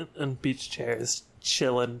on beach chairs,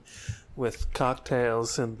 chilling with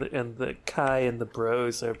cocktails, and the Kai and the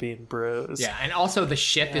bros are being bros. Yeah, and also the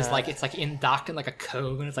ship is like it's like docked in like a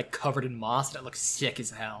cove, and it's like covered in moss, and it looks sick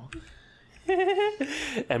as hell.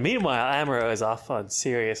 And meanwhile, Amuro is off on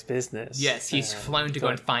serious business. Yes, he's flown to go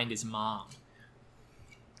and find his mom,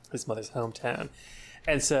 his mother's hometown.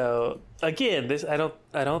 And so again, this I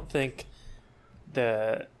don't think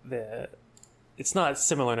the it's not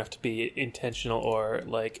similar enough to be intentional or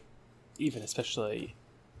like even especially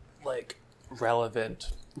like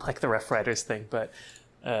relevant like the Rough Riders thing, but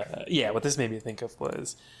what this made me think of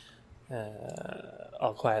was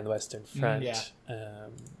All Quiet on the Western Front.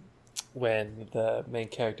 When the main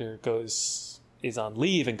character is on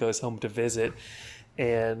leave and goes home to visit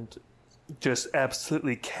and just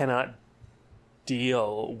absolutely cannot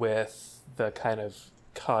deal with the kind of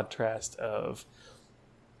contrast of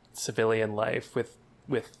civilian life with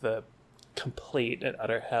the complete and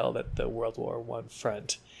utter hell that the World War I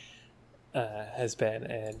front has been,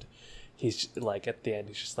 and he's like at the end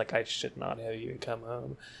he's just like, I should not have you come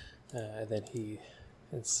home, and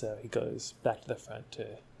so he goes back to the front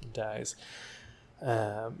and dies.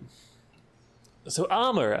 So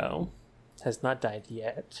Amuro has not died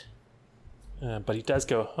yet, but he does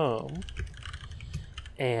go home,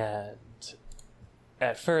 and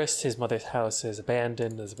at first his mother's house is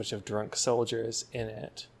abandoned. There's a bunch of drunk soldiers in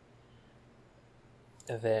it,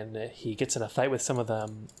 and then he gets in a fight with some of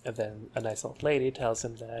them, and then a nice old lady tells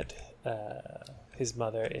him that his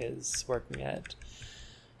mother is working at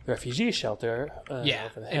the refugee shelter over the hill.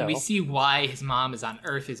 And we see why his mom is on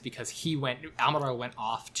Earth is because Amuro went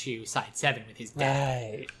off to Side 7 with his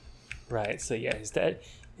dad. Right. So yeah, his dad,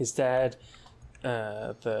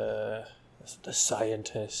 the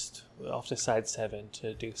scientist, off to Side 7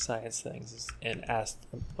 to do science things, and asked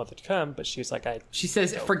the mother to come, but she was like, She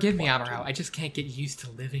says, forgive me, Amuro, I just can't get used to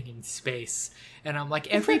living in space. And I'm like,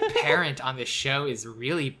 every parent on this show is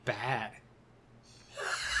really bad.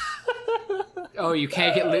 Oh, you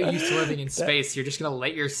can't get used to living in space. You're just going to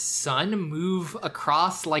let your son move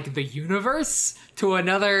across, like, the universe to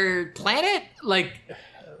another planet? Like,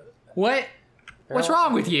 what? What's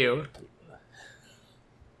wrong with you?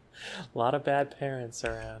 A lot of bad parents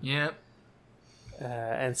around. Yeah.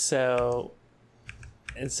 And so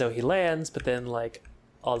he lands, but then, like,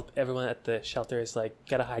 everyone at the shelter is like,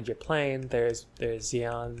 gotta hide your plane. There's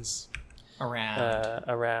Zeons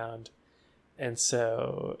around. And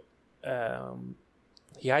so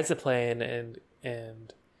he hides the plane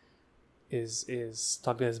and is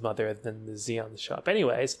talking to his mother, and then the Zeons show up.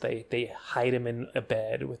 Anyways, they hide him in a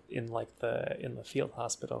bed in the field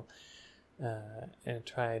hospital, and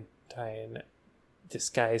try and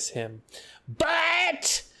disguise him.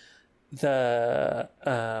 But the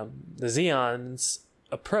Zeons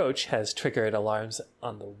approach has triggered alarms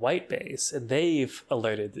on the white base, and they've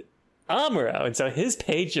alerted Amuro, and so his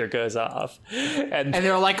pager goes off, and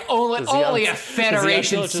they're like, only a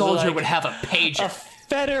Federation soldier would have a pager. A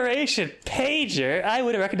Federation pager? I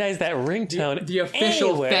would have recognized that ringtone. The official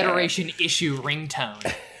anywhere. Federation issue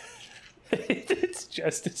ringtone. It's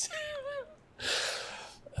just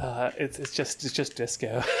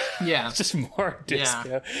disco. Yeah, it's just more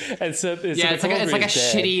disco. Yeah. And so it's like a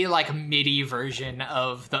shitty like MIDI version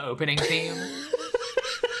of the opening theme.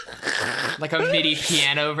 Like a MIDI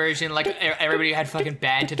piano version, like everybody had fucking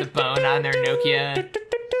Bad to the Bone on their Nokia.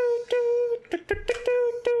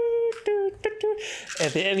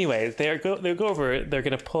 And anyways, they're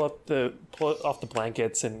gonna pull off the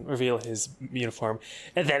blankets and reveal his uniform,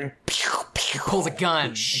 and then pulls a gun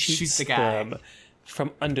and shoots the guy.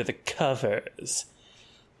 from under the covers.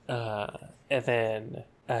 And then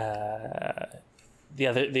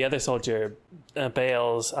the other soldier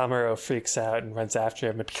bails. Amuro freaks out and runs after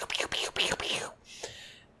him.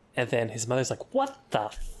 And then his mother's like, "What the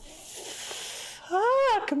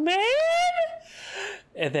fuck, man?"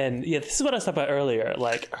 And then, this is what I was talking about earlier.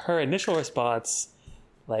 Like, her initial response,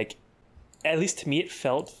 like, at least to me, it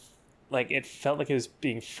felt like it was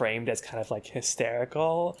being framed as kind of like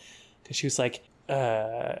hysterical, because she was like,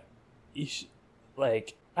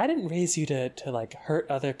 like, "I didn't raise you to like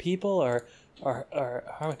hurt other people or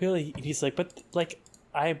harm people." He's like, "But like,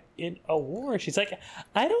 I'm in a war." She's like,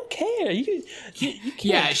 "I don't care. You can't."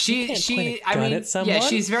 Yeah,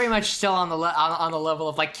 she's very much still on the on the level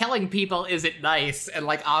of like, killing people isn't nice, and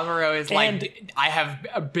like Amuro is like, "I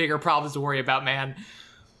have bigger problems to worry about, man."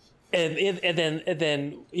 And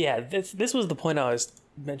then this was the point I was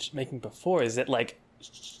making before, is that like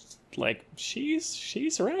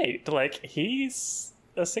she's right. Like, he's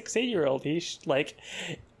a 16-year-old. He's like,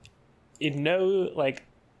 in no like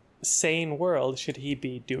sane world should he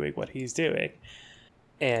be doing what he's doing.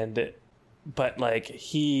 But like,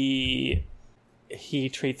 he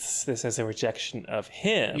treats this as a rejection of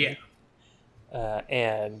him.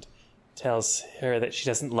 And tells her that she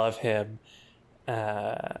doesn't love him,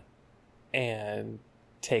 and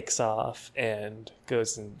takes off and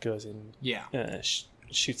goes and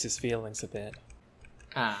shoots his feelings a bit.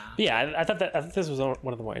 I thought this was one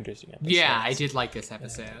of the more interesting episodes. Yeah, I did like this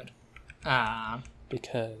episode.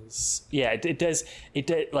 Because it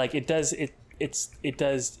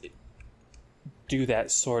does do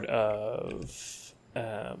that sort of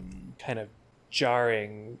kind of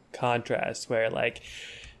jarring contrast where, like,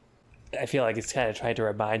 I feel like it's kind of trying to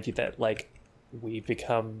remind you that, like, we've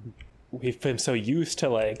been so used to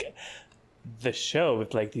like the show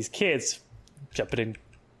with like these kids jumping in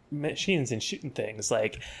machines and shooting things.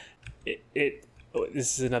 Like,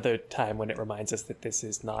 this is another time when it reminds us that this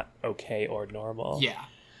is not okay or normal.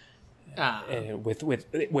 And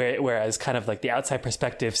whereas kind of like the outside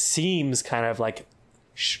perspective seems kind of like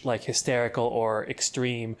hysterical or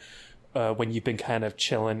extreme when you've been kind of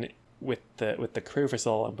chilling with the crew for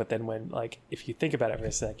so long, but then when, like, if you think about it for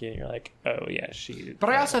a second, you're like, oh yeah, she. But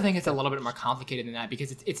I also think it's a little bit more complicated than that,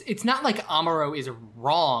 because it's not like Amuro is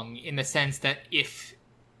wrong in the sense that if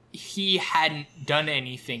he hadn't done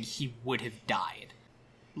anything, he would have died.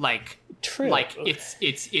 Like, true. Like,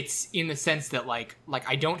 it's in the sense that like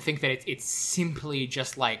I don't think that it's simply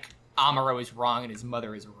just like Amuro is wrong and his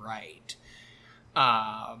mother is right.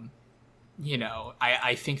 You know,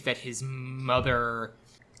 I think that his mother.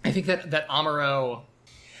 I think that Amuro.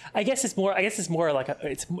 I guess it's more like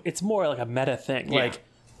it's more like a meta thing. Yeah.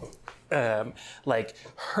 Like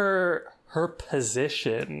her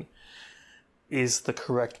position is the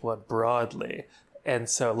correct one broadly, and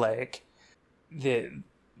so like it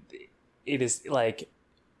is like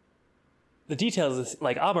the details is,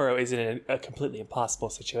 like, Amuro is in a completely impossible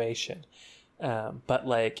situation, but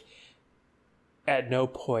like at no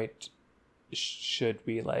point should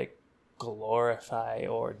we like glorify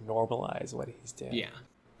or normalize what he's doing.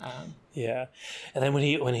 Yeah. And then when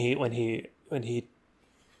he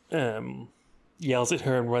yells at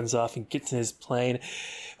her and runs off and gets in his plane,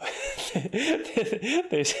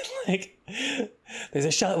 there's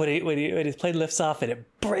a shot when his plane lifts off and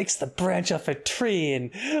it breaks the branch off a tree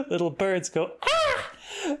and little birds go, ah!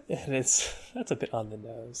 And that's a bit on the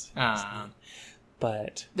nose.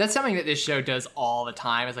 But that's something that this show does all the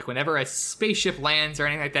time. It's like whenever a spaceship lands or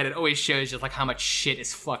anything like that, it always shows just like how much shit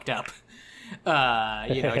is fucked up.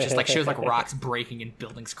 You know, it just like shows like rocks breaking and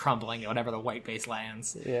buildings crumbling whenever the white base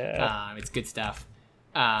lands. Yeah. It's good stuff.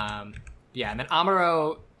 Yeah, and then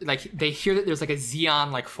Amuro, like, they hear that there's like a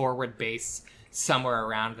Xeon like forward base somewhere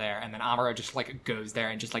around there, and then Amuro just like goes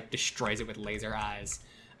there and just like destroys it with laser eyes.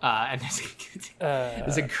 And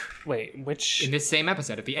there's a wait, which in this same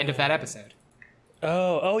episode, at the end of that episode.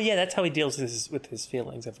 Oh yeah, that's how he deals with his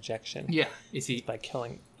feelings of rejection. Yeah, is he by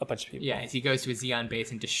killing a bunch of people? Yeah, as he goes to a Xeon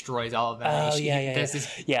base and destroys all of them. Oh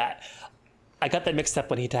yeah. I got that mixed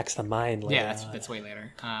up when he attacks the mine later. Yeah, that's way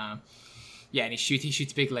later. Yeah, and he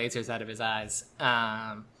shoots big lasers out of his eyes.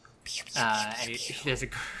 And there's a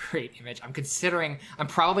great image. I'm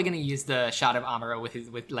probably going to use the shot of Amuro with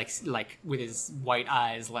his white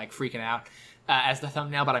eyes like freaking out as the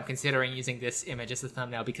thumbnail, but I'm considering using this image as the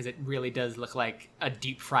thumbnail because it really does look like a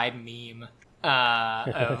deep fried meme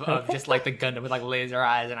of just like the Gundam with like laser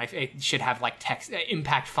eyes, and it should have like text,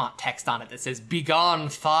 impact font text on it that says "Begone,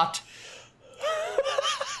 thought."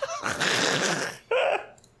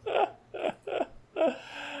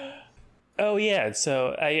 Oh yeah,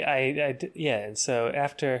 so yeah, and so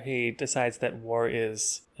after he decides that war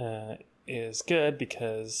is good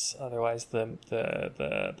because otherwise the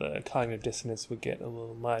cognitive dissonance would get a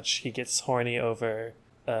little much, he gets horny over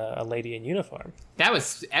a lady in uniform. That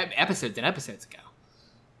was episodes and episodes ago.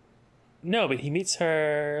 No, but he meets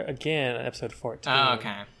her again in episode 14. Oh,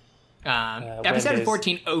 okay. Episode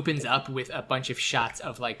 14 opens up with a bunch of shots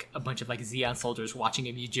of like a bunch of like Xeon soldiers watching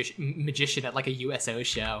a magician at like a USO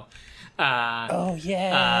show. Oh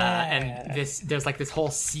yeah. And there's like this whole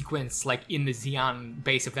sequence like in the Xeon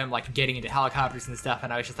base of them like getting into helicopters and stuff,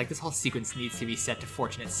 and I was just like, this whole sequence needs to be set to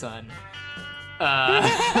Fortunate Son.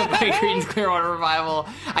 By Creedence Clearwater Revival.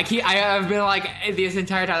 I've been like, this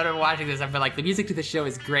entire time that I've been watching this, I've been like, the music to the show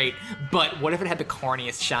is great, but what if it had the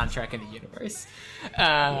corniest soundtrack in the universe?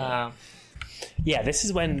 Yeah, this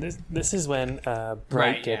is when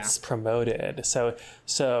Bright gets promoted. So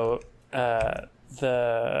the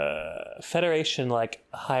Federation like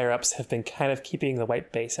higher ups have been kind of keeping the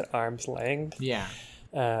white base at arm's length. Yeah.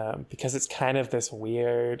 Because it's kind of this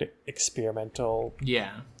weird experimental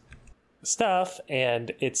stuff,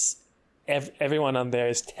 and it's everyone on there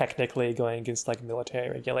is technically going against like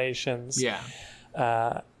military regulations.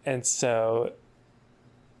 And so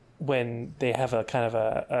when they have a kind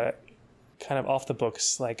of off the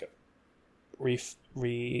books like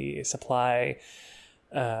resupply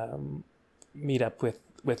meet up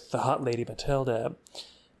with the hot lady Matilda,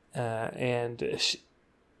 and at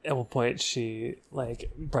one point she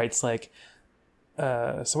like Bright's like,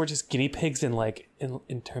 so we're just guinea pigs in like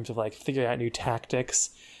in terms of like figuring out new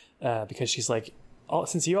tactics, because she's like,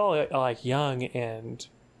 since you all are like young and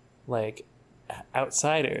like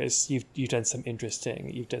outsiders, you've done some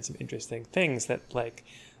interesting things that like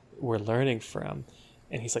we're learning from.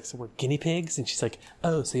 And he's like, so we're guinea pigs? And she's like,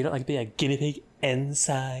 oh, so you don't like being a guinea pig,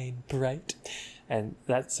 Ensign Bright? And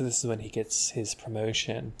so this is when he gets his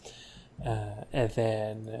promotion, and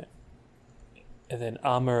then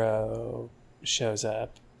Amuro shows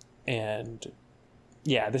up, and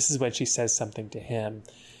this is when she says something to him,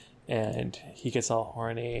 and he gets all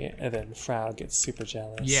horny, and then Frau gets super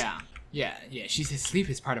jealous. Yeah. She says sleep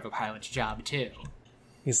is part of a pilot's job too.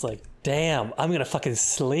 He's like, damn, I'm gonna fucking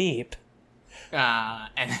sleep.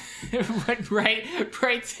 And what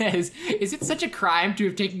Bright says, is it such a crime to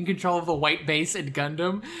have taken control of the white base in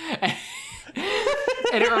Gundam?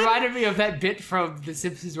 And it reminded me of that bit from The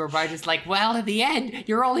Simpsons where Bright is like, well, in the end,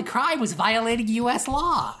 your only crime was violating U.S.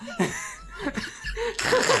 law.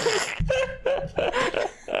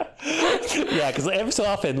 Yeah, because every so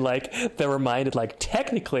often, like, they're reminded, like,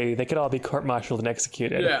 technically they could all be court-martialed and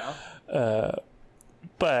executed. Yeah.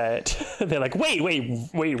 But they're like, wait,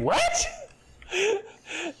 what?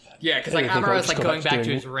 Yeah, because like Amuro's like going back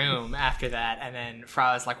to his room after that, and then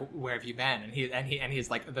Frau's like, "Where have you been?" And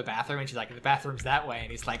he's like, "The bathroom," and she's like, "The bathroom's that way,"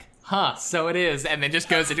 and he's like, "Huh, so it is," and then just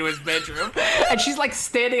goes into his bedroom, and she's like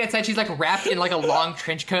standing outside. She's like wrapped in like a long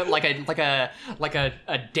trench coat, like a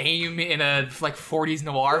dame in a like 40s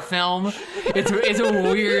noir film. It's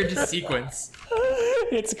a weird sequence.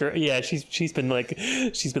 It's great. Yeah, she's been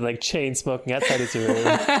like chain smoking outside his room.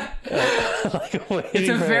 It's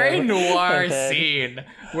a very noir scene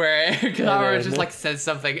where Kamara just like says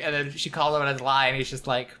something, and then she calls him on his lie, and he's just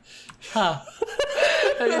like, "Huh,"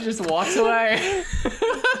 and he just walks away.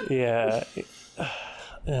 Yeah.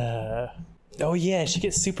 Oh yeah, she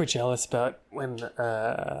gets super jealous about when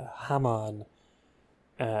Hamon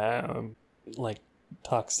like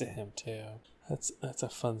talks to him too. That's a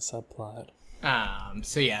fun subplot.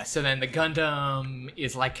 So then the Gundam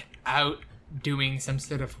is like out doing some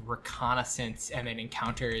sort of reconnaissance, and then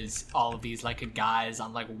encounters all of these like guys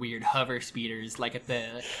on like weird hover speeders, like in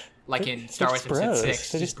Star Wars Episode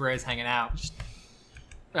 6, just bros hanging out.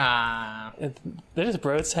 They're just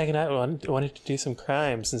bros hanging out, wanting to do some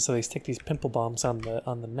crimes, and so they stick these pimple bombs on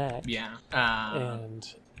the neck. Yeah. And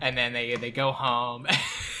then they go home.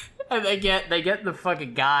 And they get the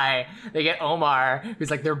fucking guy. They get Omar, who's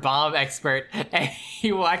like their bomb expert, and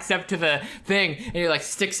he walks up to the thing and he like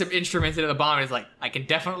sticks some instruments into the bomb. And he's like, "I can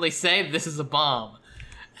definitely say this is a bomb."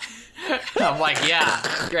 I'm like, "Yeah,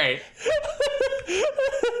 great."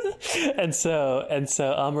 And so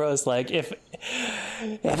Amuro's like, if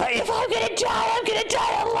I'm gonna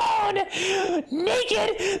die alone,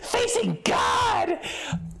 naked, facing God.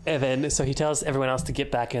 And then, so he tells everyone else to get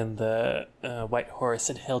back in the White Horse,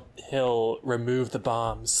 and he'll remove the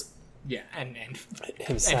bombs. Yeah, and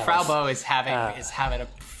himself. And Frau Bow is having a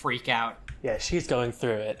freak out. Yeah, she's going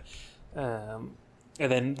through it. And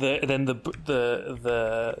then the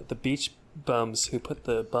beach bums who put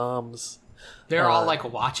the bombs They're all like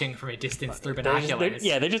watching from a distance through binoculars.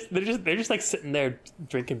 They're just like sitting there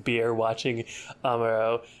drinking beer, watching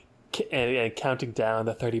Amuro and counting down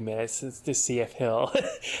the 30 minutes to see if he'll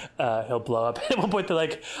blow up. At one point, they're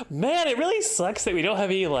like, "Man, it really sucks that we don't have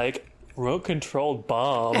any like remote controlled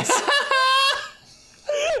bombs."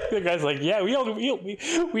 The guy's like, "Yeah,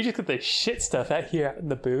 we just get the shit stuff out here out in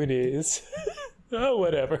the boonies." Oh,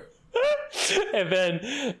 whatever. and then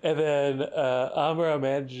Amuro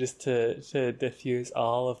manages to defuse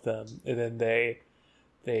all of them, and then they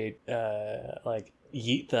like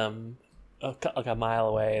yeet them like a mile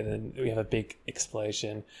away, and then we have a big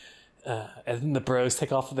explosion. And then the bros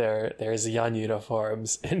take off their Xian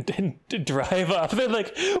uniforms and drive off. They're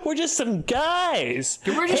like, "We're just some guys.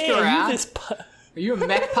 We're just around. Are you a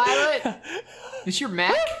mech pilot? Is your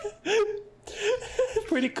mech?"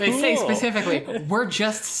 Pretty cool. They say specifically, "We're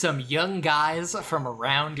just some young guys from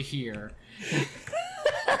around here."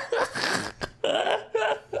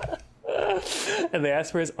 And they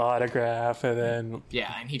ask for his autograph, and then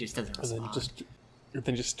and he just doesn't respond. And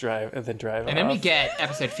then drive and off. then we get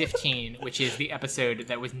episode 15, which is the episode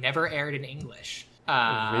that was never aired in English.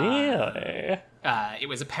 Really? It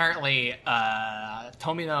was apparently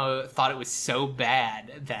Tomino thought it was so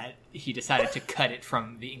bad that he decided to cut it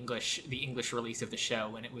from the English release of the show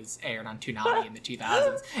when it was aired on Toonami in the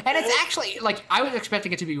 2000s. And it's actually like I was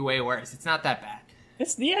expecting it to be way worse. It's not that bad.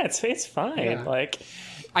 It's fine. Yeah. Like,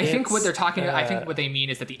 I think what they're talking about, I think what they mean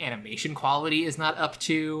is that the animation quality is not up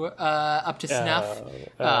to snuff,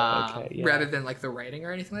 rather than like the writing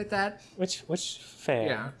or anything like that. Which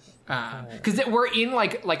fair. Yeah. Because we're in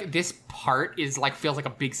like this part is like feels like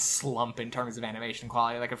a big slump in terms of animation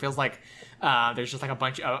quality. Like it feels like there's just like a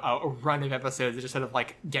run of episodes that just sort of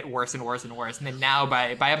like get worse and worse and worse, and then now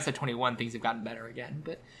by episode 21 things have gotten better again.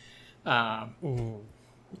 But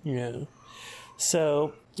yeah.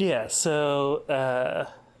 So yeah. So.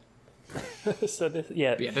 This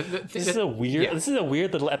is a weird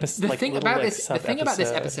little episode. The thing about this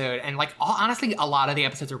episode, and like honestly, a lot of the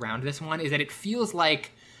episodes around this one, is that it feels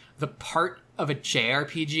like the part of a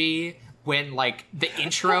JRPG when like the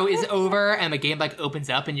intro is over and the game like opens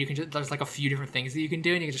up and you can there's like a few different things that you can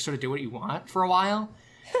do and you can just sort of do what you want for a while.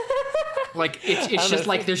 Like it's just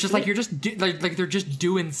like there's just like you're just like they're just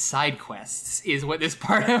doing side quests is what this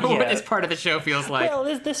part of the show feels like. Well,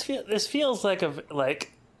 this feels like a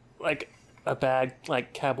bad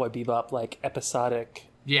like Cowboy Bebop like episodic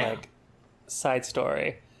like side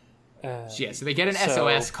story. So they get an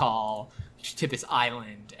SOS call to this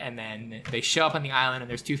island, and then they show up on the island, and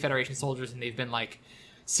there's 2 Federation soldiers, and they've been like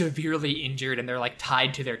severely injured, and they're like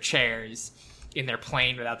tied to their chairs in their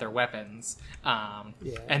plane without their weapons.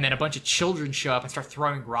 And then a bunch of children show up and start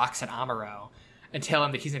throwing rocks at Amuro and tell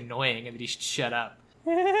him that he's annoying and that he should shut up.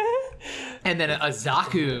 And then a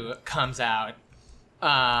Zaku comes out.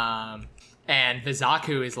 And the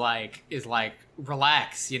Zaku is like,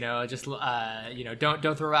 relax, just,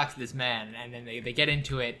 don't throw rocks at this man. And then they get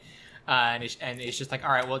into it, and it's just like,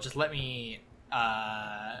 all right, well, just let me,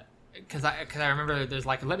 cause I remember there's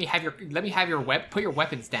like, let me have your put your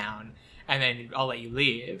weapons down, and then I'll let you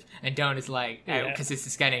leave. And Doan is like, cause it's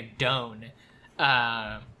this guy named Doan.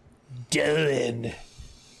 Dylan.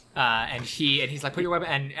 And he's like, put your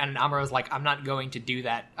weapon, and Amuro's like, I'm not going to do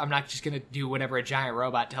that. I'm not just going to do whatever a giant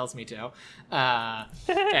robot tells me to.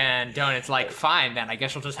 And Donut's like, fine, then I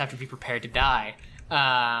guess you'll just have to be prepared to die.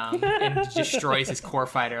 And destroys his core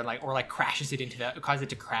fighter, or crashes it causes it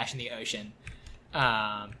to crash in the ocean.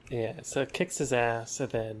 So it kicks his ass,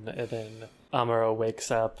 and then Amuro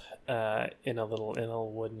wakes up in a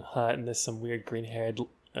little wooden hut, and there's some weird green-haired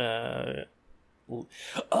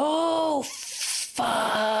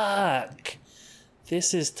fuck!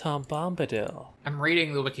 This is Tom Bombadil. I'm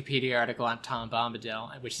reading the Wikipedia article on Tom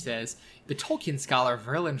Bombadil, which says, the Tolkien scholar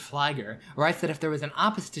Verlin Flagger writes that if there was an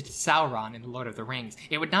opposite to Sauron in The Lord of the Rings,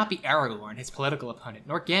 it would not be Aragorn, his political opponent,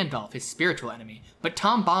 nor Gandalf, his spiritual enemy, but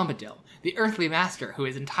Tom Bombadil, the earthly master who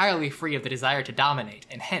is entirely free of the desire to dominate,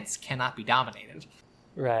 and hence cannot be dominated.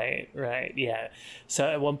 Right, yeah. So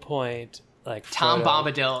at one point, like Tom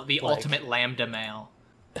Bombadil, the ultimate lambda male.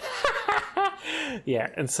 Yeah,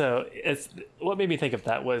 and so it's what made me think of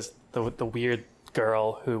that was the weird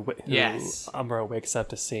girl who Amuro wakes up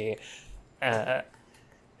to see, and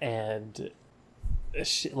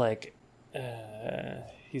she,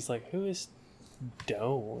 he's like, who is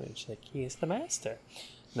Doan? And she's like, he is the master.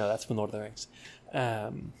 No, that's from Lord of the Rings.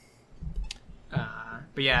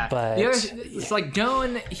 It's like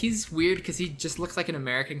Doan. He's weird because he just looks like an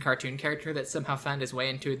American cartoon character that somehow found his way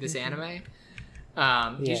into this anime.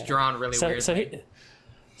 He's drawn really weirdly.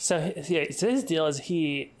 So his deal is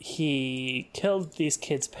he killed these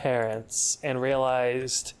kids' parents and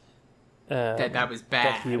realized that was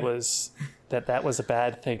bad. That was a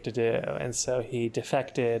bad thing to do, and so he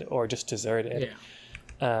defected or just deserted.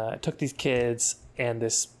 Yeah. Took these kids and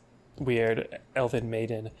this weird elven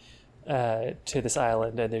maiden to this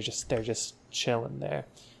island, and they're just chilling there,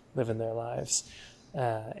 living their lives.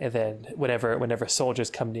 And then whenever soldiers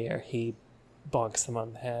come near, he bonks them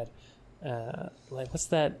on the head. What's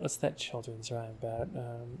that children's rhyme about?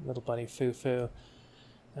 Little bunny Foo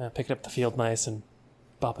picking up the field mice and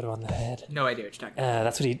bopping them on the head. No idea what you're talking about.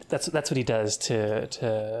 That's what he does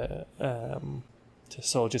to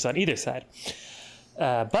soldiers on either side.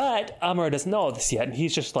 But Amuro doesn't know this yet, and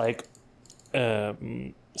he's just like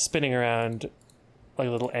spinning around like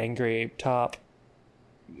a little angry top,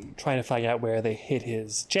 trying to find out where they hit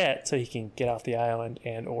his jet so he can get off the island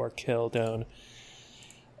and or kill Doan.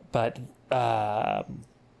 But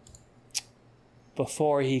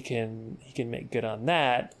before he can make good on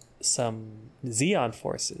that, some Zeon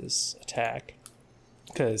forces attack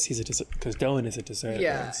because Doan is a deserter.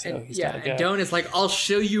 Yeah, so and, he's yeah, gotta go. and Doan is like, I'll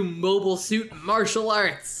show you mobile suit martial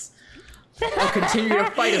arts. I'll continue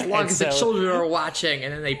to fight as long as the children are watching.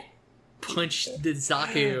 And then they punch the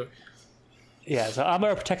Zaku. Yeah, so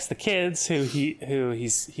Amuro protects the kids who he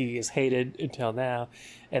has hated until now,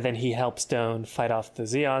 and then he helps Doan fight off the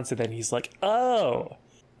Zeons, and then he's like, oh,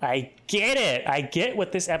 I get it. I get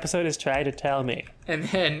what this episode is trying to tell me. And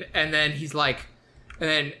then he's like, and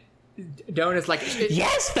then Doan is like,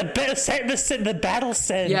 yes, the battle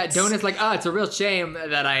sense. Yeah, Doan is like, oh, it's a real shame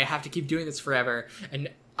that I have to keep doing this forever. And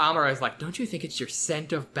Amuro is like, don't you think it's your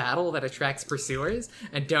scent of battle that attracts pursuers?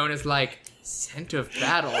 And Doan is like, scent of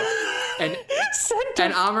battle. And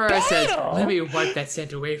Amuro says, let me wipe that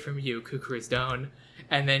scent away from you, Kukuru's Doan.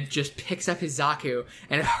 And then just picks up his Zaku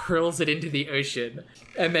and hurls it into the ocean.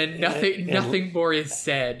 And then nothing more is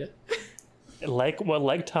said. Like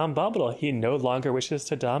Tom Bombadil, he no longer wishes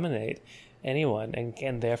to dominate anyone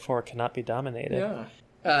and therefore cannot be dominated.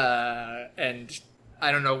 Yeah. And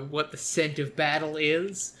I don't know what the scent of battle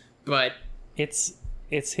is, but it's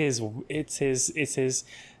his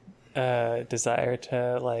desire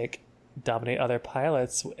to like dominate other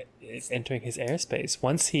pilots entering his airspace.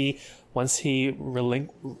 Once he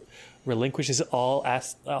relinquishes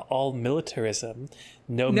all militarism,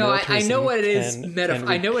 militarism I know what it is.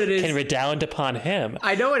 I know what it is. Can redound upon him.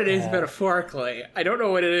 I know what it is metaphorically. I don't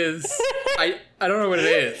know what it is. I don't know what it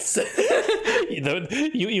is.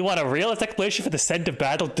 You want a realistic explanation for the scent of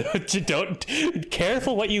battle? Don't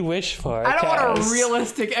careful what you wish for. I don't want a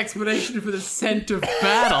realistic explanation for the scent of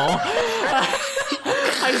battle.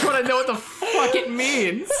 I just want to know what the fuck it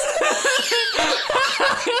means.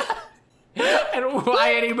 And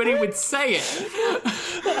why anybody would say it.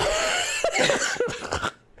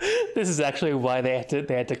 This is actually why they had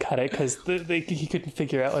to cut it, because he couldn't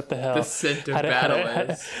figure out what the hell the scent of battle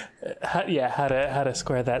is. How to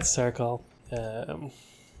square that circle.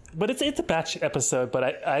 But it's a batch episode,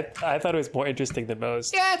 but I thought it was more interesting than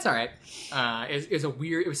most. Yeah, it's all right.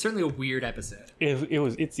 It was certainly a weird episode.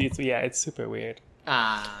 It's super weird.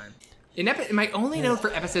 My only note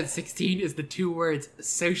for episode 16 is the two words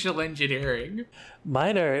social engineering.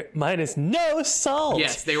 Mine is no salt.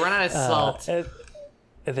 Yes, they run out of salt.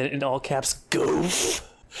 And then in all caps, goof.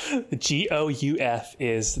 The GOUF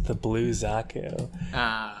is the blue Zaku.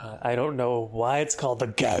 I don't know why it's called the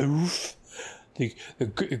goof. The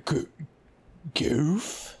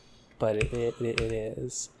goof. But it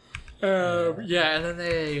is. Yeah, and then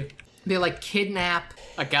they like kidnap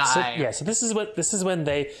a guy. So this is when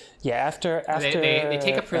they after they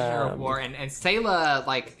take a prisoner of war, and Sayla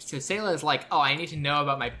Sayla is like, oh, I need to know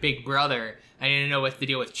about my big brother. I need to know what the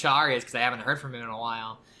deal with Char is because I haven't heard from him in a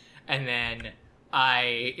while. And then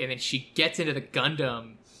she gets into the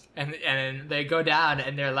Gundam, and then they go down,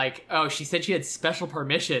 and they're like, oh, she said she had special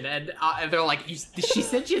permission, and they're like, she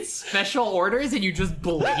said she had special orders, and you just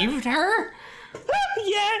believed her?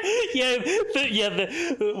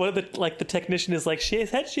 The technician is like, she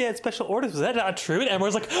said she had special orders. Was that not true? And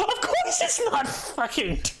everyone's like, of course it's not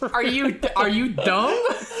fucking true. Are you dumb?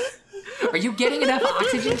 Are you getting enough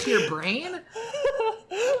oxygen to your brain?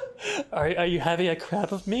 Are you having a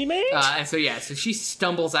crap of me, mate? So she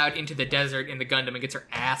stumbles out into the desert in the Gundam and gets her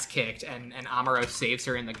ass kicked, and Amuro saves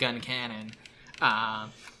her in the gun cannon.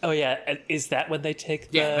 Is that when they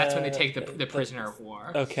take? That's when they take the prisoner of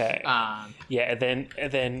war. Okay. And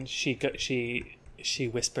then she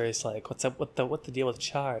whispers like, "What's up? What the deal with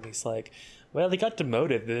Char?" And he's like, "Well, he got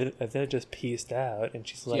demoted, and then just pieced out." And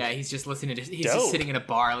she's like, "Yeah, he's just listening to. He's just sitting in a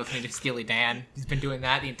bar listening to Steely Dan. He's been doing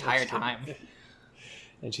that the entire time."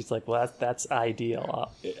 And she's like, well, that's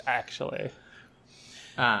ideal, actually.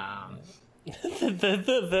 The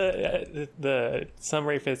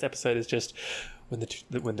summary for this episode is just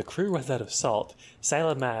when the crew runs out of salt,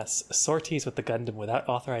 Sila Mass sorties with the Gundam without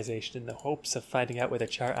authorization in the hopes of finding out whether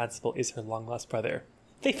Char Ansible is her long lost brother.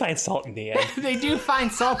 They find salt in the end. They do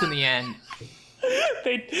find salt in the end.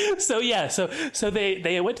 So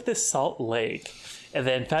they went to this salt lake and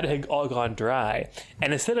then found it had all gone dry.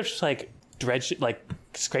 And instead of just like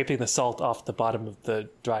scraping the salt off the bottom of the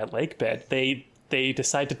dry lake bed, they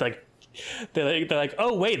decided to they're like,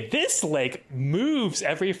 oh wait, this lake moves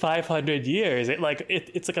every 500 years.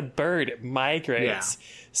 It's like a bird. It migrates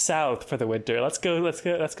south for the winter. Let's go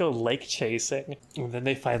lake chasing. And then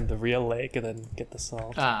they find the real lake and then get the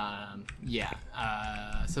salt. So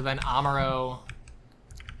then Amuro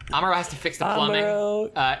has to fix the plumbing.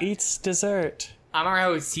 Amuro eats dessert.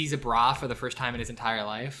 Amuro sees a bra for the first time in his entire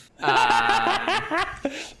life. I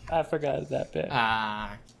forgot that bit.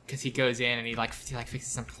 Because he goes in and he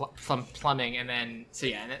fixes some plumbing, and then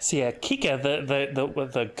Kika,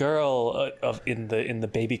 the girl in the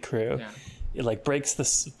baby crew, it breaks the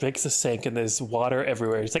sink and there's water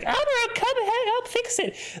everywhere. He's like, Amuro, come help fix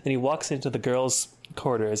it. Then he walks into the girls'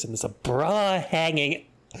 quarters and there's a bra hanging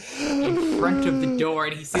in front of the door,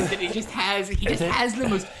 and he says that he just has the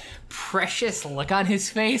most precious look on his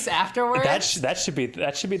face afterwards. That should be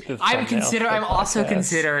the I'm also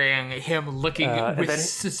considering him looking with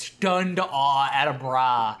stunned awe at a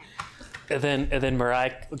bra. And then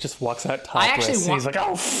Mirai just walks out topless. And he's like,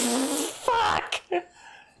 oh fuck.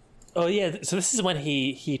 Oh yeah, so this is when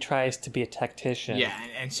he tries to be a tactician. Yeah,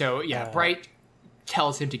 and so Bright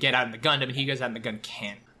tells him to get out in the Gundam, and he goes out in the gun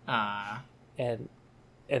can't.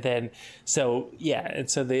 And then, so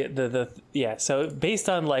based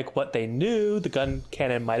on what they knew, the gun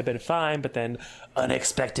cannon might have been fine, but then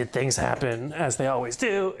unexpected things happen, as they always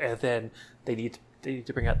do, and then they need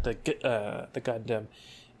to bring out the Gundam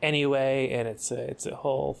anyway, and it's a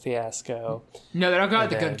whole fiasco. No, they don't go out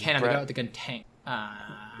the gun cannon; they go out the gun tank.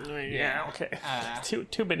 Okay.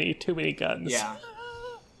 Too many guns. Yeah.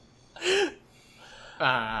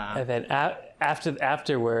 And then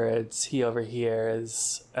afterwards, he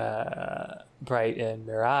overhears Bright and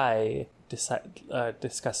Mirai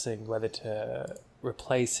discussing whether to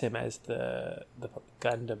replace him as the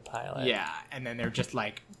Gundam pilot. Yeah, and then they're just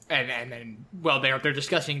they're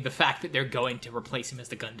discussing the fact that they're going to replace him as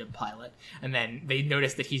the Gundam pilot, and then they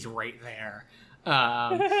notice that he's right there.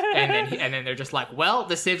 And then they're just like, well,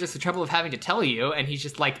 this saves us the trouble of having to tell you, and he's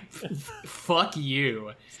just like, fuck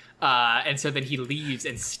you. And so then he leaves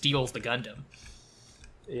and steals the Gundam.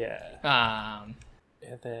 Yeah.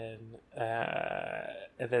 The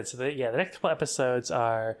next couple episodes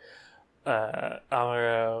are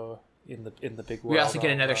Amuro in the big world. We also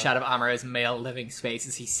get another shot of Amuro's male living space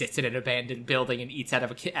as he sits in an abandoned building and eats out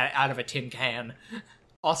of a tin can.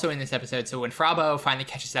 Also in this episode, so when Frabo finally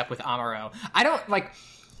catches up with Amuro, I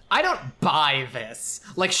don't buy this.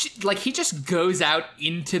 He just goes out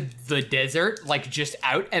into the desert, just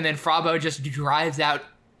out, and then Frabo just drives out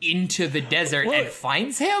into the desert and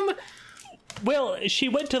finds him? Well, she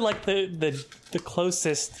went to the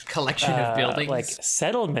closest collection of buildings,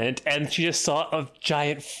 settlement, and she just saw a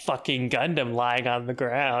giant fucking Gundam lying on the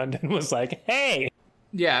ground and was like, "Hey."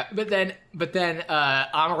 Yeah, but then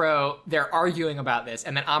Amuro, they're arguing about this,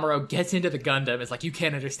 and then Amuro gets into the Gundam, is like, you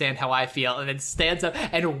can't understand how I feel, and then stands up,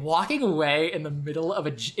 and walking away in the middle of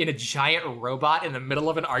in a giant robot in the middle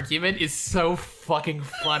of an argument is so fucking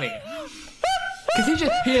funny. Because he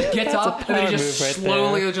just gets up, and then he just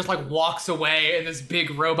slowly just walks away in this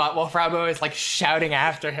big robot while Frabo is shouting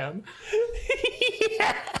after him.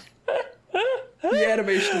 Yeah. The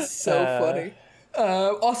animation is so funny.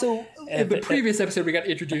 Also, in the previous episode, we got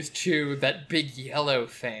introduced to that big yellow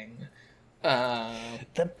thing.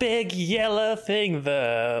 The big yellow thing,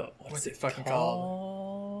 what's it fucking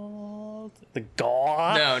called? The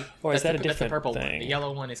Gaw? No, or is that a different that's the purple thing? One. The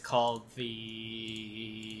yellow one is called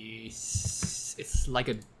the... It's like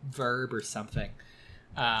a verb or something.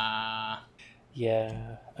 Yeah,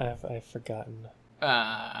 I've forgotten.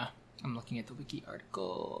 I'm looking at the wiki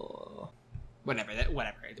article. Whatever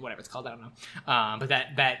it's called, I don't know. But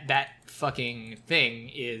that fucking thing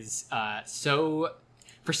is so,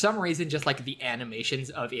 for some reason, just the animations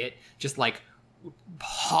of it just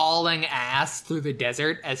hauling ass through the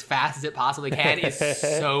desert as fast as it possibly can is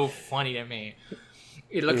so funny to me.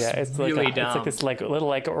 It looks really dumb. It's this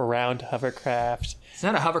little round hovercraft. It's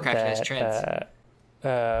not a hovercraft, it's treads. Talking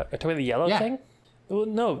about the yellow thing? Well,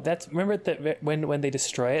 no, remember that when they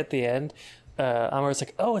destroy it at the end, Amoro's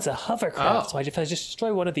like, oh, it's a hovercraft. Oh. So if I just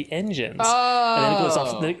destroy one of the engines, Oh. and then it goes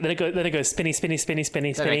off. Then it goes spinny, spinny, spinny,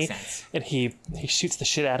 spinny, That spinny, makes sense. and he shoots the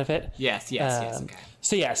shit out of it. Yes. Okay.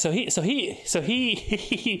 So he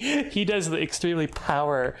does the extremely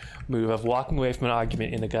power move of walking away from an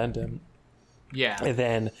argument in a Gundam, Yeah. and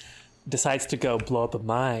then decides to go blow up a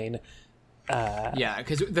mine. Yeah,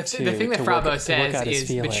 because the thing that Frabo says is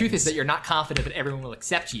the truth is that you're not confident that everyone will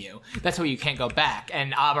accept you. That's why you can't go back.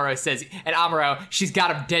 And Amuro says, she's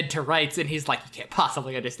got him dead to rights, and he's like, you can't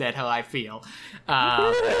possibly understand how I feel.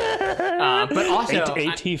 But also,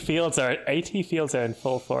 AT fields are in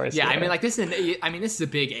full force. yeah, here. I mean, like this is a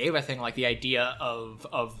big Ava thing, like the idea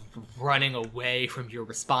of running away from your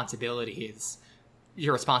responsibilities,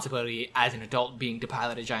 your responsibility as an adult being to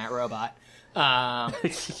pilot a giant robot.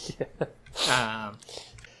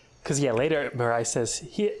 Because later Mirai says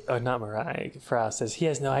Frau says he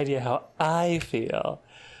has no idea how I feel.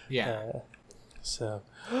 Yeah. So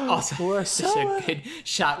Also, We're there's so- a good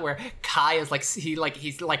shot where Kai is he's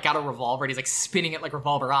got a revolver and he's like spinning it like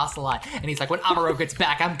Revolver Ocelot, and he's like, when Amuro gets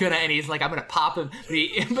back, I'm gonna pop him,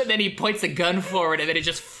 but then he points the gun forward and then it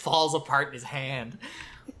just falls apart in his hand.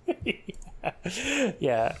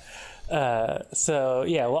 yeah.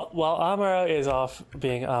 While Amuro is off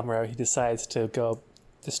being Amuro, he decides to go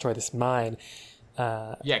destroy this mine.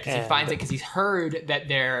 Yeah, because he finds it because he's heard that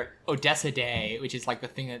their Odessa Day, which is like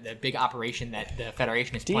the big operation that the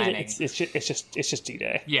Federation is planning. It's just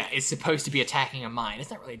D-Day. Yeah, is supposed to be attacking a mine.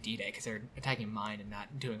 It's not really D-Day because they're attacking a mine and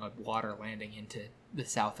not doing a water landing into the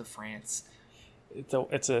south of France.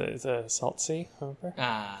 It's a salt sea. Remember?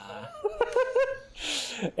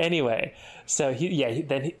 Anyway, so he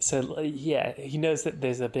knows that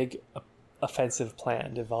there's a big offensive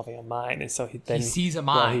plan involving a mine, and so he sees a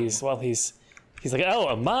mine. He's like, oh,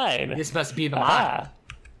 a mine. This must be the Aha.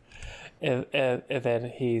 mine. And then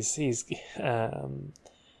he's thinking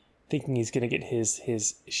he's gonna get his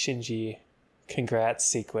Shinji congrats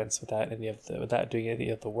sequence without doing any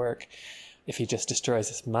of the work if he just destroys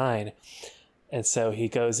this mine. And so he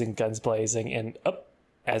goes in guns blazing, and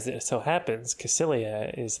as it so happens,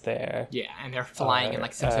 Cassilia is there. Yeah, and they're flying in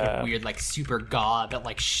like some sort of weird like super god that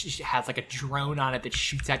like has like a drone on it that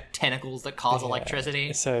shoots out tentacles that cause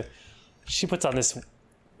electricity. So she puts on this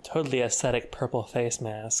totally aesthetic purple face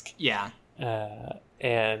mask. Yeah.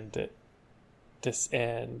 And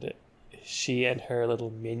she and her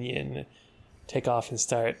little minion take off and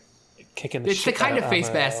start kicking the It's shit the kind out of face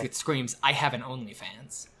Amuro. mask that screams, I have an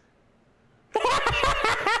OnlyFans.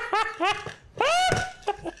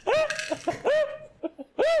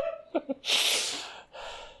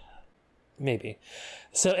 Maybe.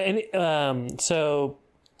 So let's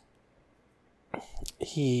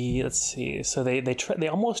see. So they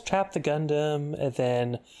almost trap the Gundam, and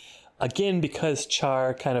then again, because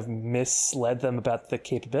Char kind of misled them about the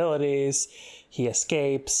capabilities, he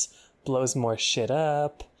escapes, blows more shit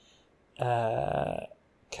up.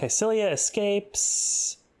 Cassilia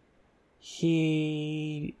escapes.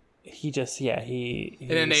 And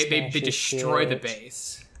then they destroy the shit.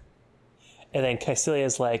 base. And then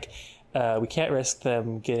Caecilia's like, we can't risk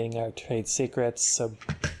them getting our trade secrets, so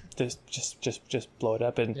just blow it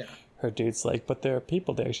up. And her dude's like, but there are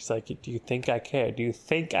people there. She's like, do you think I care? Do you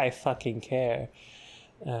think I fucking care?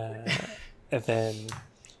 And then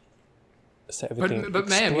so everything But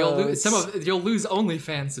ma'am, you'll lose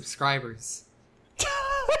OnlyFans subscribers.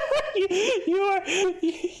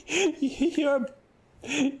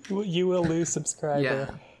 You will lose subscriber. Yeah.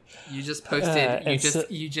 You just posted.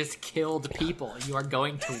 You just killed people. You are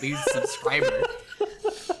going to lose subscribers.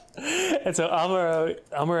 And so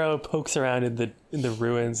Amuro pokes around in the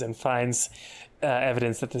ruins and finds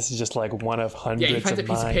evidence that this is just like one of hundreds. Yeah, he finds a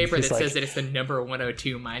piece of mines. paper He's that like, says that it's the number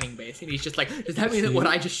 102 mining base, and he's just like, does that mean that what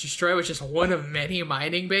I just destroyed was just one of many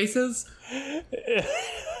mining bases?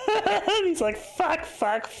 He's like, fuck.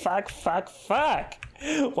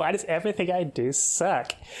 Why does everything I do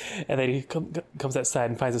suck? And then he comes outside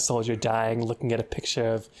and finds a soldier dying, looking at a picture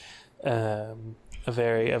of a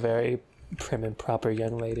very prim and proper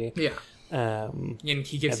young lady. Yeah. And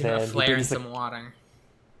he gives him a flare and some water.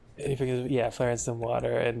 Flare and some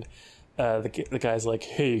water, and the guy's like,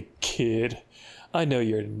 hey, kid, I know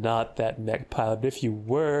you're not that mech pilot, but if you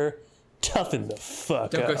were, toughen the fuck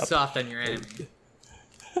up. Don't go soft on your enemy.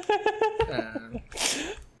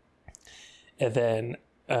 And then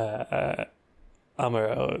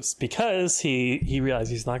Amuro, because he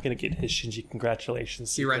realized he's not going to get his Shinji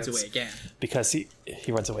congratulations. He runs away again. Because he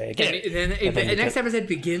runs away again. And then the next episode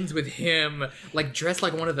begins with him like dressed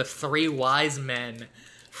like one of the three wise men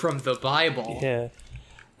from the Bible. Yeah.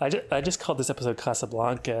 I just called this episode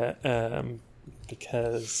Casablanca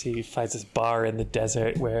because he finds this bar in the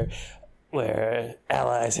desert where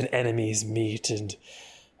allies and enemies meet, and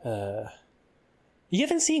you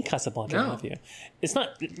haven't seen Casablanca, No. have you? It's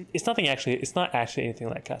not actually anything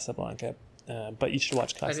like Casablanca, but you should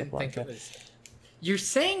watch I didn't think Casablanca. it was. You're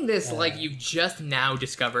saying this like you've just now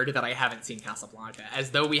discovered that I haven't seen Casablanca,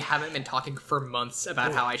 as though we haven't been talking for months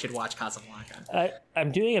about how I should watch Casablanca.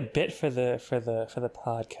 I'm doing a bit for the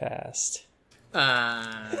podcast.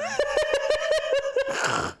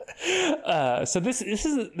 So this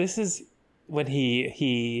is when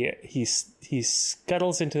he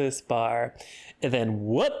scuttles into this bar, and then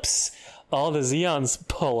whoops, all the Zeons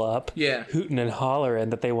pull up, Yeah. hooting and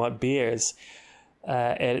hollering that they want beers.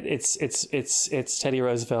 And it's Teddy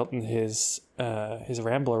Roosevelt and his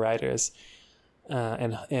Rambler riders,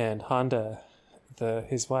 and Honda,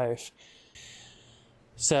 his wife.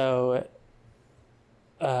 So,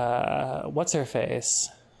 what's her face?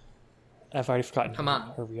 I've already forgotten Haman.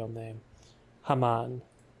 her real name. Haman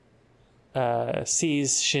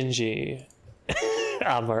sees Shinji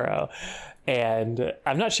Amuro, and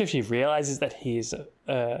I'm not sure if she realizes that he's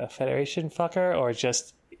a Federation fucker or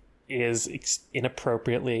just is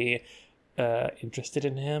inappropriately interested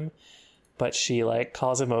in him, but she like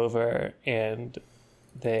calls him over and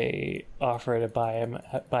they offer to buy him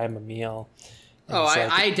a meal. And Oh, so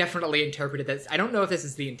I definitely interpreted that. I don't know if this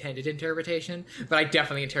is the intended interpretation, but I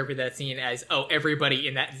definitely interpreted that scene as, oh, everybody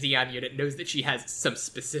in that Zeon unit knows that she has some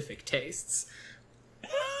specific tastes.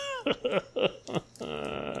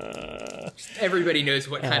 Everybody knows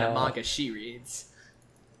what kind of manga she reads.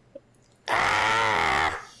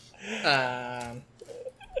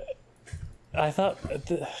 I thought,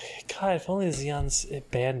 God, if only the Zeons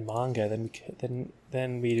banned manga,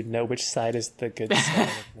 then we'd know which side is the good side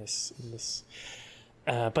in this.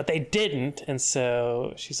 But they didn't, and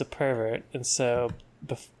so she's a pervert. And so,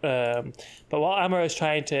 but while Amuro is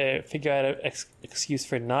trying to figure out an excuse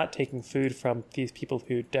for not taking food from these people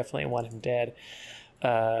who definitely want him dead,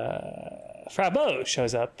 Frau Bow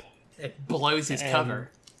shows up It blows his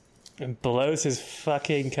cover. and blows his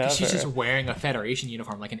fucking cover. She's just wearing a Federation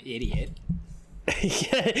uniform like an idiot.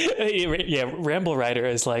 yeah, Ramble Rider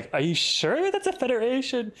is like, "Are you sure that's a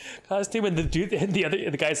Federation costume?" And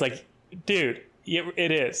the guy's like, "Dude,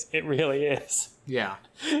 it is. It really is." Yeah.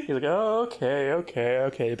 He's like, "Oh,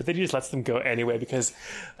 okay," but then he just lets them go anyway because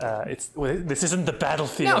this isn't the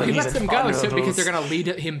battlefield. No, and he he's lets an them go honorable- because they're going to lead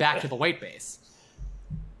him back to the white base.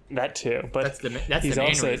 That too, but That's the he's main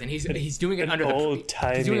also reason. He's doing it an under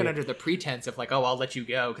old-timey- he's doing it under the pretense of like, oh, I'll let you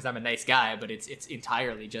go because I'm a nice guy, but it's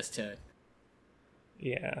entirely just to.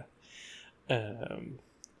 Yeah.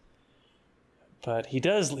 But he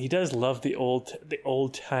does love the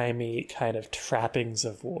old timey kind of trappings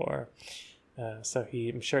of war. So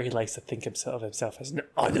I'm sure he likes to think of himself as an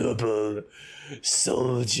honorable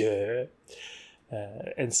soldier.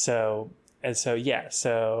 And so yeah.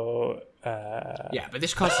 So Yeah, but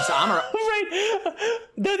this causes Amuro. right.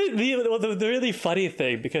 The really funny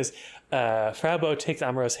thing, because Frau Bow takes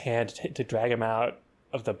Amuro's hand to drag him out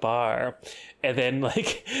of the bar, and then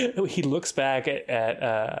like he looks back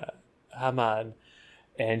at Haman,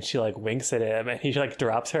 and she like winks at him, and he like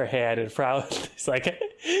drops her hand, and Frau is like,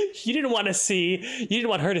 you didn't want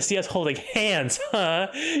her to see us holding hands, huh?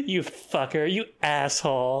 You fucker, you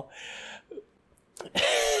asshole.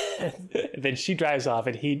 And then she drives off,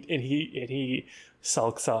 and he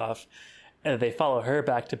sulks off, and they follow her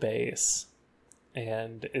back to base,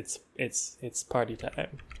 and it's party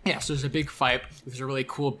time. Yeah, so there's a big fight. There's a really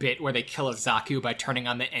cool bit where they kill a Zaku by turning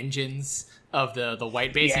on the engines of the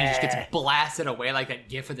white base, and he just gets blasted away like that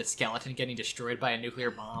gif of the skeleton getting destroyed by a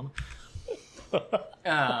nuclear bomb.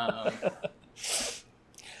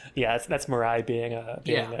 Yeah, that's Mirai being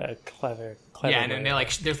a clever. Yeah, and then lawyer. they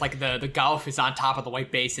like there's like the Golf is on top of the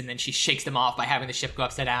white base, and then she shakes them off by having the ship go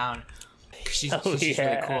upside down. She's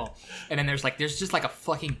really cool. And then there's just like a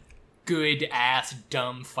fucking good ass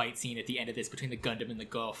dumb fight scene at the end of this between the Gundam and the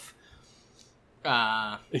Golf.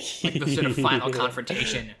 Like the sort of final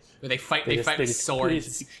confrontation where they fight with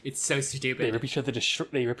swords. It's so stupid. They rip each other to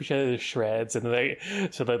shreds, and they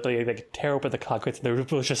tear open the concrete, and they're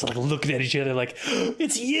both just like looking at each other like,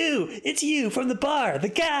 it's you from the bar, the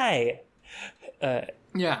guy.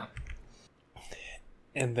 Yeah.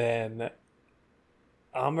 And then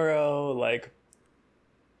Amuro like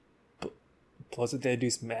blows up the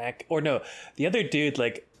dude's Mac, or no, the other dude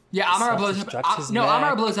like. Yeah, Amuro blows up. destructs his No, Mac.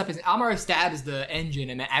 Amuro blows up. Amuro stabs the engine,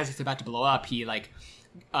 and then as it's about to blow up, he like.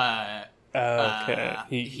 Okay.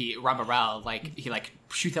 He Ramaral he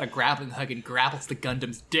shoots out a grappling hook and grapples the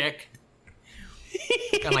Gundam's dick,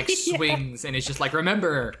 and like swings, and it's just like,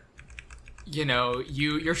 remember,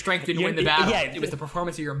 your strength didn't win the battle. Yeah, it was the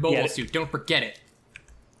performance of your mobile suit. Don't forget it.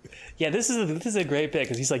 Yeah, this is a great bit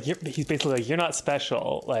because he's like, he's basically like, you're not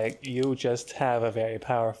special. Like, you just have a very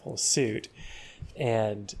powerful suit.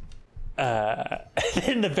 And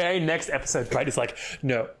in the very next episode, Bright is like,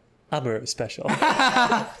 no, Amuro is special.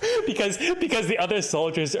 because the other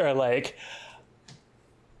soldiers are like,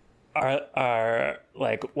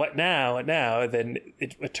 what now? Then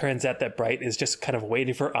it turns out that Bright is just kind of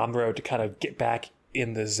waiting for Amuro to kind of get back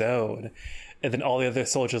in the zone. And then all the other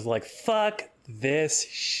soldiers are like, fuck this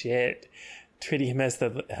shit, treating him as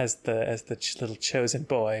the little chosen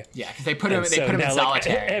boy. Yeah, because they put him in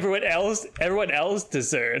solitary. Everyone else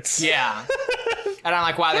deserts. Yeah, and I'm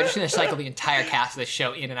like, wow, they're just gonna cycle the entire cast of the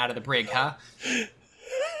show in and out of the brig, huh?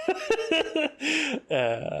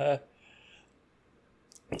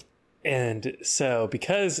 And so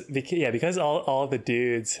because all the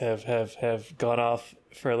dudes have gone off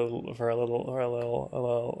for a little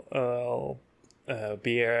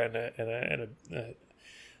beer and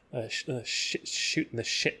shooting the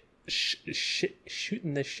shit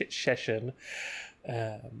session.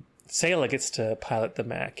 Sayla gets to pilot the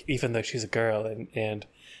mech, even though she's a girl, and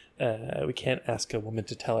we can't ask a woman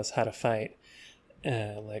to tell us how to fight,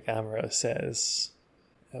 like Amuro says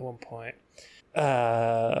at one point.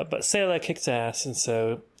 But Sayla kicks ass, and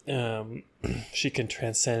so she can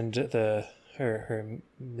transcend her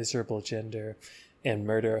miserable gender and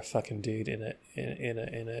murder a fucking dude in a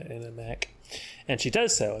mech, and she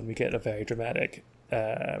does so, and we get a very dramatic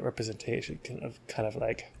representation kind of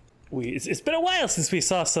like it's been a while since we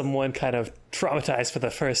saw someone kind of traumatized for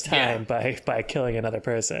the first time by killing another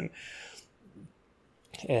person.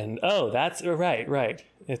 And that's right.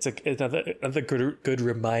 It's another good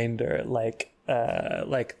reminder, like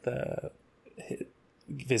the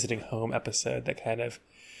visiting home episode that kind of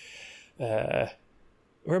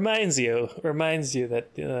reminds you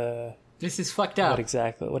that this is fucked up.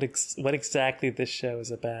 What exactly this show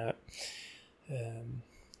is about.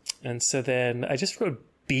 And so then I just wrote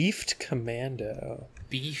Beefed Commando.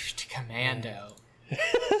 Beefed Commando.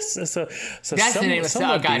 so that's the name of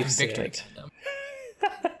a guy from Victory.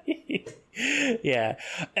 Yeah.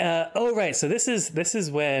 Right. So this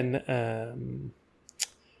is when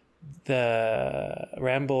the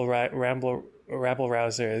rabble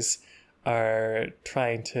rousers are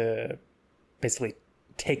trying to basically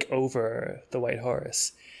take over the White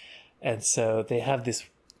Horse, and so they have this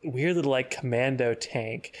weird little like commando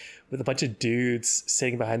tank with a bunch of dudes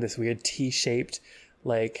sitting behind this weird T-shaped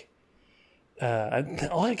like.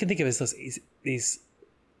 All I can think of is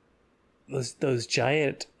those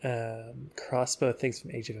giant crossbow things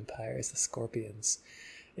from Age of Empires, the Scorpions.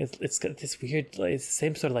 It's got this weird, it's the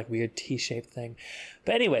same sort of like weird T-shaped thing.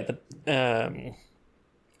 But anyway,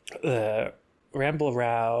 the Ramble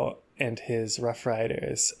Rao and his Rough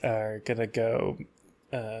Riders are gonna go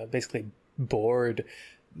basically board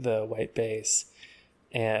the White Base,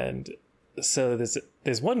 and so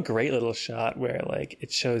there's one great little shot where like it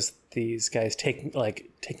shows these guys taking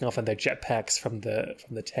off on their jetpacks from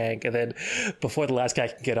the tank, and then before the last guy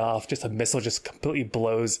can get off, just a missile just completely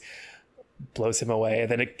blows him away, and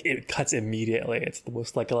then it cuts immediately. It's the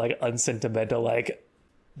most like unsentimental, like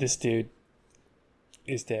this dude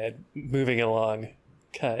is dead, moving along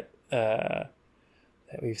cut that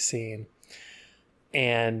we've seen.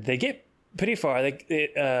 And they get pretty far.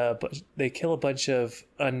 They kill a bunch of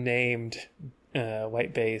unnamed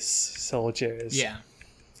White Base soldiers. Yeah.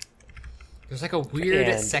 There's like a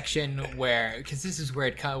weird section where, because this is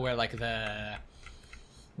where where like the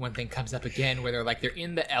one thing comes up again, where they're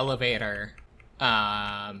in the elevator.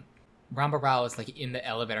 Ramba Rao is like in the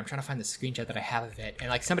elevator. I'm trying to find the screenshot that I have of it, and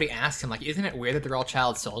like somebody asks him like, "Isn't it weird that they're all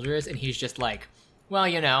child soldiers?" And he's just like, well,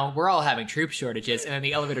 we're all having troop shortages, and then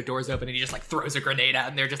the elevator doors open, and he just like throws a grenade out,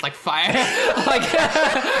 and they're just like fire,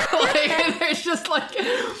 there's just like.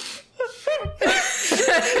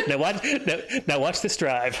 Now watch this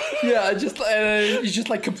drive. Yeah, you just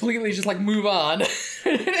like completely just like move on.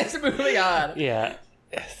 It's moving on. Yeah,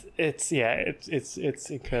 it's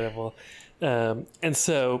incredible. And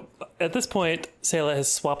so at this point, Sayla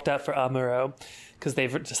has swapped out for Amuro because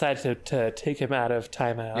they've decided to take him out of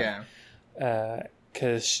timeout. Yeah.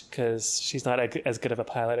 Because she's not as good of a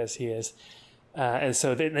pilot as he is. And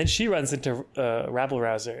so then she runs into Rabble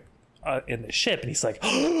Rouser in the ship, and he's like,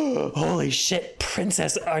 oh, holy shit,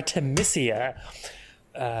 Princess Artemisia.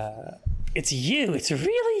 It's you. It's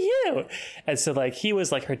really you. And so like he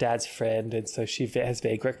was like her dad's friend, and so she has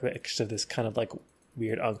vague recollection of this kind of like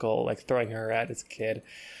weird uncle like throwing her around as a kid.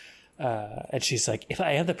 And she's like, if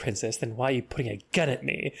I am the princess, then why are you putting a gun at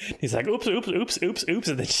me? And he's like, oops. And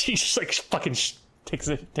then she just like fucking takes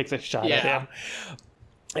a shot Yeah.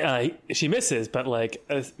 at him. She misses, but like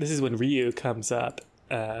this is when Ryu comes up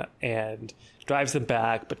and drives them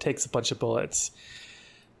back, but takes a bunch of bullets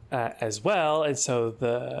as well. And so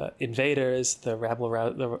the invaders, the rabble,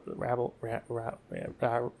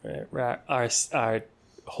 are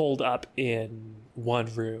holed up in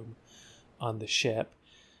one room on the ship,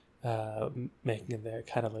 making their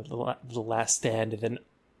kind of the last stand. And then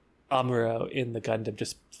Amuro in the Gundam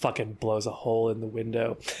just fucking blows a hole in the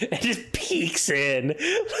window and just peeks in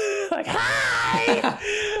like, hi.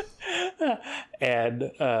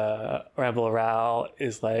 And Ramble Ral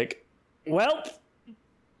is like, well,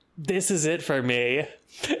 this is it for me.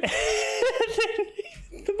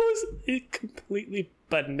 The most completely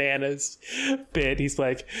bananas bit. He's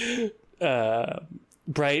like,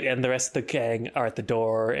 Bright and the rest of the gang are at the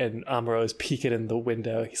door, and Amuro is peeking in the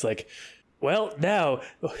window. He's like, well, now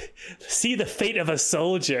see the fate of a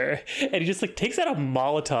soldier. And he just like takes out a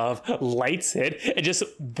Molotov, lights it, and just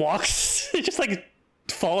walks. It just like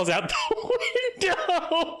falls out the window.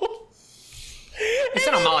 It's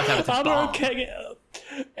not a Molotov, it's a bomb.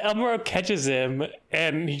 Amuro catches him,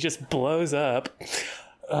 and he just blows up.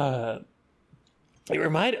 All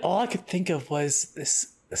I could think of was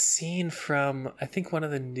this scene from, I think, one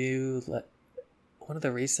of the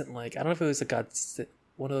recent, like, I don't know if it was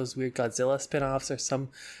one of those weird Godzilla spin-offs or some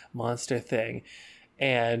monster thing.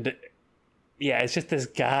 And yeah, it's just this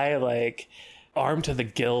guy like armed to the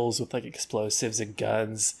gills with like explosives and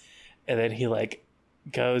guns, and then he like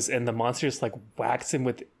goes and the monster just like whacks him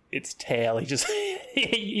with its tail. He just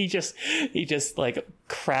he just like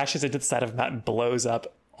crashes into the side of a mountain, blows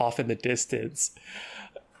up off in the distance,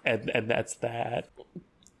 and that's that.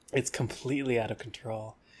 It's completely out of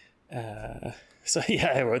control. So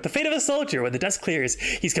yeah, I wrote the fate of a soldier. When the dust clears,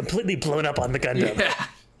 he's completely blown up on the Gundam. Yeah.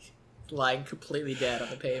 Lying completely dead on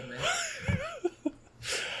the pavement.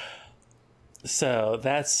 So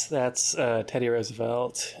that's Teddy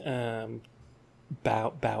Roosevelt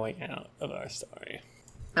bowing out of our story.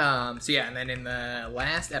 So yeah, and then in the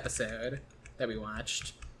last episode that we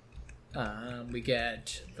watched, we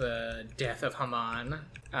get the death of Haman.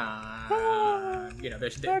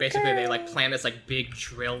 Basically they like plan this like big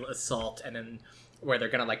drill assault, and then where they're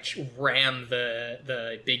gonna like ram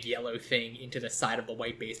the big yellow thing into the side of the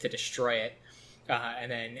white base to destroy it.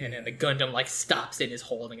 And then the Gundam like stops it and is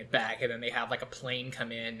holding it back, and then they have like a plane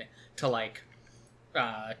come in to like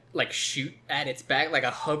shoot at its back, like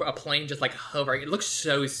a plane just like hovering. It looks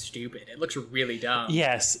so stupid. It looks really dumb.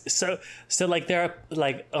 Yes. So like there are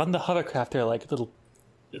like on the hovercraft there are like little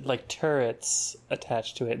like turrets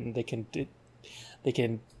attached to it, and they can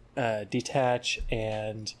detach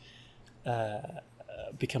and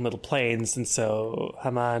become little planes. And so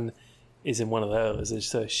Haman is in one of those, and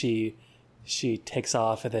so she takes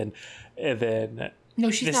off, and then no,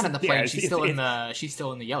 she's not in the plane. Yeah, she's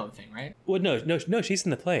still in the yellow thing, right? Well, no, she's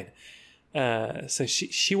in the plane. So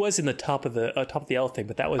she was in the top of the yellow thing,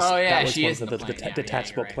 but that was one of the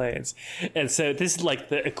detachable planes. And so this is like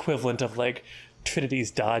the equivalent of like Trinity's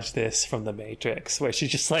Dodge This from the Matrix, where she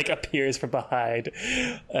just like appears from behind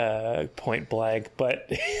point blank, but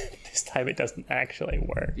this time it doesn't actually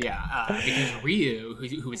work. Yeah, because Ryu,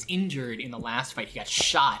 who was injured in the last fight, he got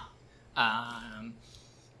shot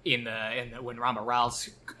in the when Rama Ral's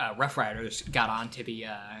Rough Riders got onto the.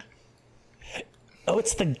 Oh,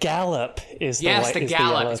 it's the Gallop. The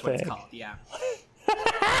Gallop is what it's called. Yeah.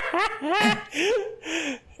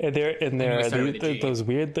 And those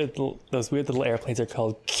weird little airplanes are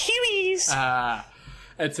called Kiwis.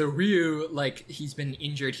 And so Ryu, like, he's been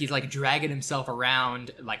injured. He's like dragging himself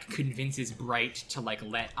around, like convinces Bright to like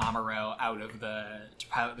let Amuro out of to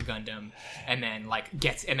pilot the Gundam, and then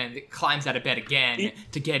climbs out of bed again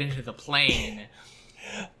to get into the plane.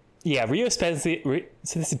 Yeah, Ryu spends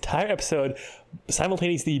this entire episode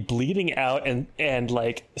simultaneously bleeding out and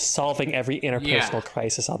like solving every interpersonal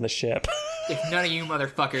crisis on the ship. If none of you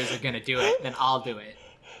motherfuckers are gonna do it, then I'll do it.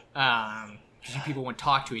 Because you people won't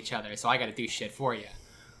talk to each other, so I gotta do shit for you.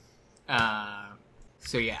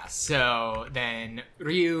 So then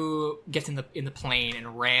Ryu gets in the plane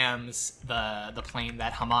and rams the plane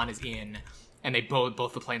that Haman is in, and they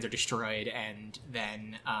both the planes are destroyed, and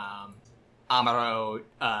then Amuro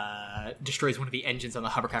destroys one of the engines on the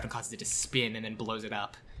hovercraft and causes it to spin, and then blows it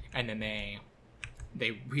up, and then they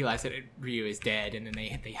realize that Ryu is dead, and then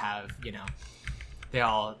they have, you know, they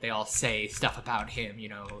all say stuff about him, you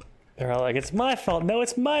know. They're all like, it's my fault. No,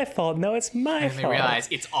 it's my fault. No, it's my fault. And they realize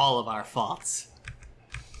it's all of our faults.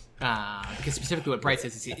 Because specifically what Bright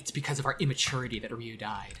says is it's because of our immaturity that Ryu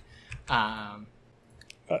died.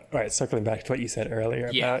 Right, circling back to what you said earlier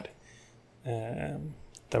about the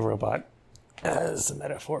robot as a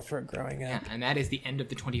metaphor for growing up. Yeah, and that is the end of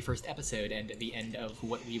the 21st episode and the end of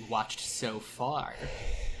what we've watched so far.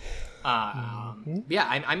 Yeah,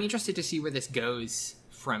 I'm interested to see where this goes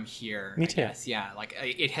from here. Me too. I guess. Yeah, like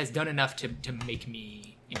it has done enough to make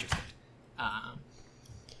me interested.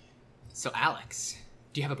 So, Alex,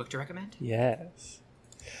 do you have a book to recommend? Yes.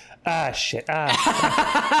 Shit. I'm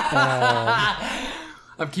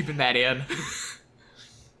keeping that in.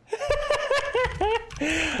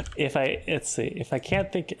 Let's see. If I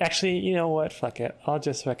can't think, actually, you know what? Fuck it. I'll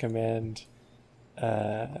just recommend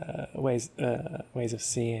Ways of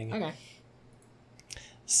Seeing. Okay.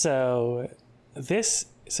 So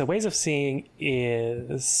Ways of Seeing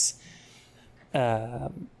is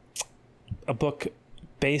a book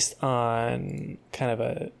based on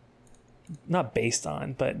not based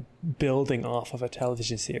on, but building off of a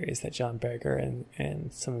television series that John Berger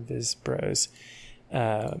and some of his bros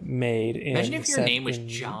made. Imagine if your name was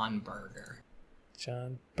John Berger.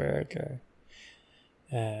 John Berger.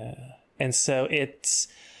 And so it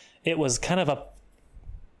was kind of a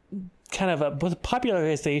both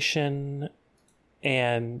popularization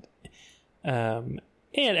and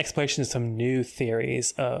exploration of some new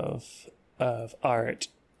theories of art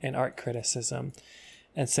and art criticism.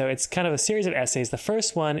 And so it's kind of a series of essays. The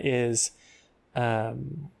first one is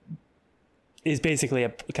basically a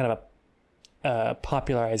kind of a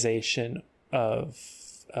popularization of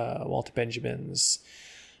Walter Benjamin's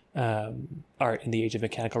art in the age of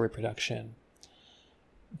mechanical reproduction.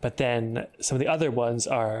 But then some of the other ones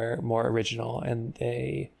are more original, and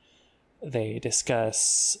they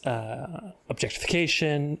discuss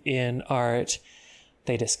objectification in art.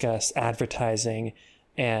 They discuss advertising,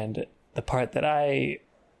 and the part that I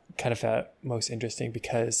kind of found most interesting,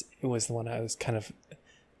 because it was the one I was kind of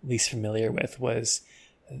least familiar with, was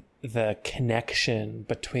the connection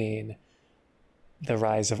between the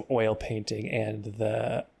rise of oil painting and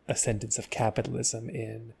the ascendance of capitalism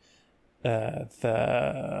in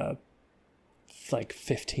the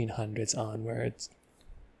 1500s onwards.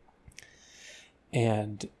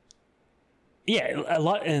 And yeah, a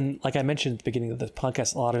lot, and like I mentioned at the beginning of the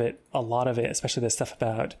podcast, a lot of it, especially the stuff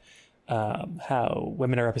about how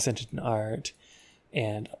women are represented in art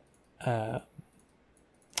and how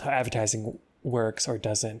advertising works or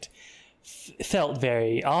doesn't, felt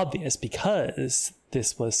very obvious because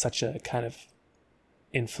this was such a kind of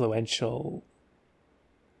influential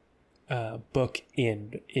book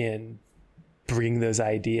in bringing those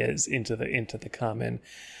ideas into the common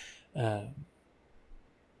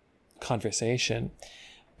conversation.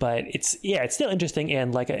 But it's still interesting,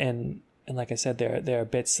 and like I said, there are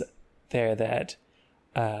bits there that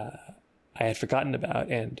I had forgotten about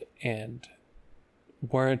and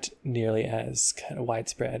weren't nearly as kind of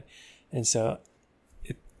widespread, and so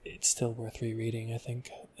it's still worth rereading, I think,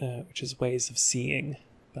 which is Ways of Seeing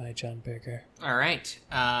by John Berger. All right.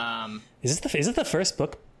 Is it the first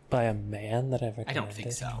book by a man that I've recommended? I don't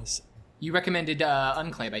think so. You recommended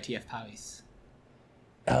Unclay by T.F. Powys.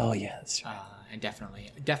 Oh yeah, that's right. And definitely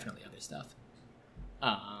other stuff.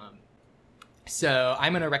 So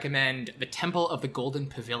I'm going to recommend The Temple of the Golden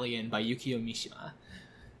Pavilion by Yukio Mishima.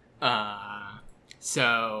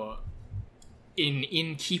 So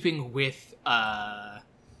in keeping with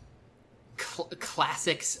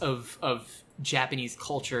classics of Japanese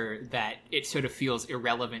culture, that it sort of feels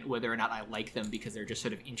irrelevant whether or not I like them because they're just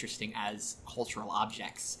sort of interesting as cultural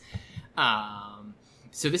objects.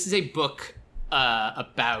 So this is a book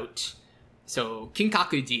about... So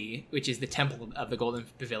Kinkaku-ji, which is the Temple of the Golden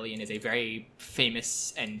Pavilion, is a very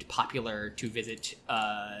famous and popular to visit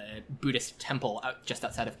Buddhist temple just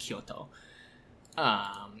outside of Kyoto.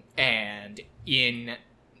 And in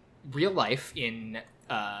real life, in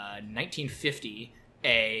 1950,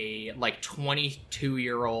 a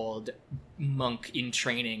 22-year-old monk in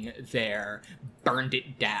training there burned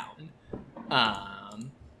it down.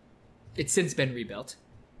 It's since been rebuilt.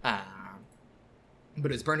 But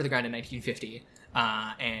it was burned to the ground in 1950.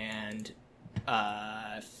 And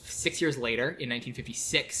 6 years later, in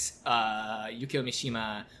 1956, Yukio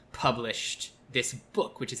Mishima published this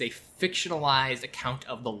book, which is a fictionalized account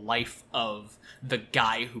of the life of the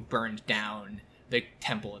guy who burned down the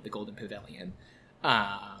Temple of the Golden Pavilion,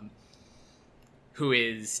 who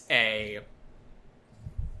is a...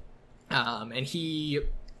 and he...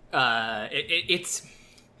 It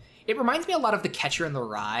reminds me a lot of The Catcher in the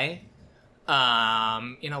Rye,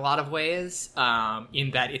 in a lot of ways,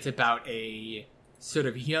 in that it's about a sort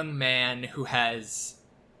of young man who has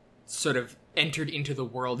sort of entered into the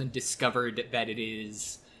world and discovered that it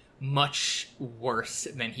is much worse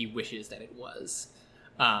than he wishes that it was.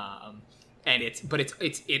 And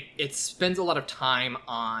it spends a lot of time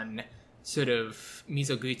on sort of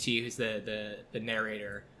Mizoguchi, who's the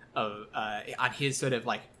narrator, of on his sort of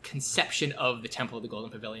like conception of the Temple of the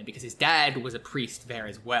Golden Pavilion, because his dad was a priest there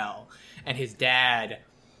as well, and his dad,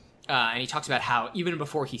 and he talks about how even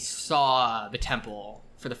before he saw the temple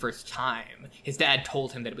for the first time, his dad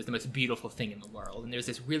told him that it was the most beautiful thing in the world. And there's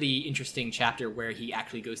this really interesting chapter where he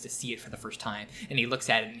actually goes to see it for the first time, and he looks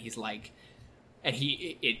at it and he's like, and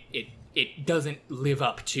it doesn't live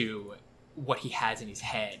up to what he has in his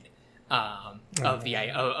head. Of the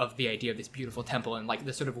idea of this beautiful temple, and like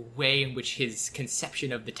the sort of way in which his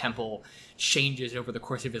conception of the temple changes over the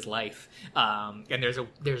course of his life. And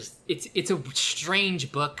it's a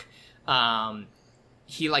strange book.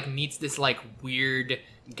 He like meets this like weird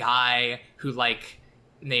guy who like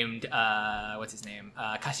named what's his name,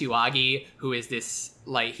 Kashiwagi, who is this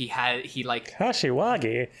like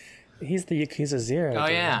Kashiwagi. He's the Yakuza Zero. Oh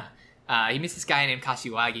dude. Yeah. He meets this guy named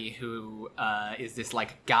Kashiwagi, who is this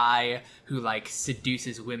like guy who like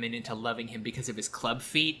seduces women into loving him because of his club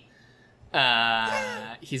feet.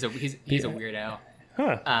 He's a weirdo.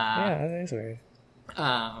 Huh? Yeah, that is weird.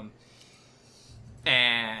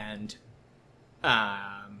 And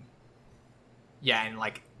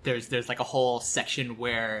like there's like a whole section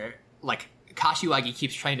where like Kashiwagi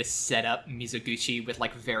keeps trying to set up Mizoguchi with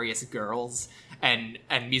like various girls, and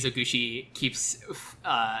Mizoguchi keeps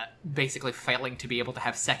basically failing to be able to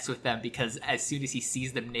have sex with them, because as soon as he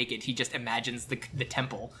sees them naked, he just imagines the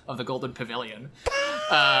temple of the Golden Pavilion.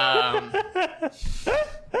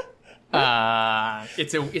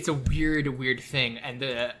 It's a weird thing, and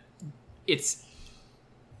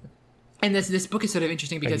this book is sort of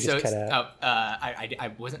interesting because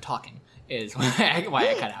I wasn't talking is why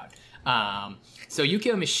I cut out. So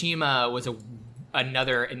Yukio Mishima was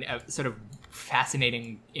another sort of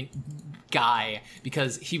fascinating guy,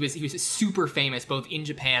 because he was super famous both in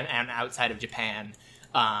Japan and outside of Japan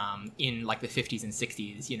in like the 50s and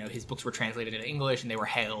 60s. You know, his books were translated into English and they were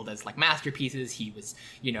hailed as like masterpieces. He was,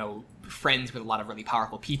 you know, friends with a lot of really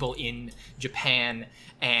powerful people in Japan,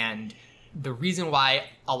 and the reason why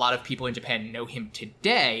a lot of people in Japan know him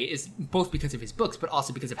today is both because of his books, but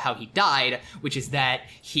also because of how he died, which is that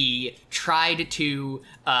he tried to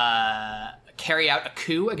carry out a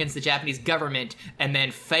coup against the Japanese government and then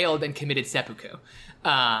failed and committed seppuku.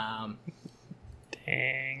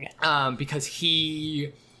 Dang. Because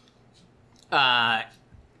he,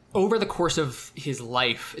 over the course of his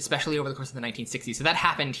life, especially over the course of the 1960s, so that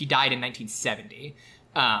happened, he died in 1970,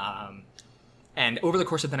 and over the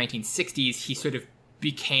course of the 1960s, he sort of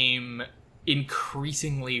became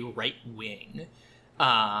increasingly right-wing,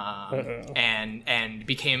 and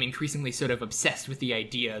became increasingly sort of obsessed with the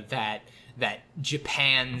idea that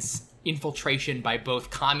Japan's infiltration by both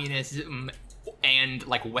communism and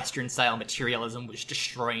like Western-style materialism was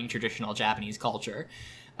destroying traditional Japanese culture.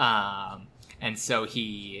 And so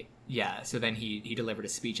then he delivered a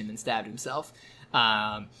speech and then stabbed himself.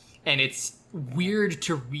 And it's weird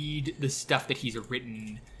to read the stuff that he's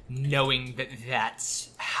written knowing that that's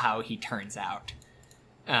how he turns out.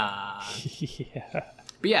 Yeah.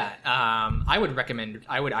 But yeah, I would recommend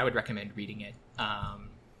reading it.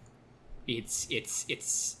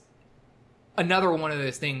 It's another one of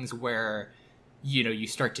those things where, you know, you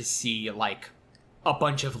start to see like a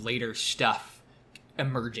bunch of later stuff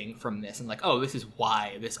emerging from this, and like, oh, this is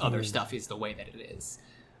why this other stuff is the way that it is.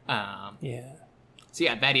 Yeah. So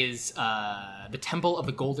yeah, that is The Temple of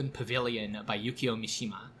the Golden Pavilion by Yukio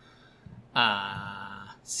Mishima.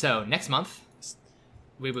 So next month,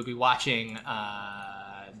 we will be watching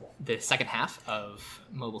the second half of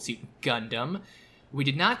Mobile Suit Gundam. We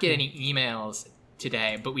did not get any emails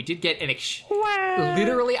today, but we did get an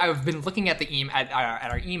literally, I've been looking at at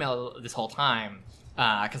our email this whole time,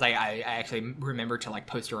 because I actually remembered to like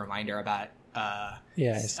post a reminder about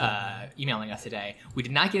emailing us today. We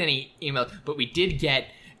did not get any email, but we did get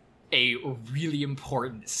a really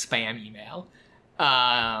important spam email,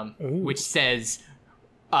 which says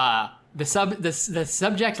the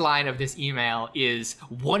subject line of this email is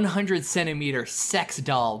 100 centimeter sex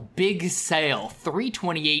doll big sale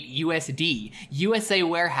 $328 USD USA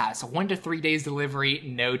warehouse 1 to 3 days delivery,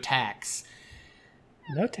 no tax.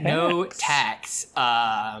 No tax.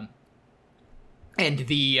 And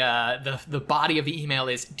the body of the email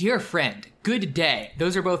is, "Dear friend, good day."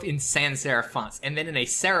 Those are both in sans serif fonts. And then in a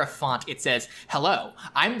serif font, it says, "Hello,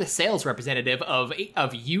 I'm the sales representative of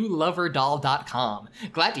youloverdoll.com.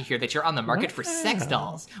 Glad to hear that you're on the market for sex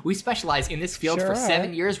dolls. We specialize in this field for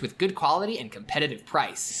 7 years with good quality and competitive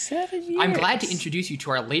price. 7 years. I'm glad to introduce you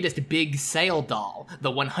to our latest big sale doll.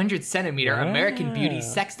 The 100 centimeter American Beauty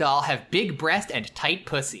sex doll have big breast and tight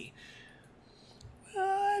pussy."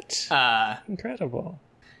 Incredible.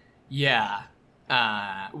 Yeah. We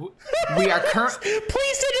are Please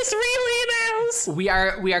send us real emails. We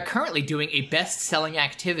are currently doing a best-selling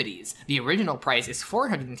activities. The original price is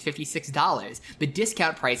 $456. The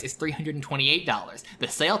discount price is $328. The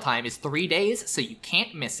sale time is 3 days, so you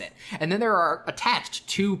can't miss it. And then there are attached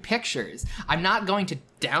 2 pictures. I'm not going to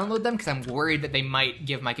download them because I'm worried that they might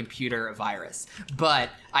give my computer a virus. But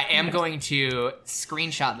I am going to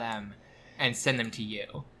screenshot them and send them to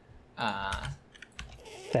you.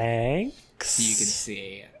 Thanks. So you can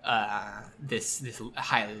see this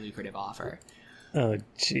highly lucrative offer. Oh,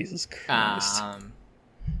 Jesus Christ. So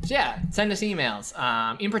yeah, send us emails.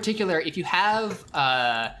 In particular, if you have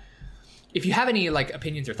any like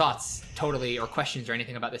opinions or thoughts, totally, or questions or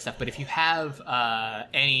anything about this stuff, but if you have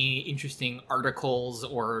any interesting articles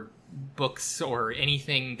or books or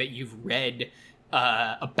anything that you've read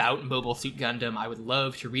about Mobile Suit Gundam, I would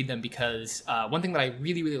love to read them, because one thing that I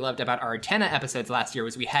really, really loved about our Tenna episodes last year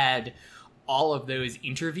was we had all of those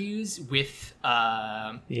interviews with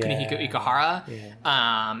Kunihiko Ikuhara,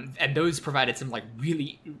 and those provided some like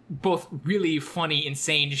both really funny,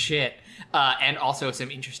 insane shit, and also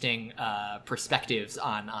some interesting perspectives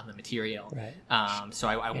on the material. Right. So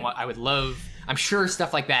I would love. I'm sure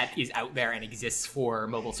stuff like that is out there and exists for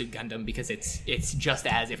Mobile Suit Gundam, because it's just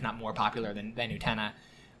as, if not more, popular than Utena.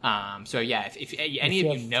 So yeah, if any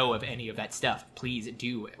of you know of any of that stuff, please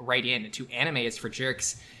do write in to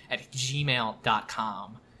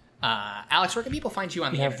animeisforjerks@gmail.com. Alex, where can people find you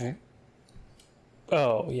on the internet?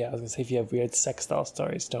 Oh yeah, I was gonna say, if you have weird sex doll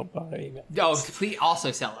stories, don't bother emailing. Oh, please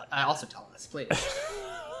also sell it. Also tell us, please.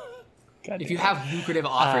 If you have lucrative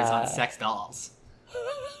offers on sex dolls.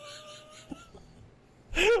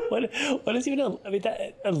 What is even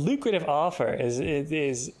a lucrative offer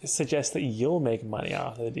is suggests that you'll make money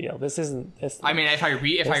off of the deal. This isn't. I mean, if I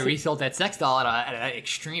resold that sex doll at an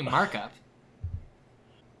extreme markup.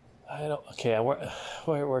 I don't. Okay,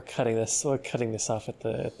 we're cutting this. We're cutting this off at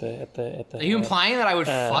the. Are you implying that I would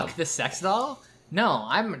fuck the sex doll? No,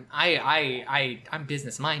 I'm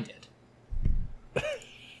business minded.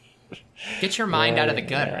 Get your mind out of the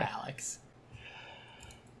gutter, Alex.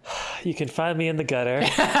 You can find me in the gutter.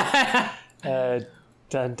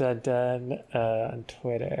 Dun on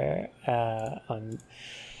Twitter. On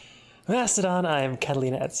Mastodon, I'm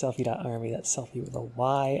Catalina at selfie.army. That's selfie with a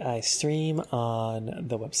Y. I stream on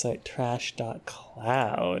the website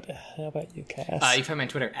trash.cloud. How about you, Cass? You can find me on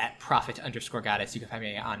Twitter at prophet_goddess. You can find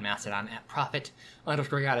me on Mastodon at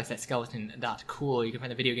prophet_goddess at skeleton.cool. You can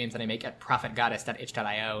find the video games that I make at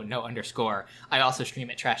prophetgoddess.itch.io, no underscore. I also stream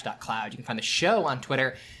at trash.cloud. You can find the show on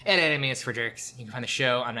Twitter at animeisforjerks. You can find the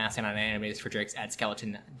show on Mastodon at animeisforjerks at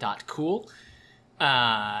skeleton.cool.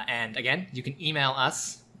 And again, you can email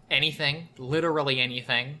us anything, literally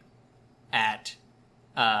anything, at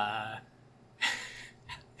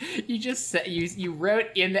you just said you wrote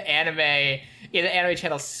in the anime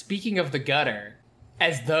channel, speaking of the gutter,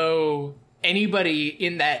 as though anybody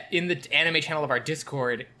in the anime channel of our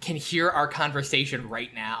Discord can hear our conversation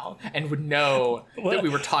right now and would know that we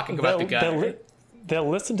were talking about the gutter. They'll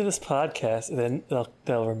listen to this podcast and then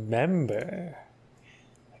they'll remember.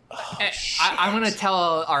 Oh, I'm going to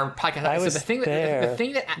tell our podcast. I was the thing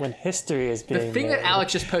that when history is being the thing made. that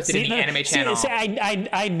Alex just posted in the anime channel.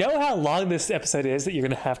 I know how long this episode is, that you're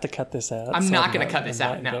going to have to cut this out. I'm not going to cut this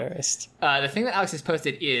out. No. The thing that Alex has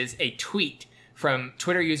posted is a tweet from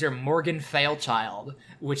Twitter user Morgan Failchild,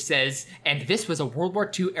 which says, "And this was a World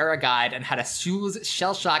War II era guide on how to soothe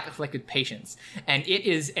shell shock afflicted patients." And it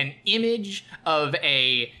is an image of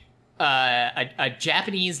a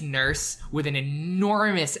Japanese nurse with an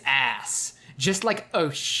enormous ass, just like a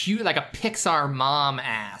Pixar mom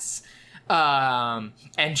ass,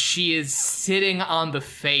 and she is sitting on the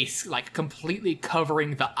face, like completely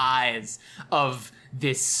covering the eyes of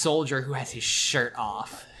this soldier who has his shirt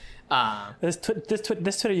off. This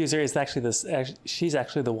Twitter user is she's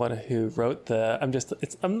actually the one who wrote the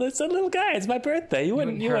it's a little guy, it's my birthday, you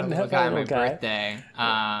wouldn't have a little guy. Birthday.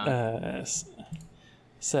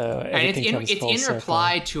 So and it's in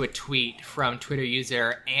reply to a tweet from Twitter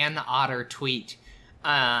user Ann Otter Tweet,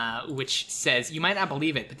 which says, "You might not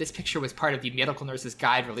believe it, but this picture was part of the Medical Nurse's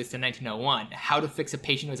Guide released in 1901, How to Fix a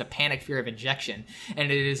Patient Who Has a Panic Fear of Injection."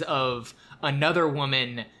 And it is of another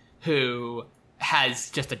woman who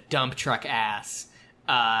has just a dump truck ass,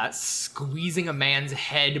 squeezing a man's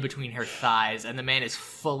head between her thighs, and the man is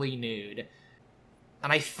fully nude.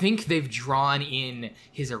 And I think they've drawn in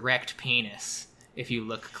his erect penis, if you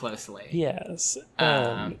look closely. Yes.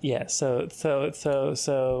 So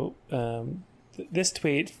this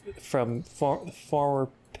tweet from former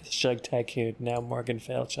Shug Tycoon, now Morgan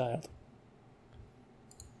Failchild.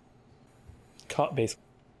 Basically,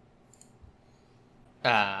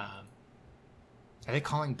 Are they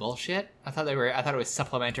calling bullshit? I thought it was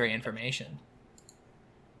supplementary information.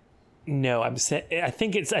 No, I'm saying. I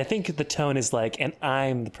think the tone is like, and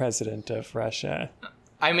I'm the president of Russia.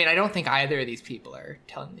 I mean, I don't think either of these people are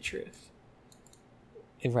telling the truth.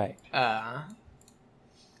 Right.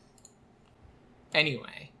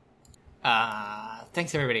 Anyway,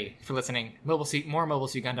 thanks everybody for listening. More Mobile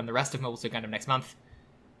Suit Gundam. The rest of Mobile Suit Gundam next month.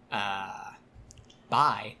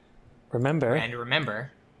 Bye.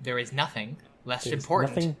 Remember, there is nothing less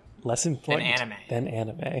important than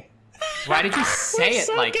anime. Why did you say it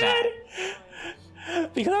so like good.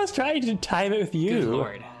 That? Because I was trying to time it with you. Good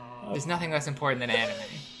Lord. There's nothing less important than anime.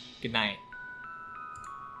 Good night.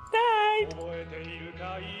 Night.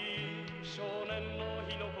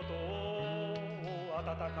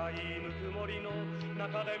 暖かいぬくもりの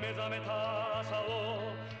中で目覚めた朝を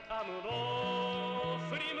編むの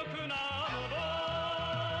振り向くなの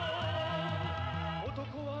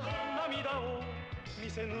男は涙を見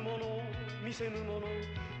せぬもの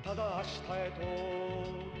ただ明日へと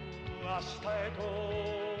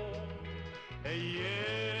永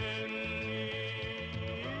遠